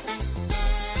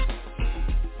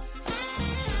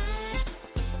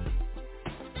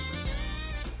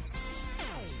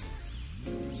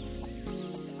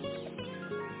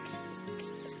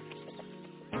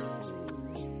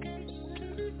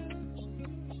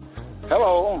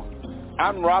 Hello,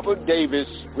 I'm Robert Davis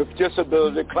with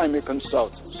Disability Claimant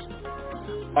Consultants.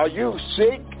 Are you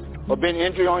sick or been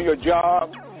injured on your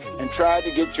job and tried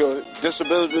to get your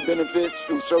disability benefits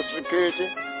through Social Security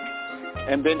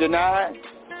and been denied?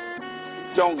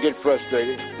 Don't get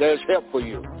frustrated. There's help for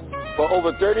you. For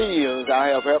over 30 years, I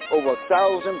have helped over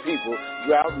 1,000 people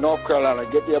throughout North Carolina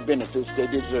get their benefits they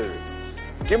deserve.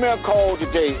 Give me a call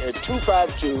today at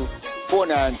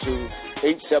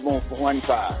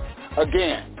 252-492-8715.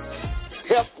 Again,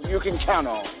 help you can count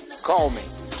on. Call me,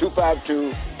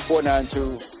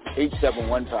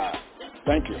 252-492-8715.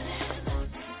 Thank you.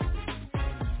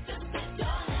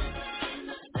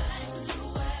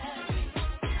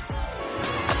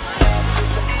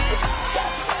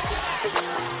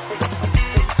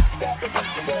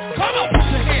 Come on, put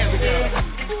your hands together.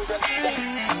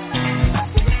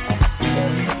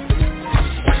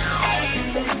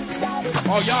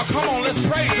 Oh, y'all, come on, let's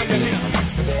praise him to him.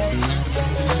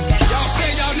 Y'all say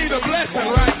y'all need a blessing,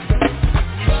 right?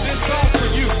 This song for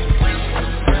you.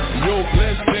 Your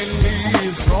blessing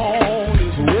is on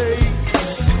its way.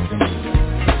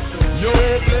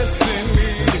 Your blessing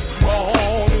is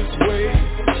on its way.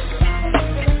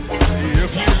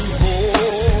 If you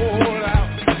hold out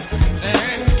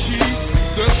and keep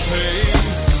the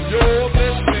faith, your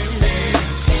blessing is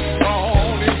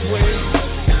on its way.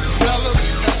 Tell us,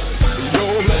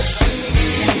 your blessing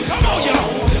is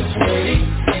on its way.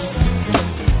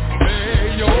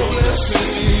 Your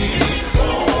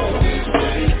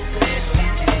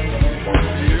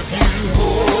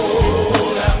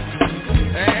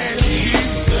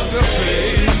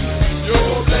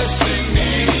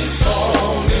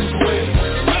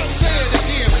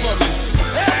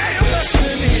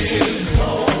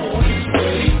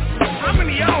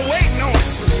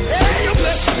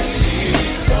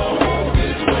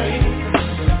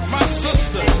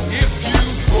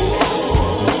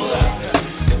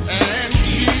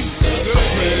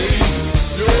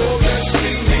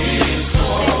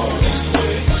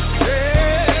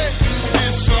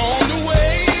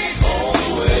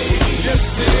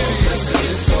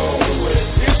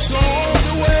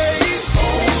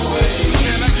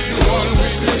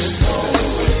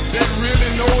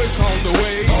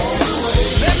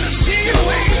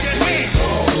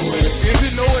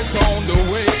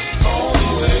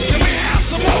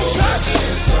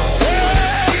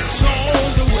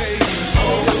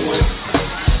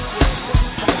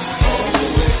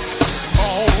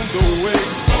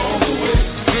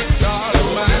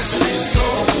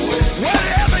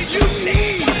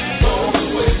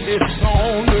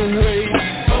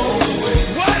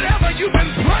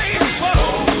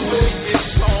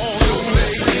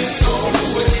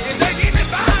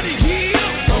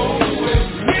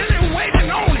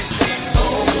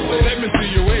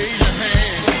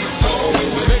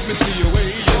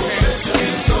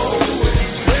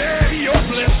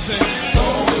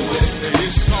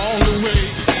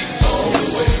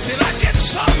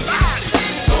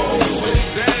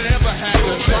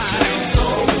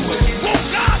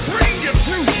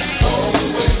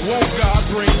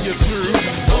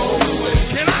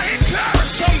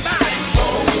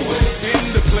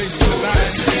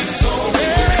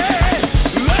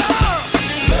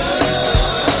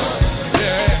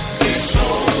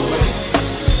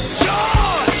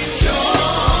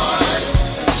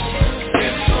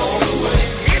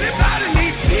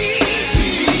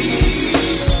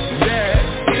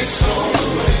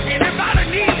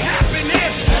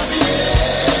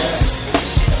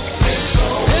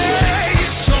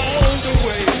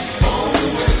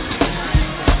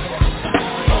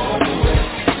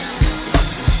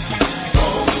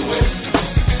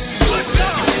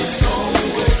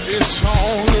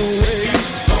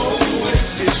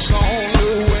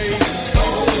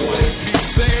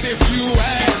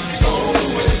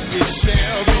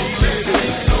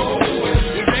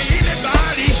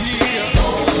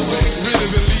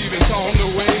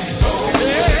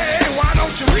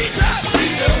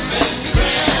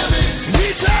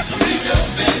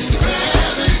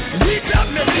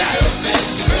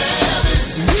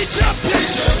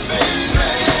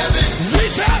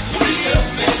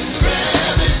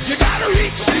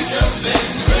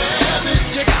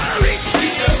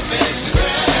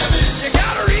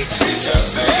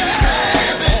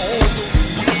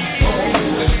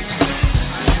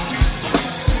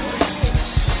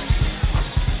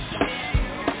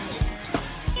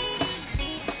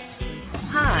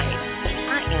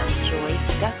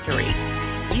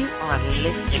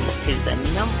listening to the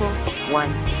number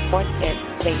one quartet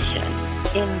station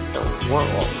in the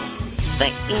world, the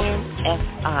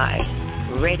NFI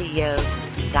Radio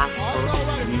Gospel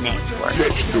Network.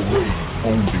 Catch the wave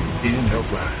on the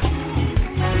NFI.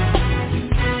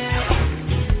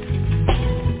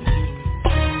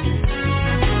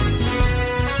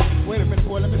 Wait a minute,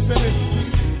 boy, let me say this.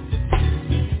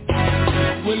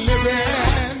 We're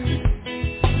living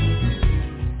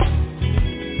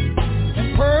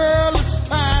in perilous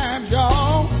times,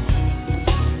 y'all.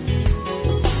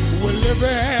 We're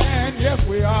living, yes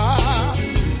we are, in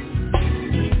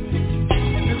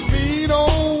this mean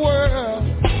old world.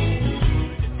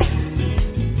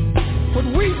 But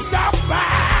we stop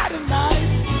by tonight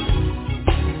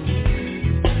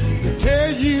to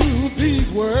tell you these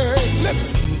words.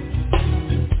 Listen.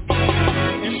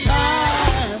 In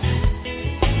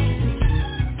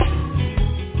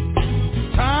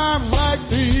times like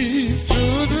these,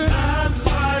 children,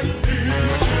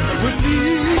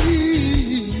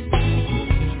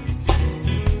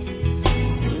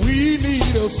 we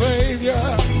need a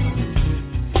Savior.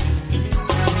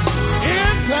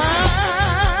 In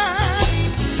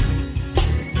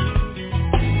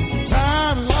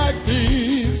times like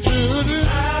these, children,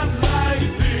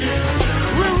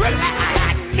 we really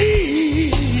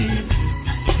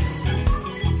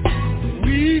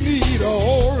need a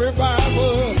whole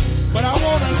revival. But I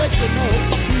want to let you know,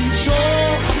 be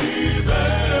sure,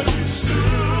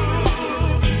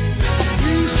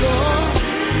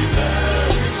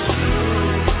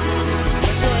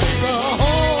 bring the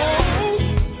hope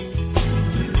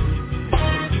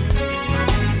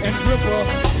and grip a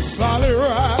solid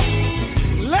rock.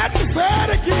 Let me say it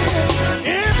again.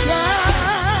 In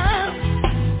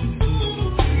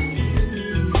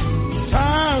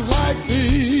times like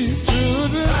these,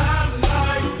 children,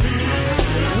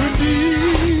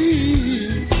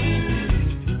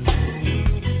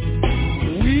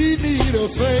 we need a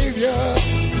Savior.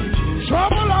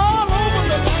 Trouble all over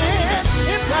the land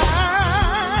in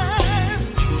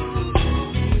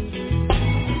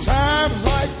times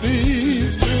like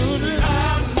these, children,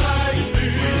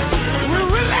 we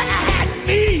really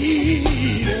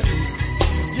need,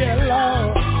 yeah,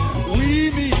 Lord, we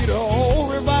need a whole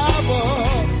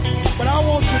revival. But I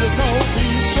want you to know, be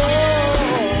sure,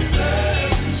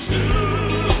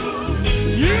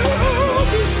 you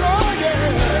be sure,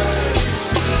 yeah,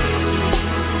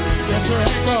 that your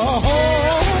anchor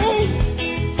hold,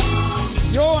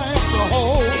 your anchor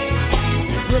hold,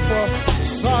 grip a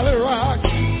solid rock.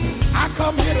 I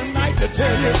come here tonight to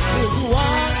tell you this is why.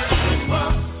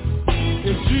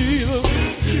 It's Jesus.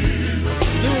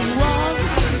 This is why.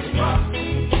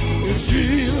 It's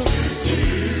Jesus.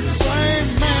 Same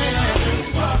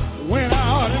man went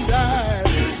out and died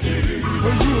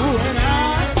for you and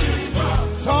I.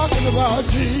 Talking about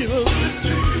Jesus.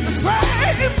 Same man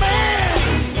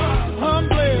hung,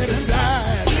 bled, and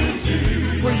died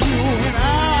for you and I.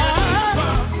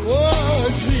 Oh,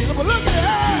 Jesus. But look at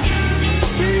that.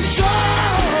 Be sure.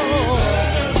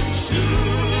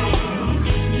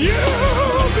 You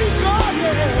be sure,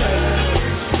 yeah.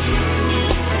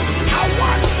 I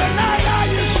wonder tonight, are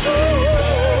you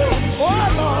sure? Oh,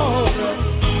 Lord.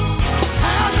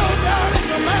 Have no doubt in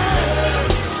your mind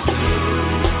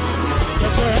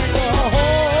that you ain't gonna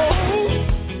hold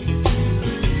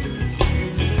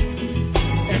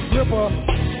and grip a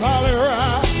solid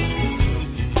rock.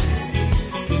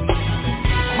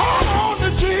 Hold on to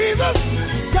Jesus,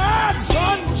 God's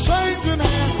unchanging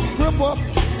hand. Grip a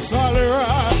solid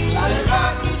rock. Solid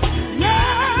rock.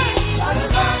 Yeah.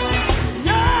 Solid rock.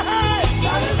 Yeah.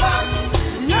 Solid rock.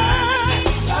 Yeah.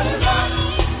 Solid rock.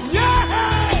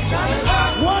 Yeah. Solid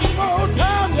rock. One more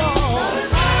time, y'all.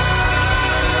 Solid rock.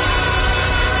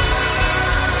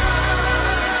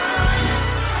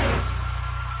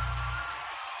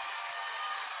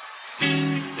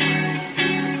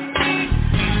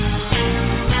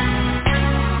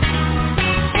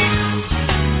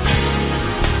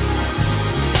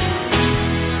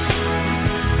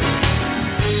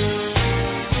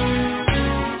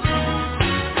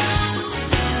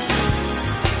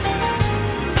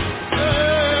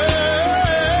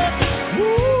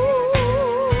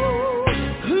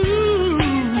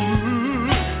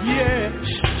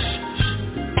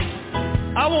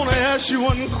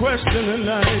 Question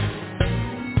tonight.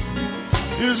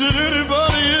 Is it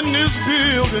anybody in this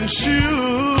building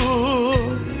sure?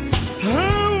 I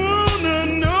wanna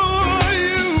know, are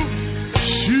you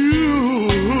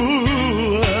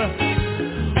sure?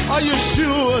 Are you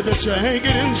sure that you're hanging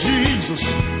in Jesus?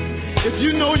 If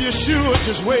you know you're sure,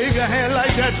 just wave your hand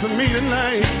like that for me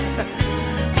tonight.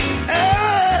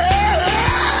 Hey,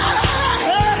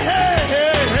 hey, hey, hey.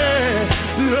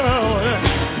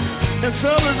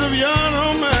 fellas, if y'all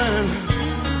don't mind,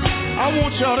 I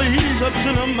want y'all to ease up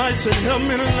to the mics and help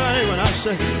me tonight when I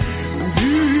say,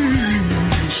 be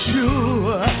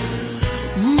sure.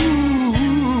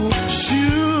 Ooh,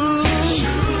 sure.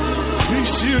 Be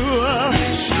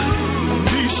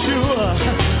sure.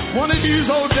 One of these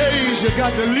old days you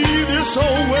got to leave this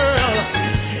old world.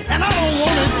 And I don't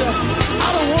want it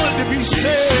to be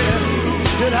said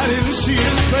that I didn't see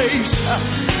his face.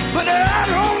 But I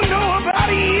don't know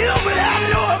about you, but I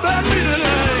know about me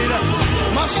tonight.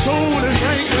 My soul is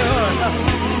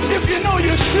anchored. If you know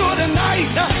you're sure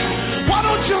tonight, why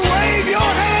don't you wave your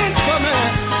hands for me?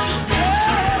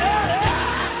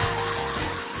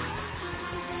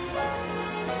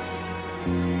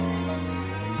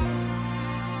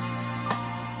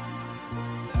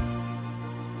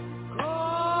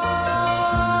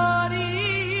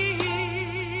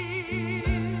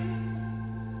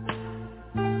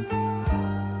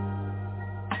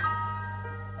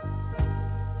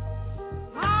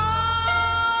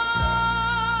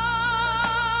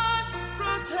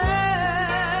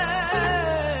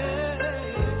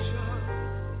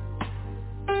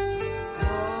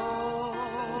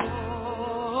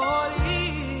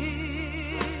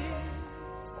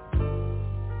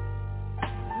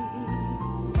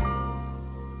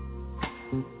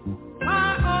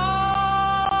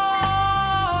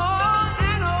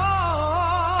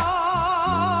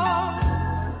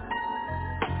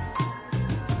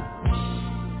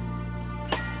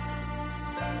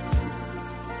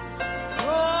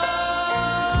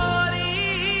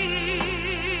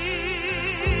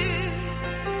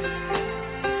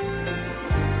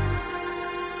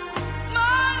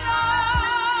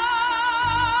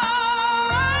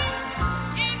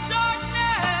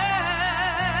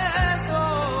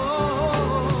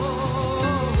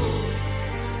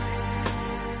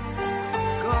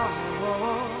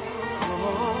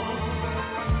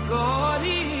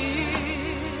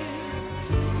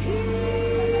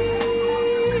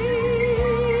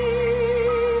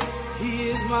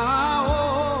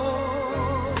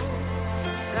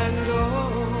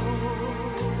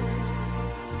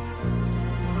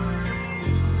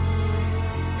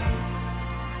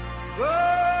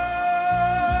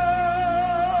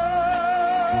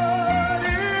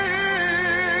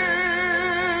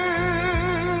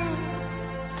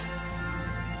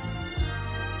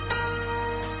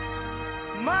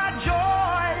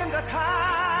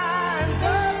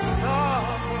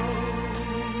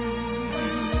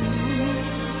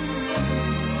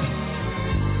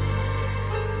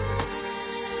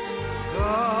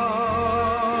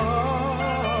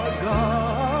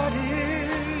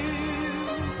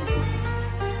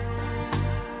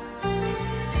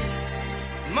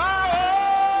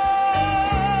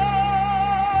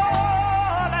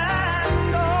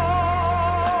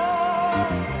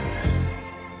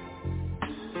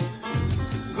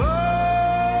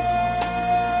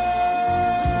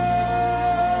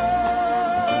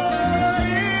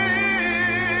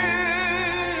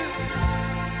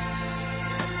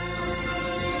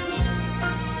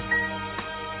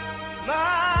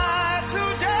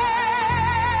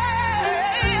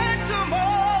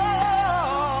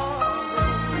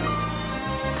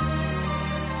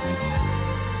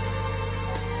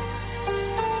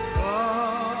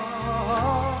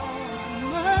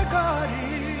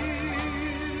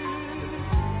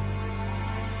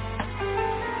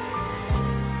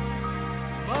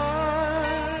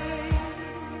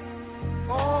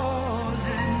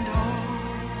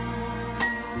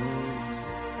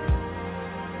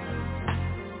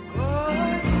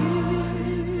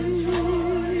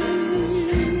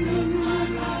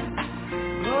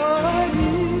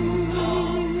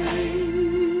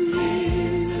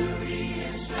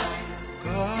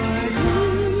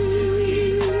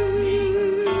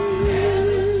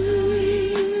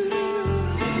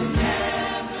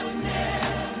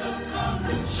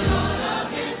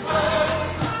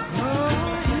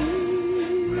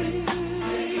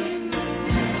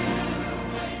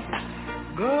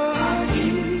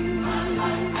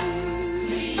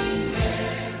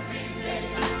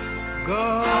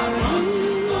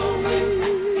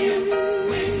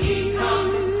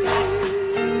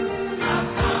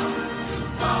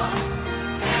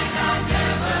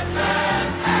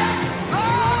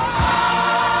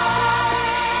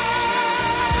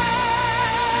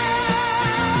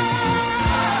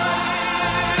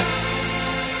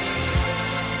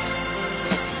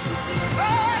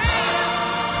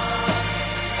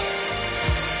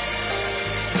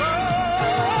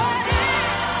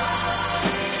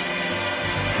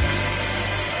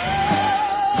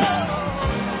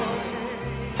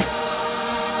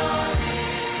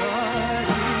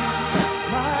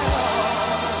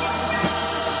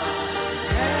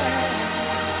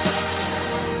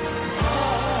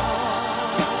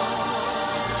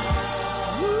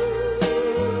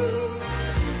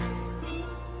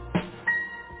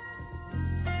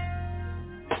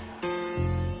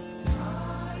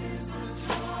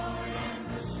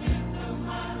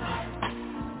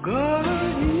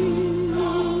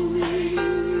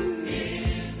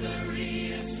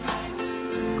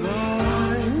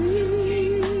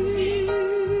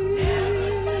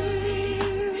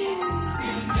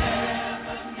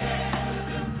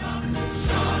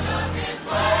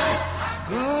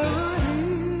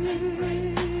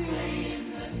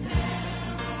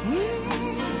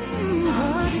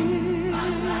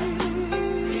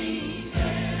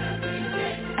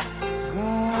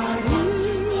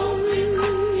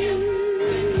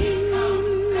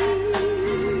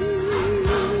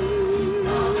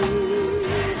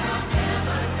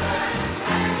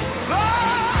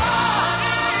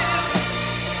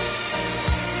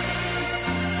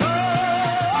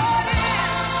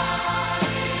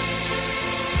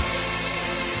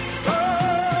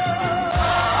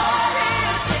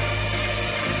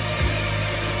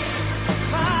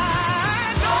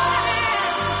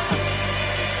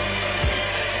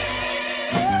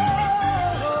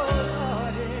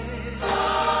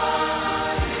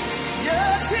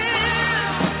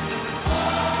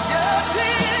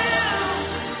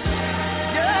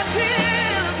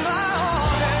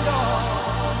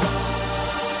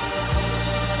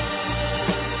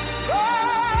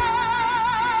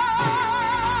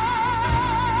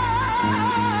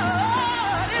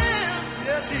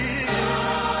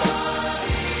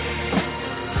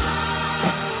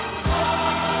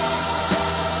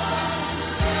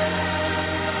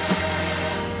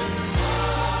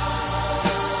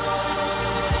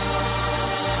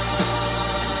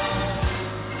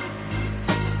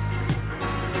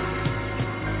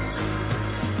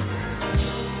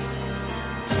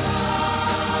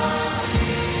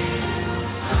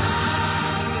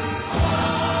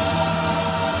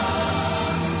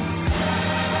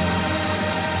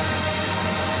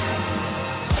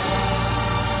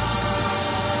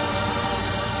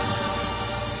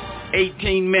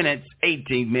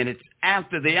 18 minutes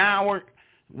after the hour.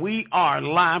 We are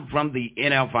live from the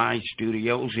NFI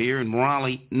studios here in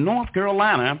Raleigh, North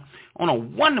Carolina, on a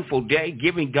wonderful day,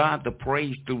 giving God the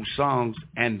praise through songs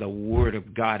and the Word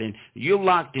of God. And you're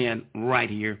locked in right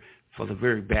here for the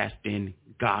very best in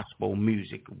gospel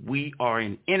music. We are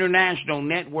an international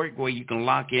network where you can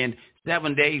lock in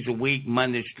 7 days a week,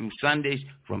 Mondays through Sundays,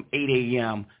 from 8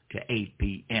 a.m. to 8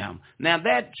 p.m. Now,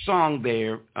 that song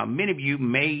there, many of you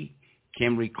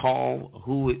can recall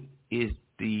who is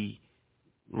the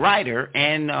writer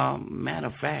and, matter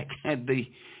of fact,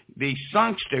 the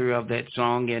songster of that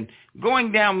song. And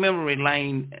going down memory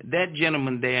lane, that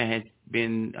gentleman there has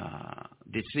been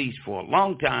deceased for a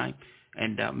long time.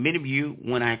 And many of you,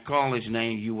 when I call his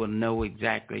name, you will know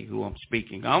exactly who I'm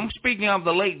speaking. I'm speaking of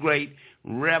the late, great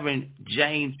Reverend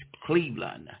James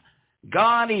Cleveland.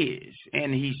 God is,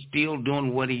 and he's still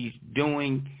doing what he's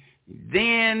doing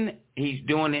then. He's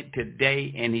doing it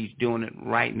today, and he's doing it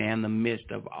right now in the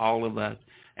midst of all of us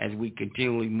as we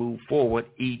continually move forward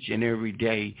each and every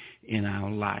day in our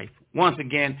life. Once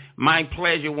again, my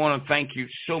pleasure. I want to thank you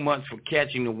so much for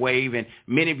catching the wave, and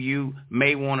many of you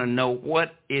may want to know,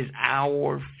 what is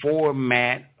our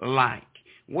format like?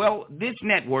 Well, this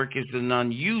network is an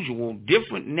unusual,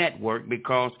 different network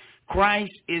because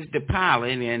Christ is the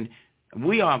pilot and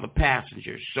we are the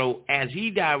passengers. So as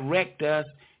he directs us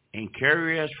and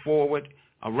carry us forward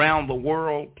around the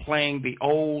world, playing the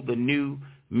old, the new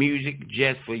music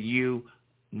just for you,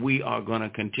 we are going to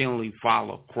continually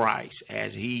follow Christ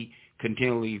as he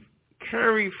continually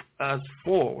carries us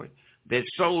forward, that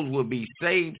souls will be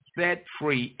saved, set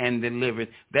free, and delivered.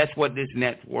 That's what this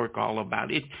network all about.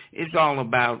 It's all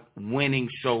about winning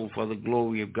souls for the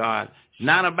glory of God. It's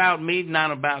not about me,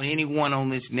 not about anyone on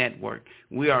this network.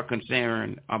 We are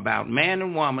concerned about man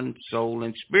and woman, soul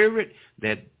and spirit,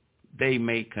 that they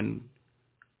may come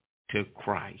to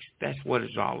Christ. That's what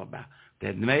it's all about,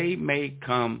 that they may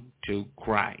come to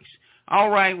Christ. All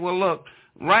right, well, look,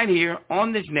 right here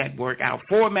on this network, our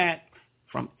format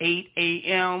from 8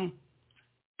 a.m.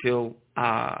 till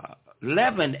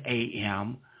 11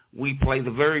 a.m., we play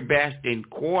the very best in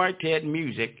quartet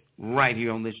music right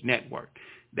here on this network.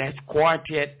 That's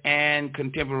quartet and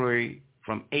contemporary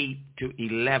from 8 to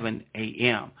 11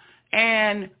 a.m.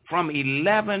 And from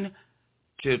 11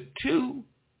 to 2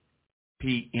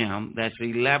 p.m., that's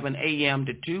 11 a.m.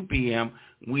 to 2 p.m.,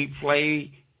 we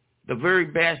play the very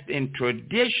best in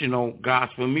traditional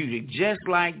gospel music, just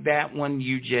like that one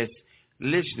you just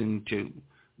listened to.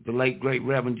 The late, great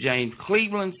Reverend James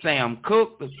Cleveland, Sam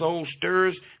Cooke, the Soul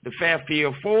Stirrers, the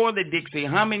Fairfield Four, the Dixie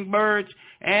Hummingbirds,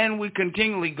 and we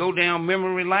continually go down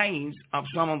memory lanes of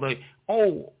some of the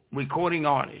old recording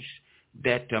artists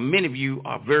that many of you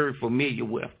are very familiar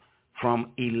with,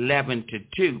 from 11 to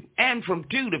 2, and from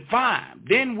 2 to 5.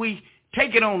 Then we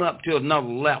take it on up to another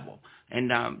level.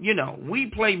 And, we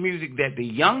play music that the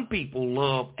young people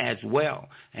love as well.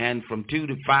 And from 2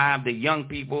 to 5, the young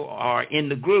people are in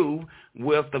the groove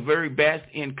with the very best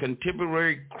in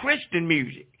contemporary Christian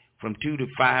music. From 2 to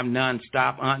 5,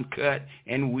 nonstop, uncut,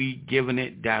 and we giving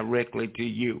it directly to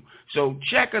you. So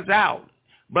check us out.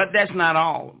 But that's not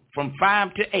all. From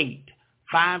 5 to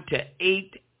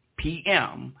 8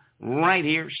 p.m., right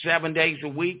here, 7 days a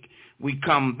week, we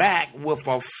come back with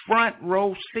a front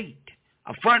row seat.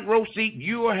 A front row seat,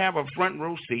 you will have a front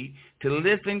row seat to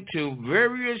listen to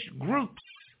various groups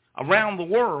around the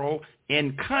world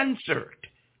in concert.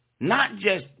 Not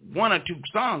just one or two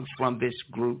songs from this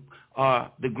group,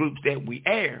 the groups that we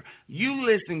air. You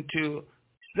listen to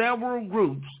several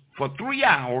groups for 3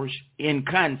 hours in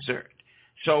concert.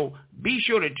 So be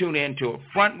sure to tune in to a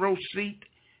front row seat.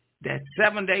 That's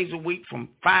 7 days a week from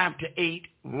 5 to 8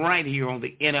 right here on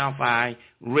the NFI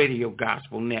Radio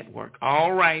Gospel Network.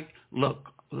 All right,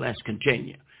 look, let's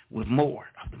continue with more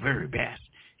of the very best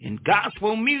in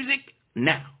gospel music.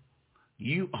 Now,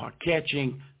 you are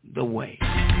catching the wave.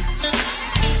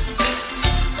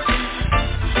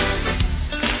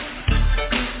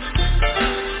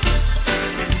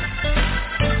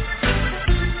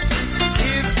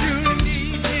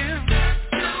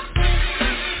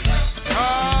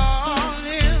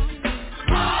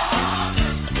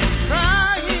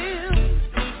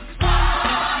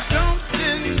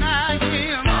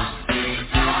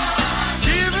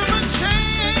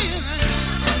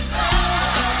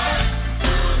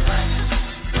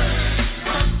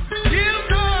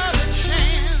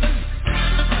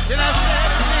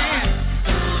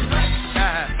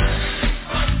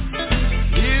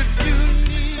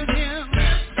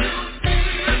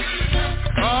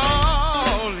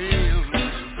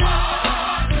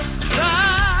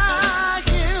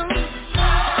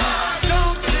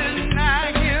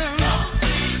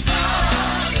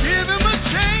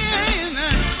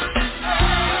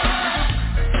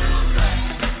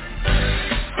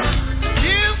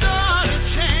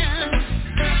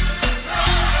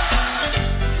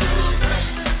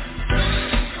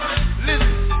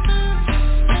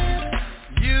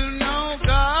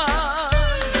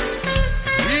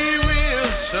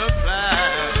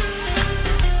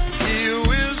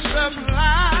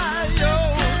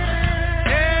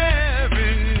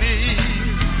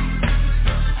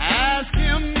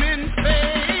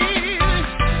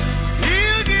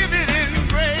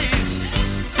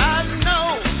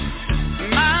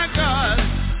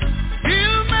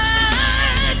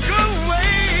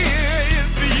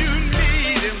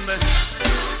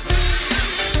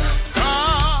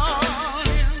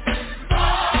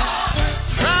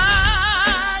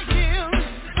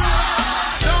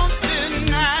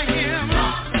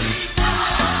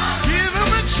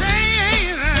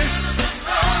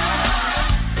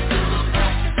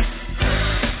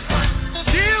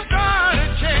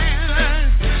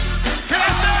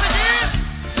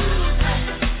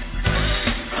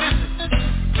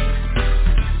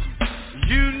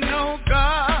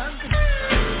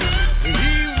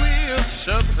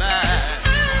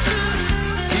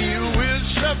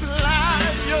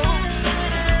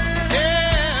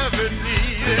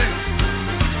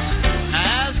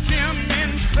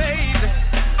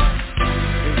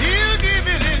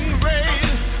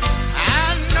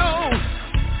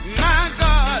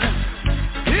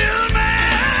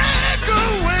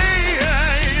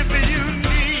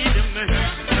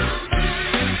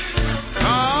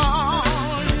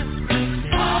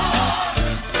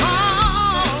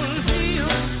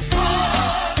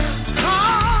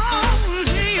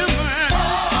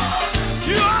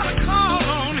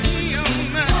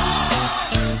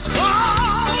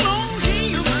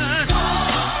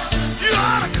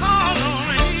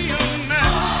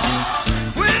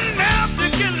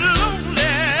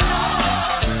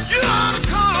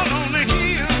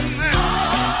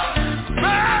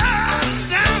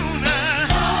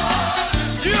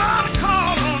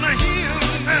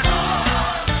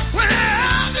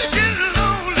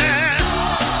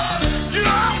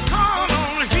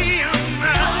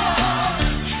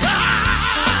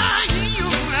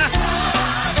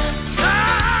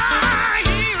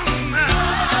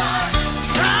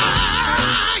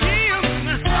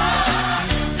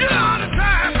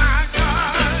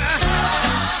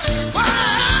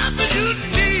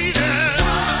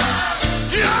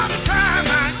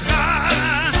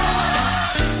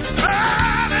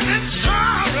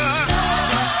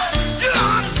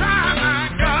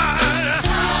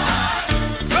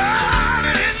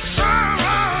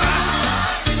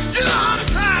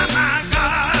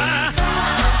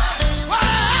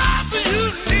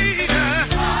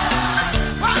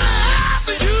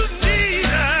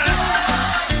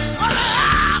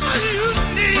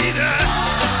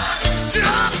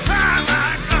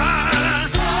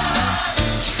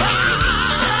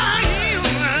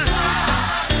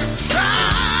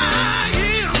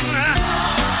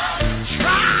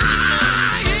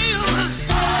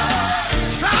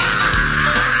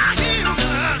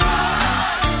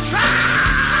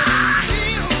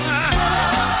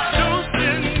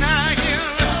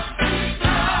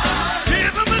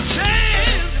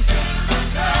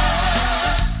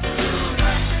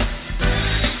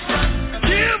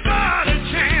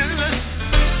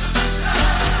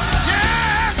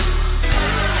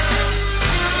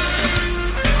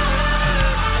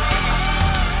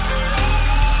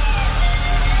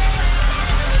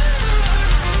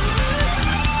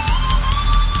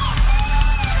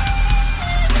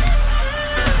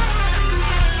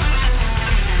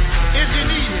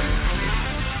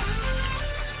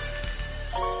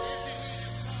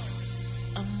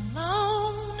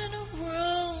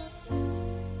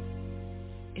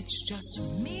 it's just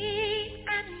me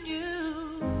and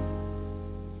you.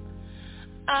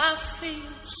 I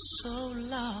feel so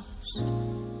lost,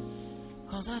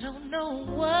 'cause I don't know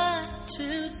what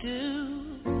to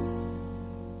do.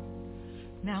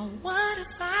 Now what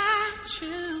if I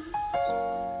choose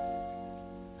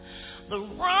the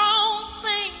wrong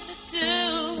thing to do?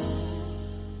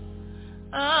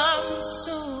 I'm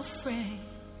so afraid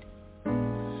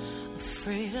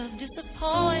of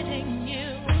disappointing you.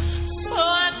 So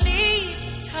I need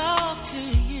to talk to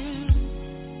you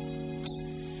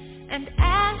and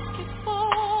ask you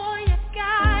for your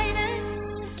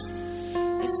guidance,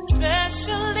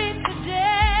 especially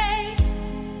today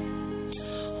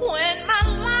when my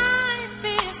life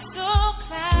is so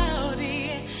cloudy.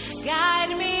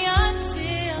 Guide me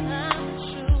until I'm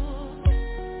sure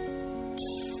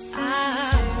I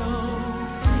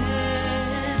open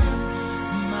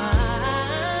my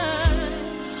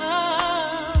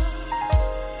heart.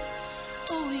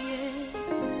 Oh yeah.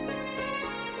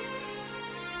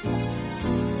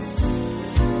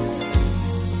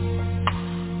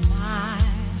 My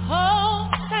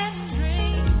hopes and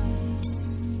dreams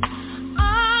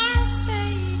are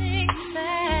fading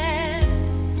fast.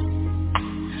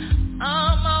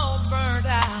 I'm all burned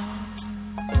out,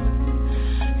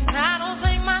 and I don't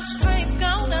think my strength's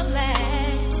gonna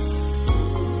last.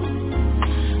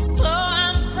 So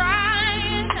I'm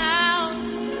crying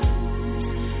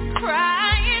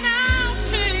out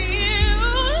to you,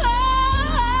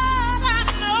 Lord. I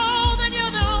know that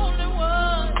you're the only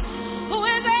one who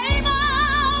is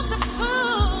able to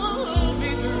pull me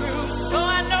through. So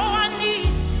I know I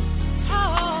need to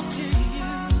talk to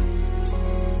you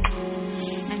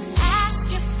and ask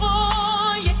you for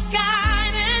your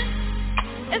guidance,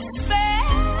 especially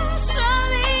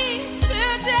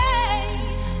today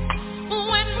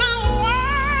when my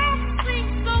world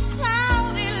seems so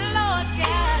cloudy. Lord,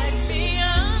 guide me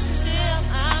until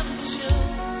I'm sure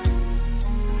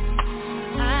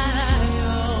I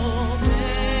open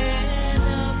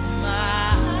up my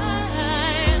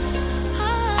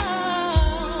heart.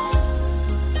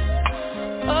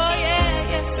 Oh yeah,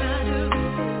 yes I do.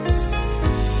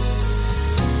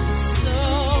 So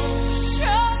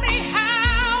show me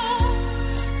how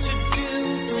to do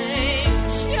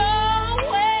things your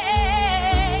way.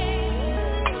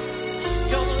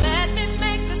 Don't let me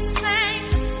make the same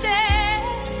mistake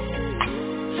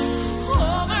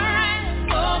over and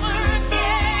over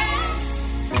again.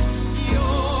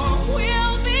 Your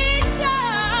will be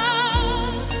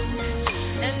done,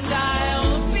 and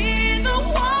I'll be the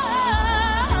one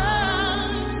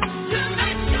to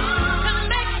make sure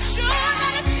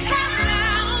that it's coming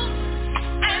out.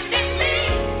 And in me,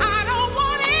 I don't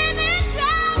want any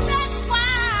doubt. That's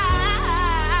why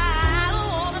I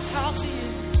want to talk to you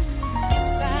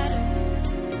about it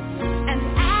and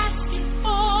ask you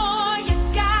for your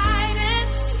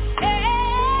guidance,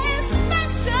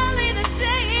 especially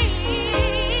today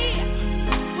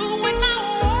when my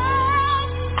world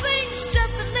seems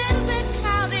just a little bit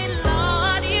cloudy.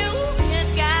 Lord, you can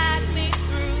guide me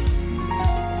through.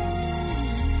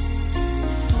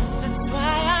 That's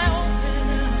why I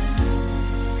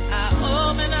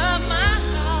open up my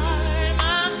heart,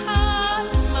 my heart,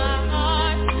 my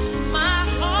heart, my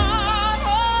heart.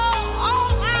 Oh,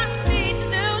 all I need to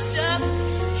do is just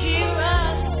hear a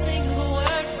single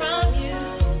word from you.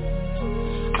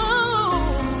 Oh,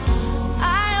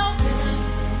 I open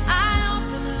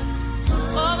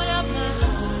up my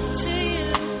heart to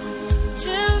you.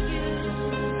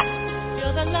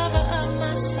 You're the lover of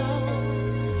my soul,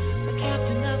 the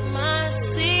captain of my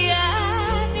sea. I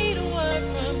need a word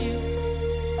from you.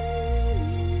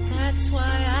 That's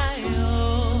why I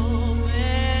open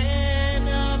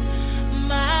up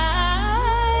my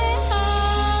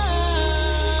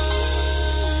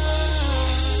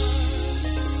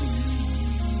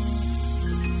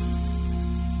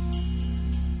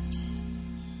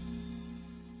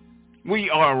We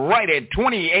are right at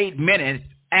 28 minutes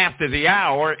after the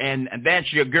hour, and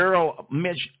that's your girl,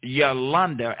 Miss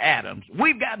Yolanda Adams.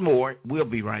 We've got more. We'll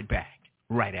be right back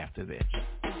right after this.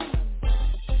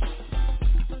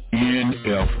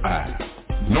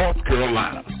 NFI, North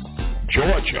Carolina,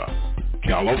 Georgia,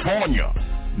 California,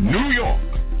 New York,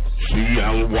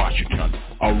 Seattle, Washington,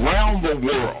 around the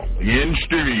world, in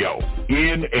stereo,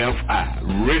 NFI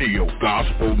Radio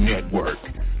Gospel Network,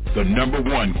 the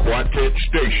 #1 quartet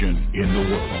station in the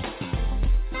world.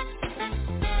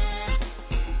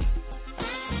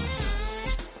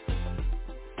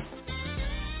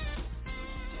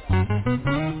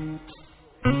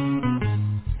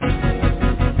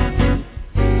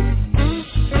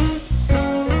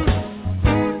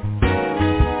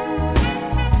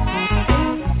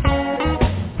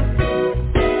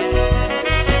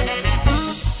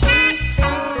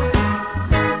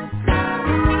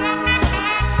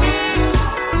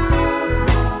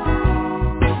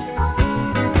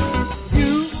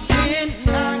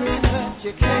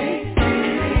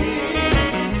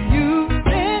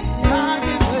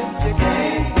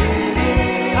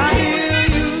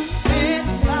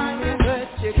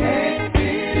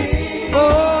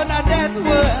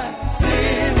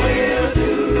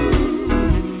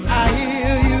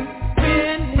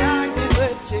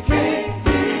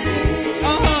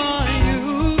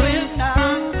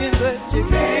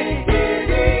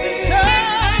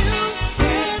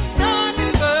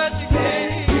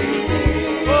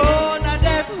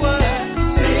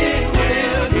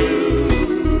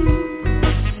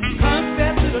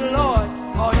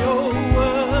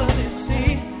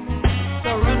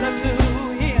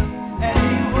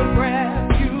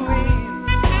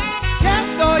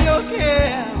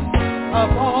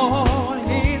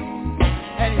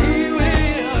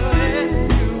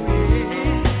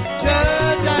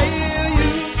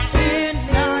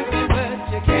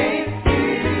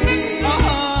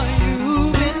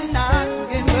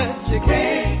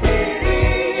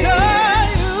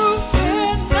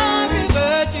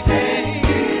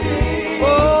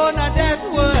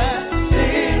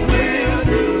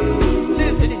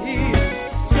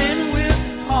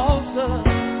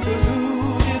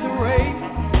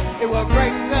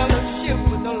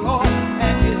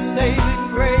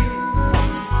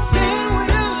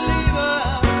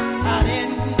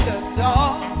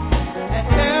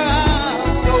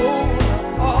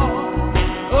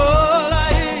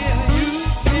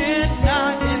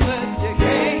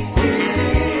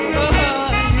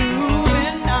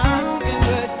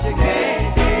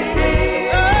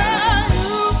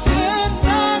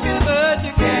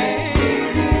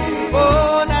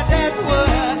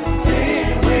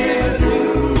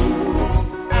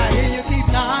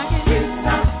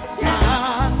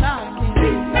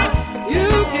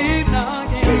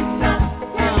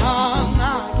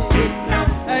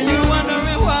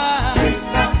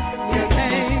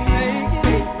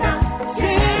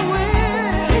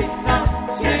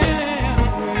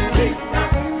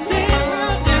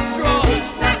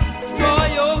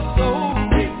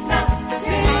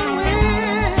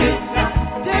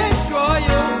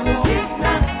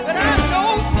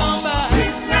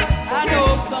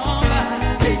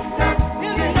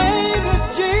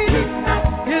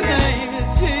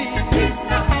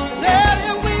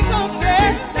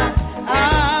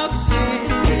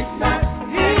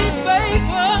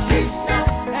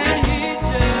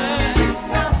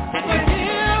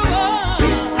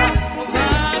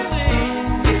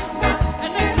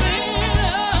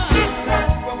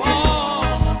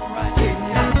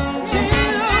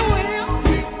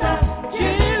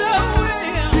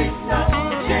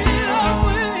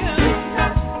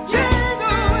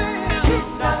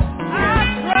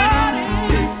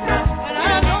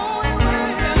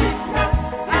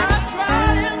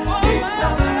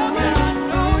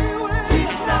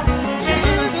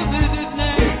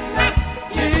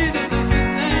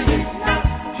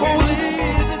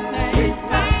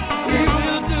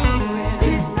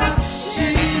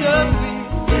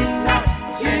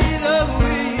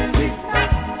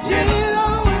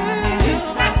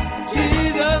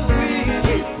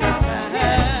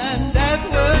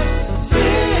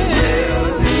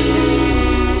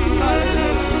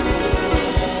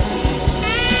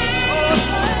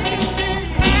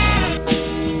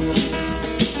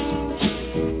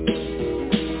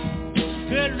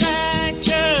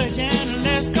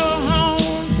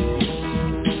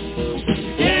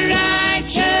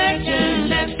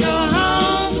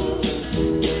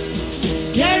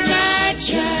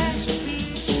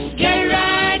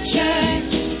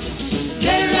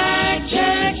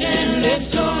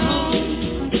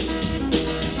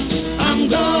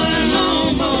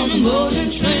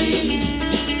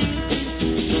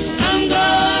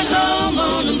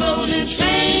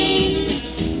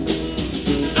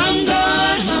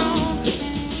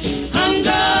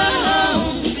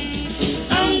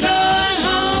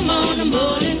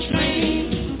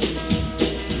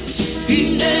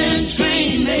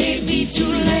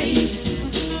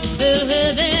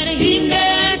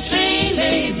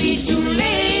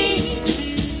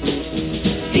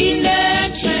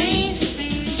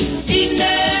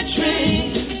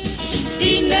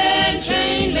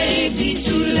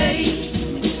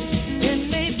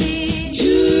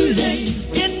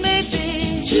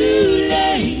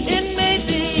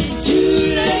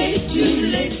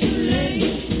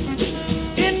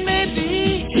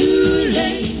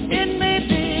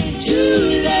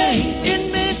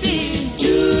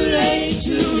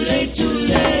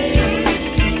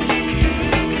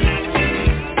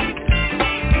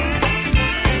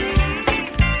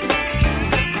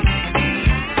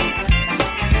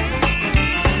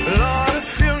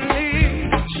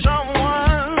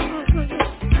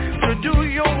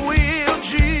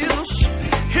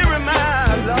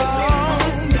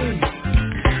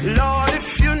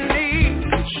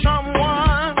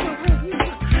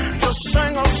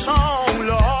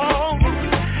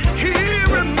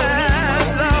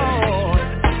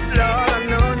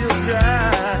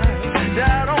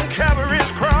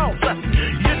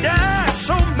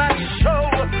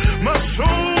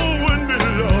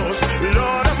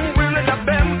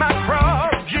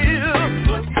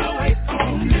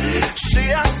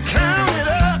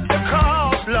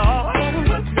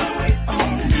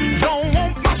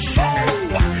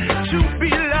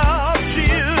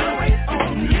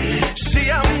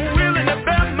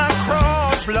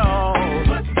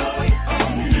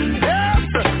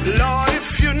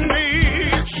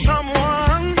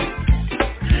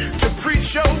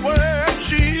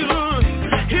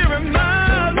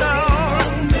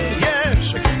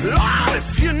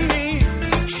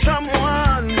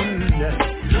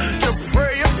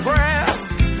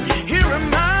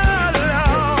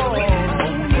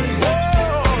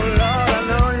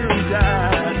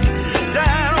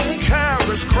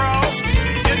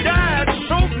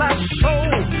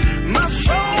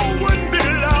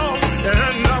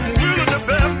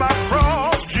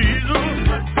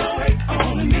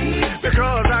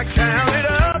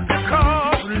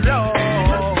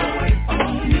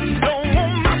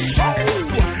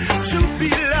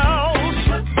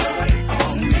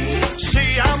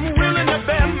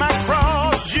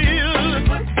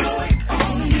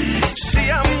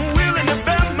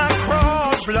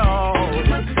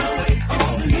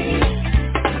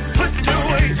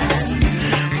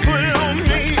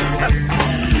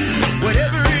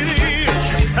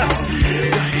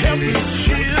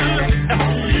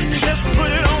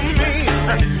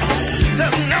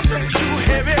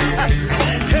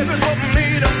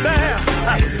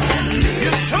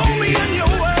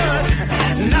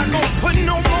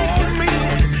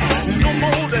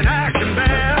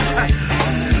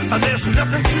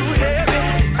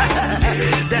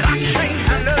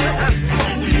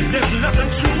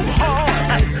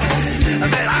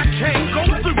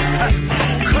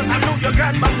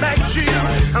 got my back, Jesus.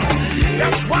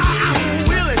 That's why I'm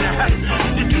willing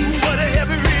to do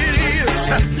whatever it is.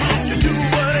 To do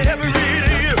whatever it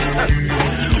is.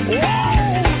 Oh,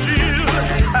 Jesus.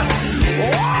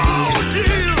 Oh,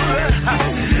 Jesus.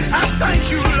 I thank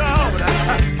you, Lord.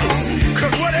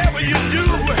 Because whatever you do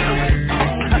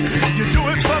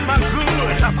it for my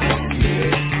good.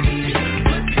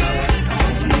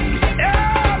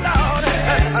 Yeah, Lord.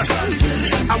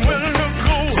 I'm willing to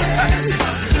go.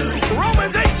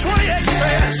 Romans 8:28.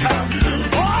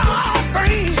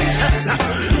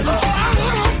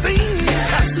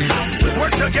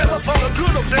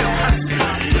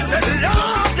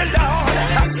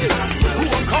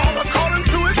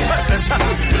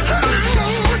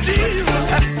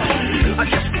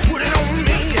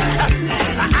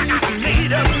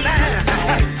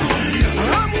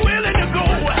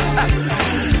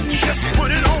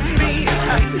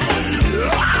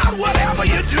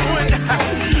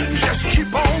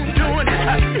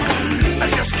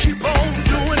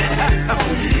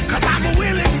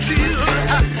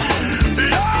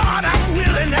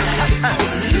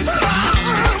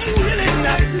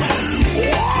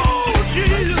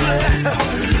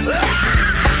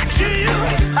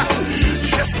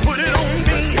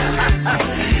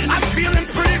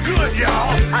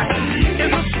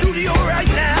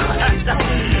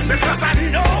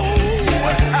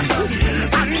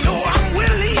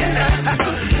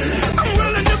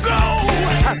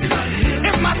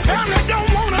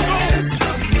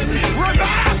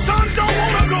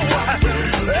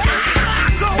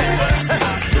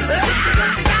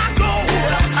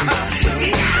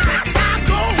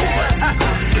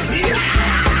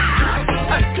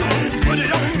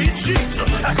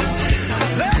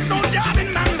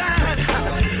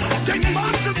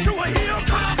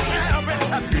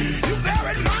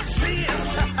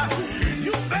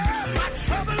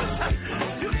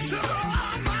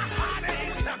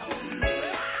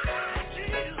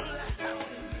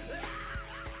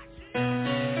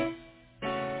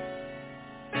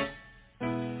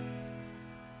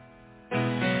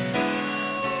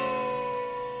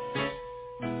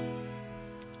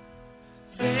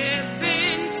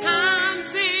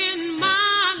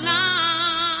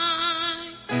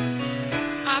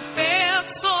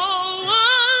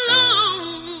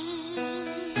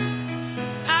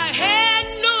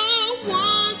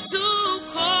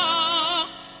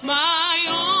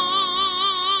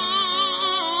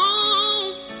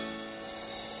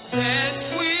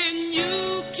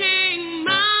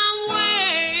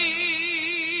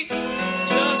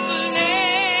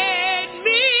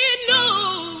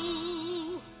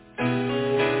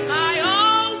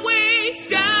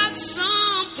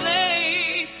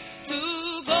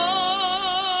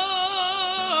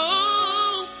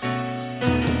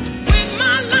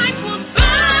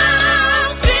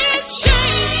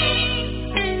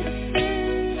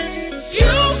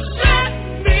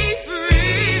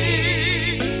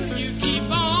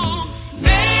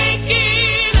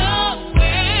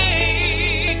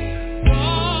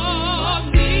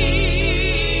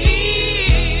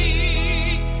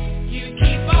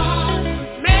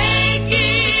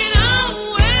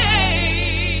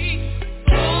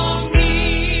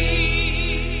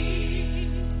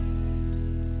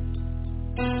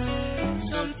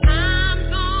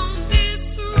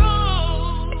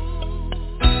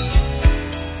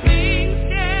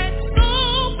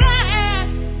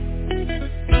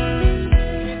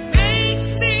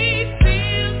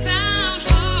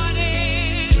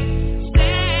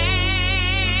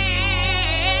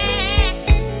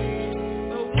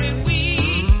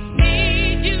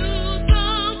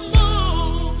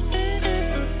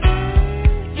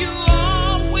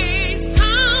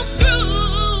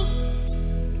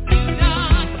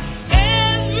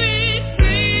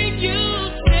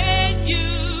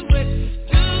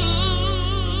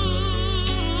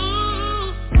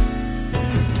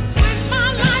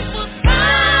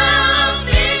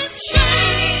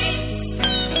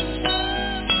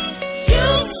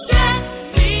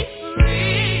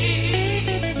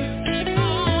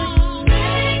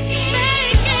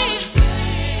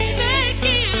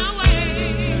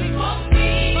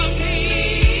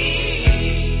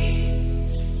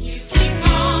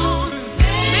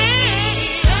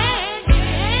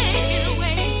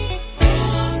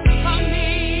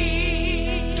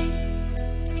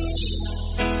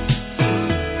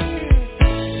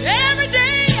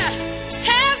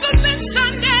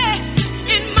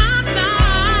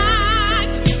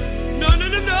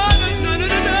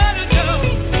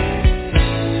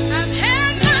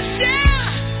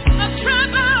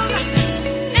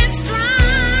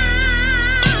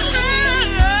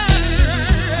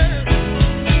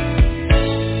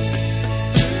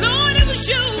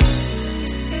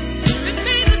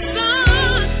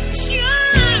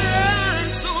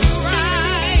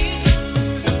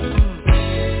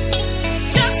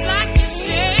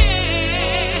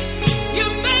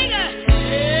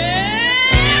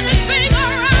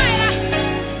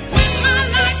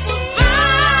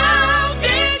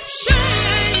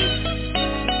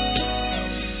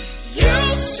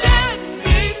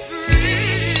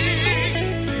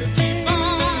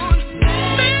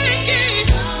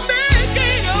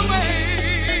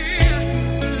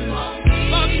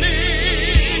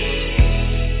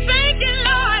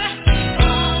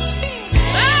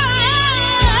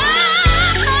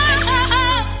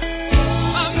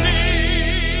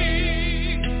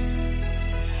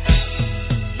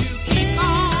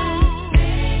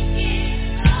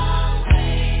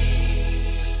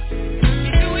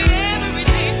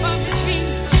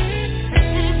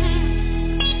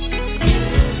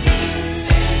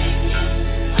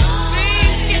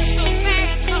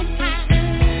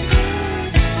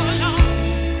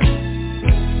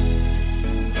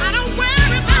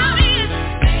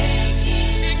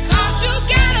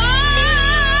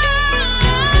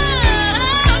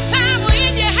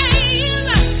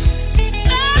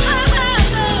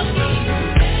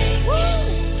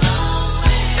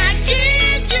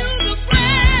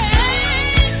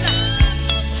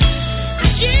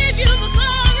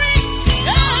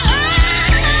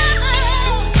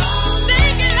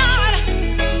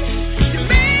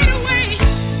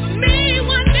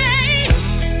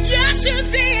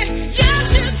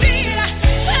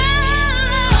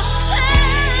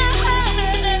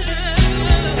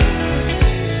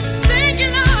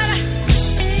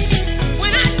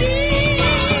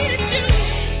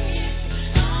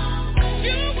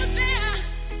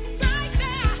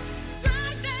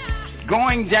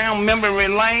 down memory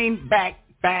lane,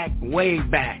 way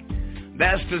back.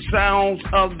 That's the sounds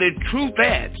of the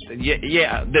Truthettes.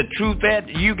 Yeah, the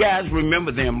Truthettes. You guys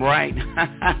remember them, right?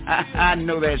 I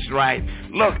know that's right.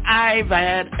 Look, I've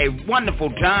had a wonderful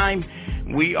time.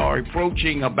 We are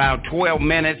approaching about 12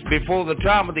 minutes before the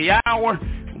top of the hour.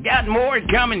 Got more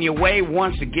coming your way.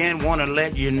 Once again, want to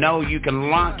let you know you can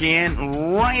lock in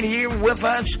right here with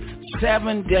us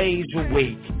 7 days a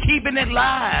week. Keeping it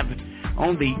live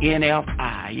on the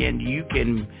NFI, and you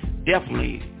can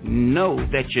definitely know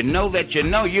that you're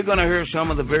going to hear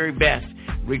some of the very best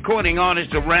recording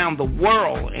artists around the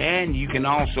world. And you can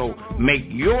also make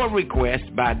your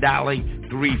request by dialing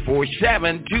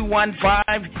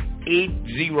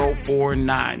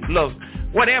 347-215-8049. Look,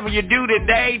 whatever you do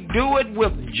today, do it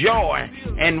with joy.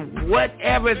 And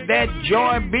whatever that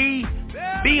joy be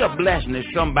a blessing to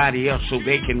somebody else so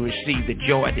they can receive the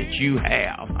joy that you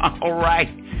have. All right?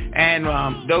 And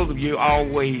those of you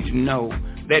always know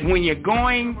that when you're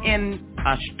going in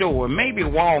a store, maybe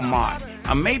Walmart,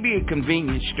 or maybe a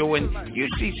convenience store, and you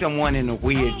see someone in a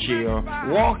wheelchair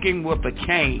walking with a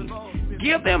cane,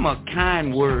 give them a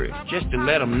kind word just to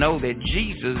let them know that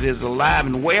Jesus is alive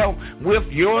and well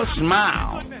with your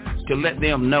smile, to let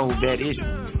them know that it's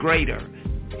greater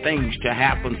things to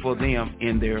happen for them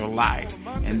in their life.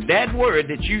 And that word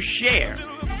that you share,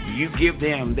 you give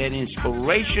them that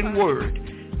inspiration word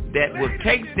that will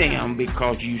take them,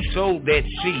 because you sowed that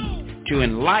seed, to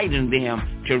enlighten them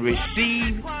to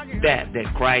receive that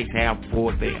Christ have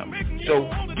for them. So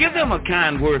give them a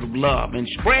kind word of love and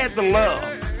spread the love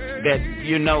that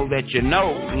you know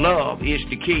love is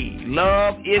the key.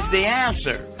 Love is the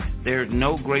answer. There's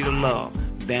no greater love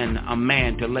than a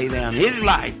man to lay down his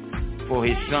life for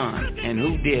his son. And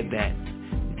who did that?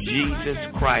 Jesus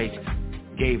Christ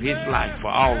gave his life for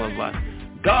all of us.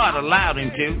 God allowed him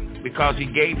to, because he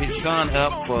gave his son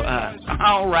up for us.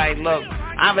 All right, look,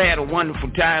 I've had a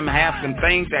wonderful time. I have some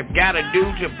things I've got to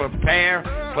do to prepare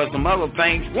for some other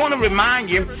things. Want to remind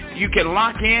you, you can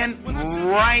lock in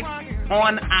right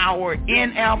on our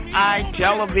NFI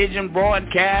television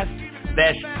broadcast.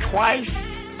 That's twice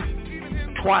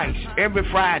every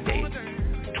Friday.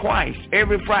 Twice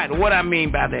every Friday. What I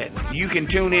mean by that, you can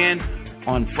tune in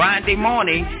on Friday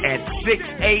mornings at 6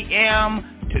 a.m.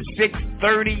 to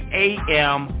 6:30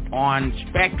 a.m. on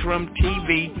Spectrum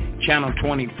TV, Channel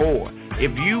 24.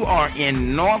 If you are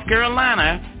in North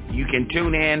Carolina, you can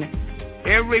tune in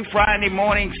every Friday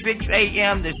morning, 6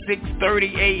 a.m. to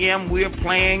 6:30 a.m. We're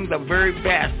playing the very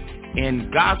best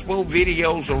in gospel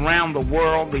videos around the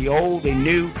world, the old, the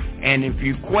new. And if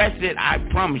you request it, I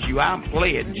promise you, I'll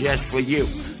play it just for you.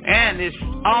 And it's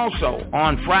also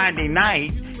on Friday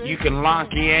night. You can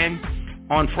lock in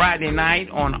on Friday night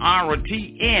on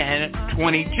RTN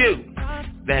 22.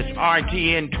 That's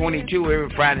RTN 22 every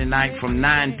Friday night from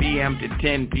 9 p.m. to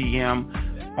 10 p.m.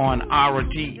 on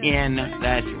RTN.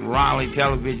 That's Raleigh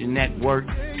Television Network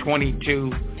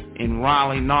 22 in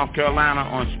Raleigh, North Carolina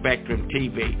on Spectrum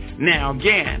TV. Now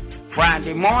again,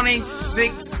 Friday morning,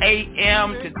 6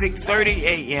 a.m. to 6:30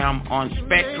 a.m. on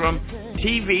Spectrum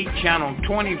TV, Channel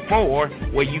 24,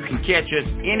 where you can catch us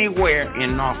anywhere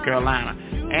in North Carolina.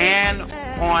 And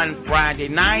on Friday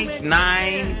nights,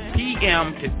 9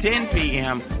 p.m. to 10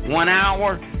 p.m., 1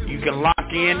 hour, you can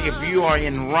lock in. If you are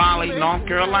in Raleigh, North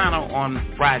Carolina on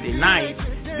Friday nights,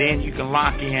 then you can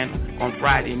lock in on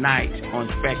Friday nights on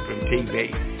Spectrum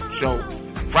TV. So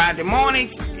Friday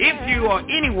mornings, if you are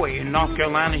anywhere in North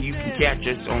Carolina, you can catch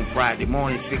us on Friday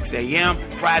morning, 6 a.m.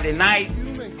 Friday night,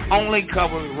 only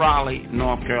cover Raleigh,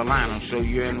 North Carolina. So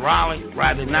you're in Raleigh,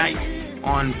 Friday night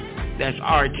on, that's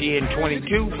RTN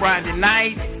 22. Friday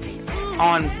night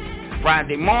on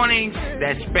Friday mornings,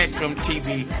 that's Spectrum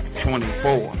TV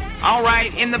 24. All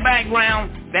right, in the background,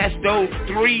 that's those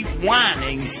three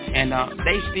windings, and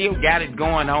they still got it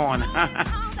going on.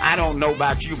 I don't know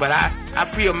about you, but I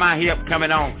feel my hip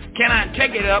coming on. Can I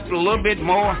take it up a little bit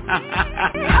more?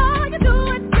 All you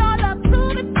do is your love,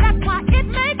 prove it, that's why it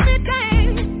makes me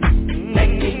dance.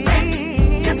 Make me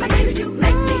dance. Just like you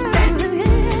make me dance.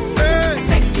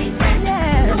 Make me dance.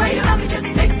 Yeah. The way you love me just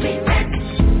makes me dance.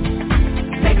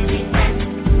 Make me dance.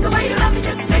 The way you love me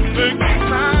just makes me dance.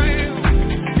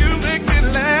 You make me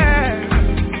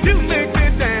laugh. You make me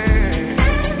dance.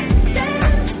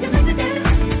 You make me dance.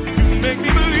 Make me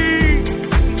believe.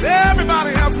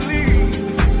 Everybody else believes.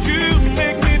 You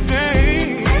make me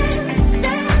dance.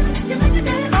 You make me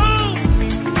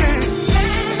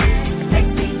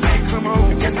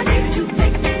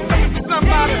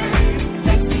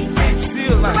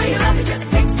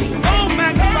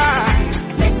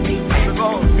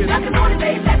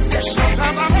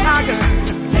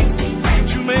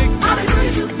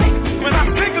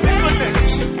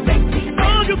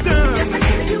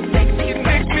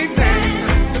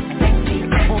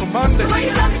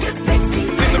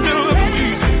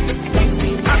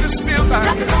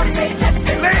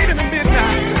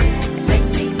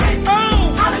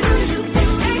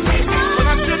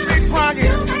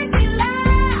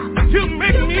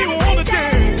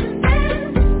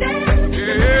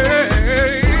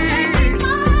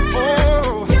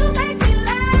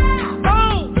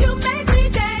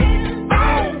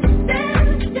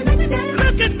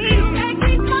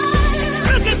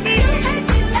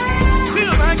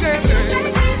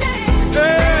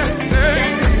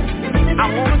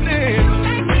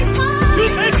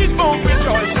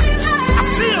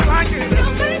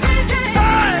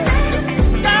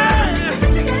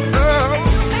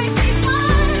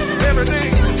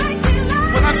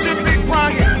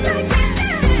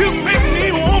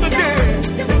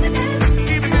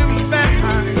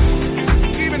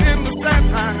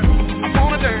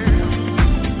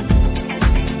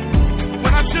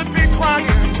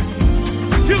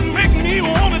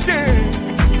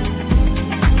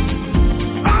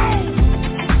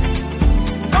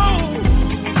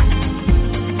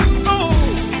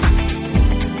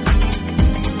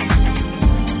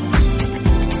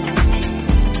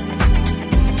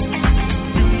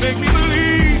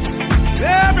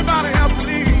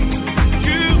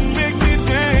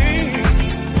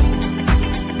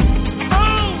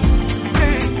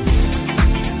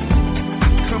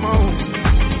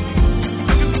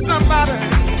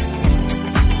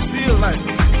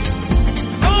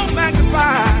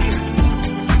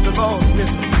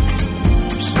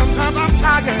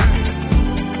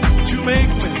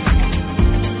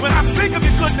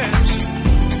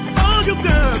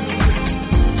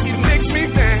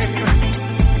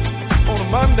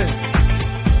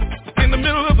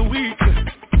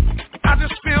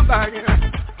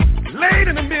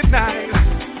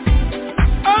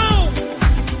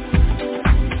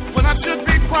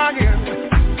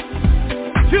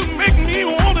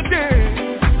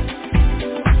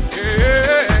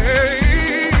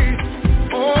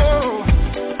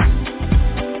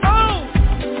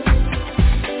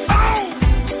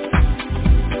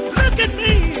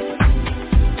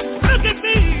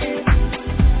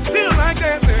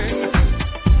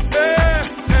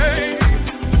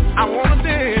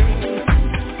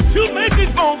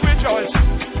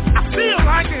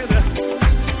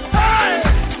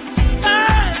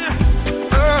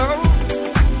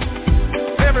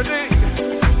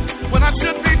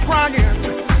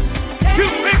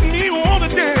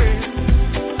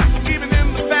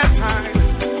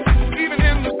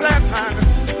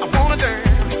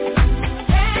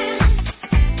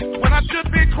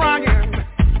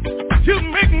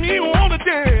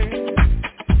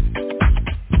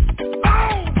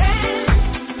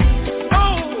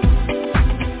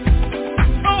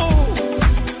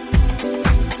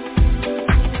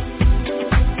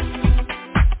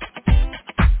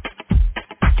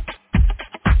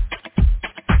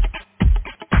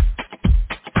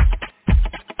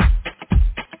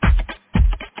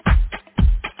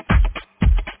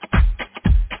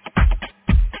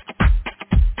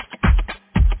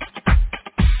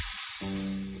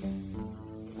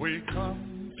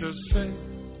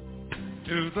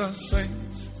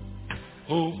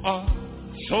are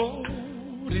so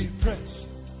depressed,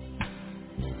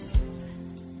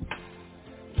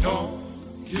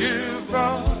 don't give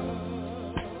up.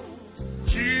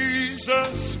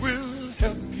 Jesus will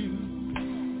help you.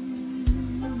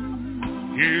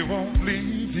 He won't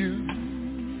leave you.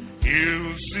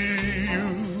 He'll see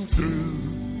you through.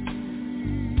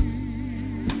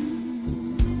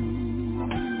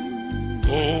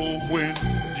 Oh, when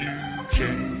you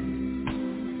can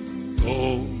go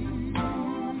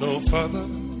no further,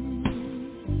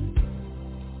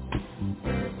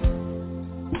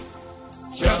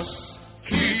 just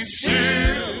keep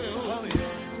still.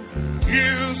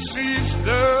 He'll cease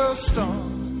the storm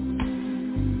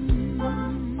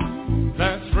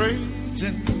that's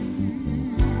raging.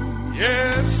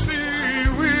 Yes, he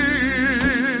will.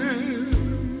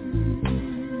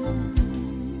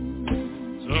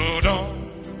 So don't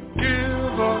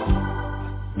give up.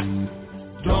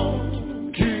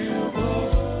 Don't give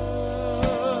up.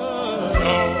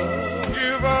 Don't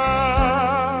give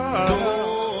up.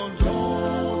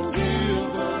 Don't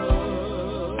give up.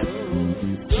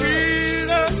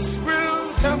 Jesus will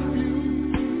help you.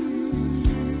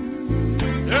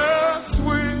 Just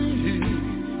wait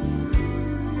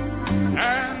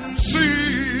and see.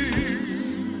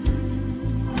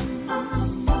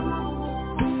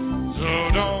 So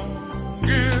don't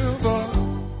give up.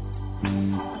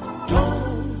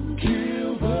 Don't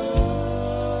give up.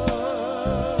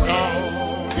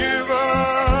 Don't give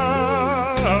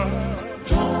up.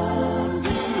 Don't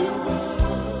give up.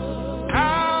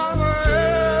 Our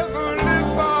Heavenly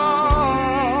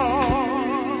Father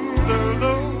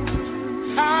knows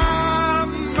how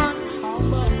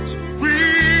much we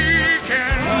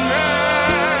can bear.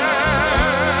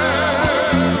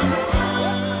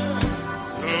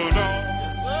 So don't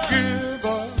give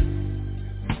up.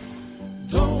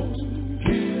 Don't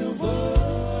give up.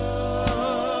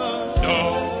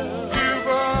 Don't give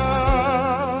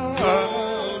up.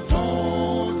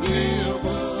 Don't give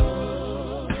up.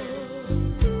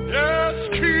 Just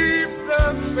keep the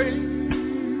faith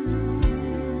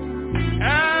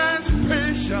and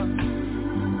patience.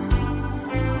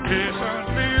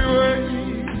 Patiently wait.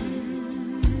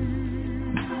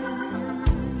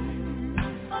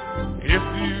 If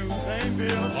you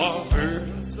are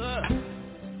hurt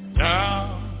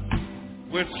down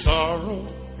with sorrow,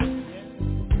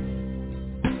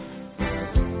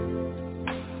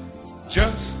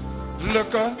 just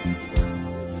look up.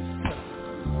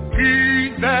 He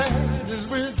that is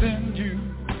within you,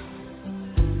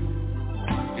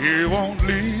 he won't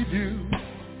leave you.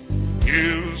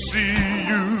 He'll see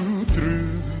you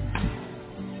through.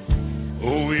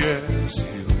 Oh yes,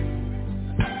 he'll.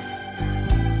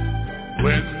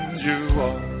 When you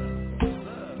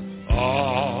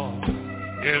are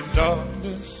in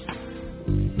darkness,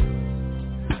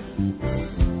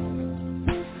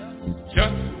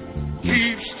 just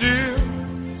keep still.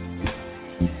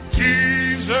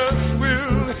 Jesus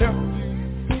will help you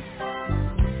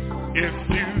if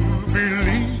you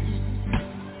believe.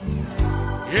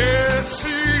 Yes,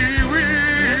 he will.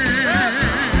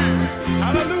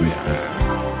 Hallelujah.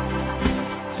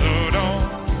 So don't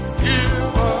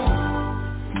give up.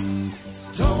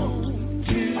 Don't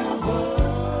give up.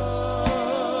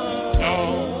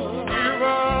 Don't give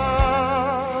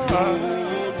up.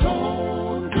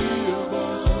 Don't give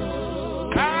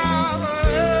up. Our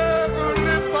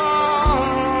Heavenly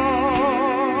Father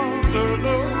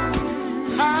knows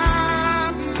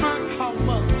how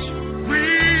much we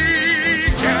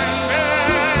can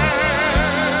bear.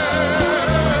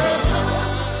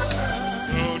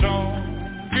 So don't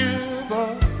give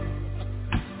up.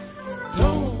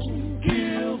 Don't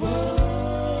give up.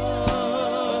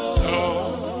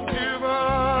 Don't give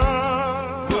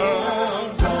up.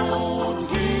 Don't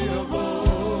give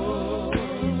up.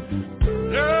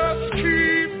 Just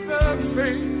keep the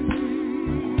faith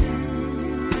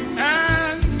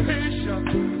and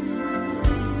patience.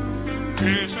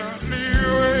 Patiently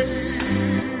wait.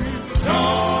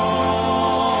 Don't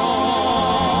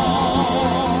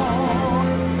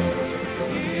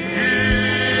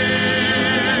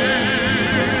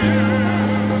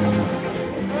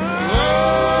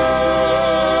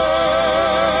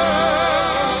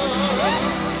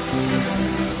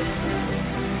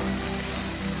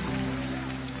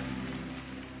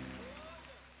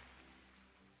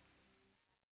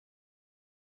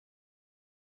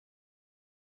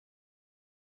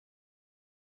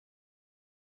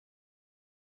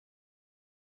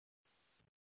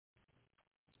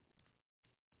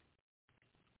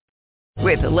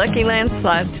With the Lucky Land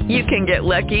Slots, you can get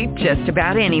lucky just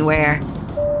about anywhere.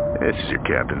 This is your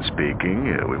captain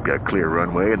speaking. We've got clear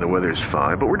runway and the weather's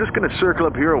fine, but we're just going to circle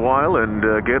up here a while and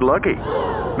get lucky.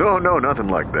 No, nothing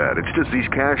like that. It's just these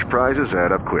cash prizes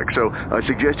add up quick. So I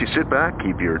suggest you sit back,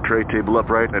 keep your tray table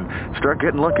upright, and start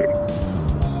getting lucky.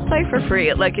 Play for free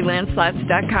at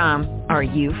LuckyLandSlots.com. Are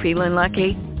you feeling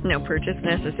lucky? No purchase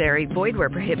necessary. Void where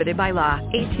prohibited by law.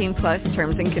 18+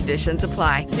 terms and conditions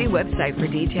apply. See website for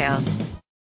details.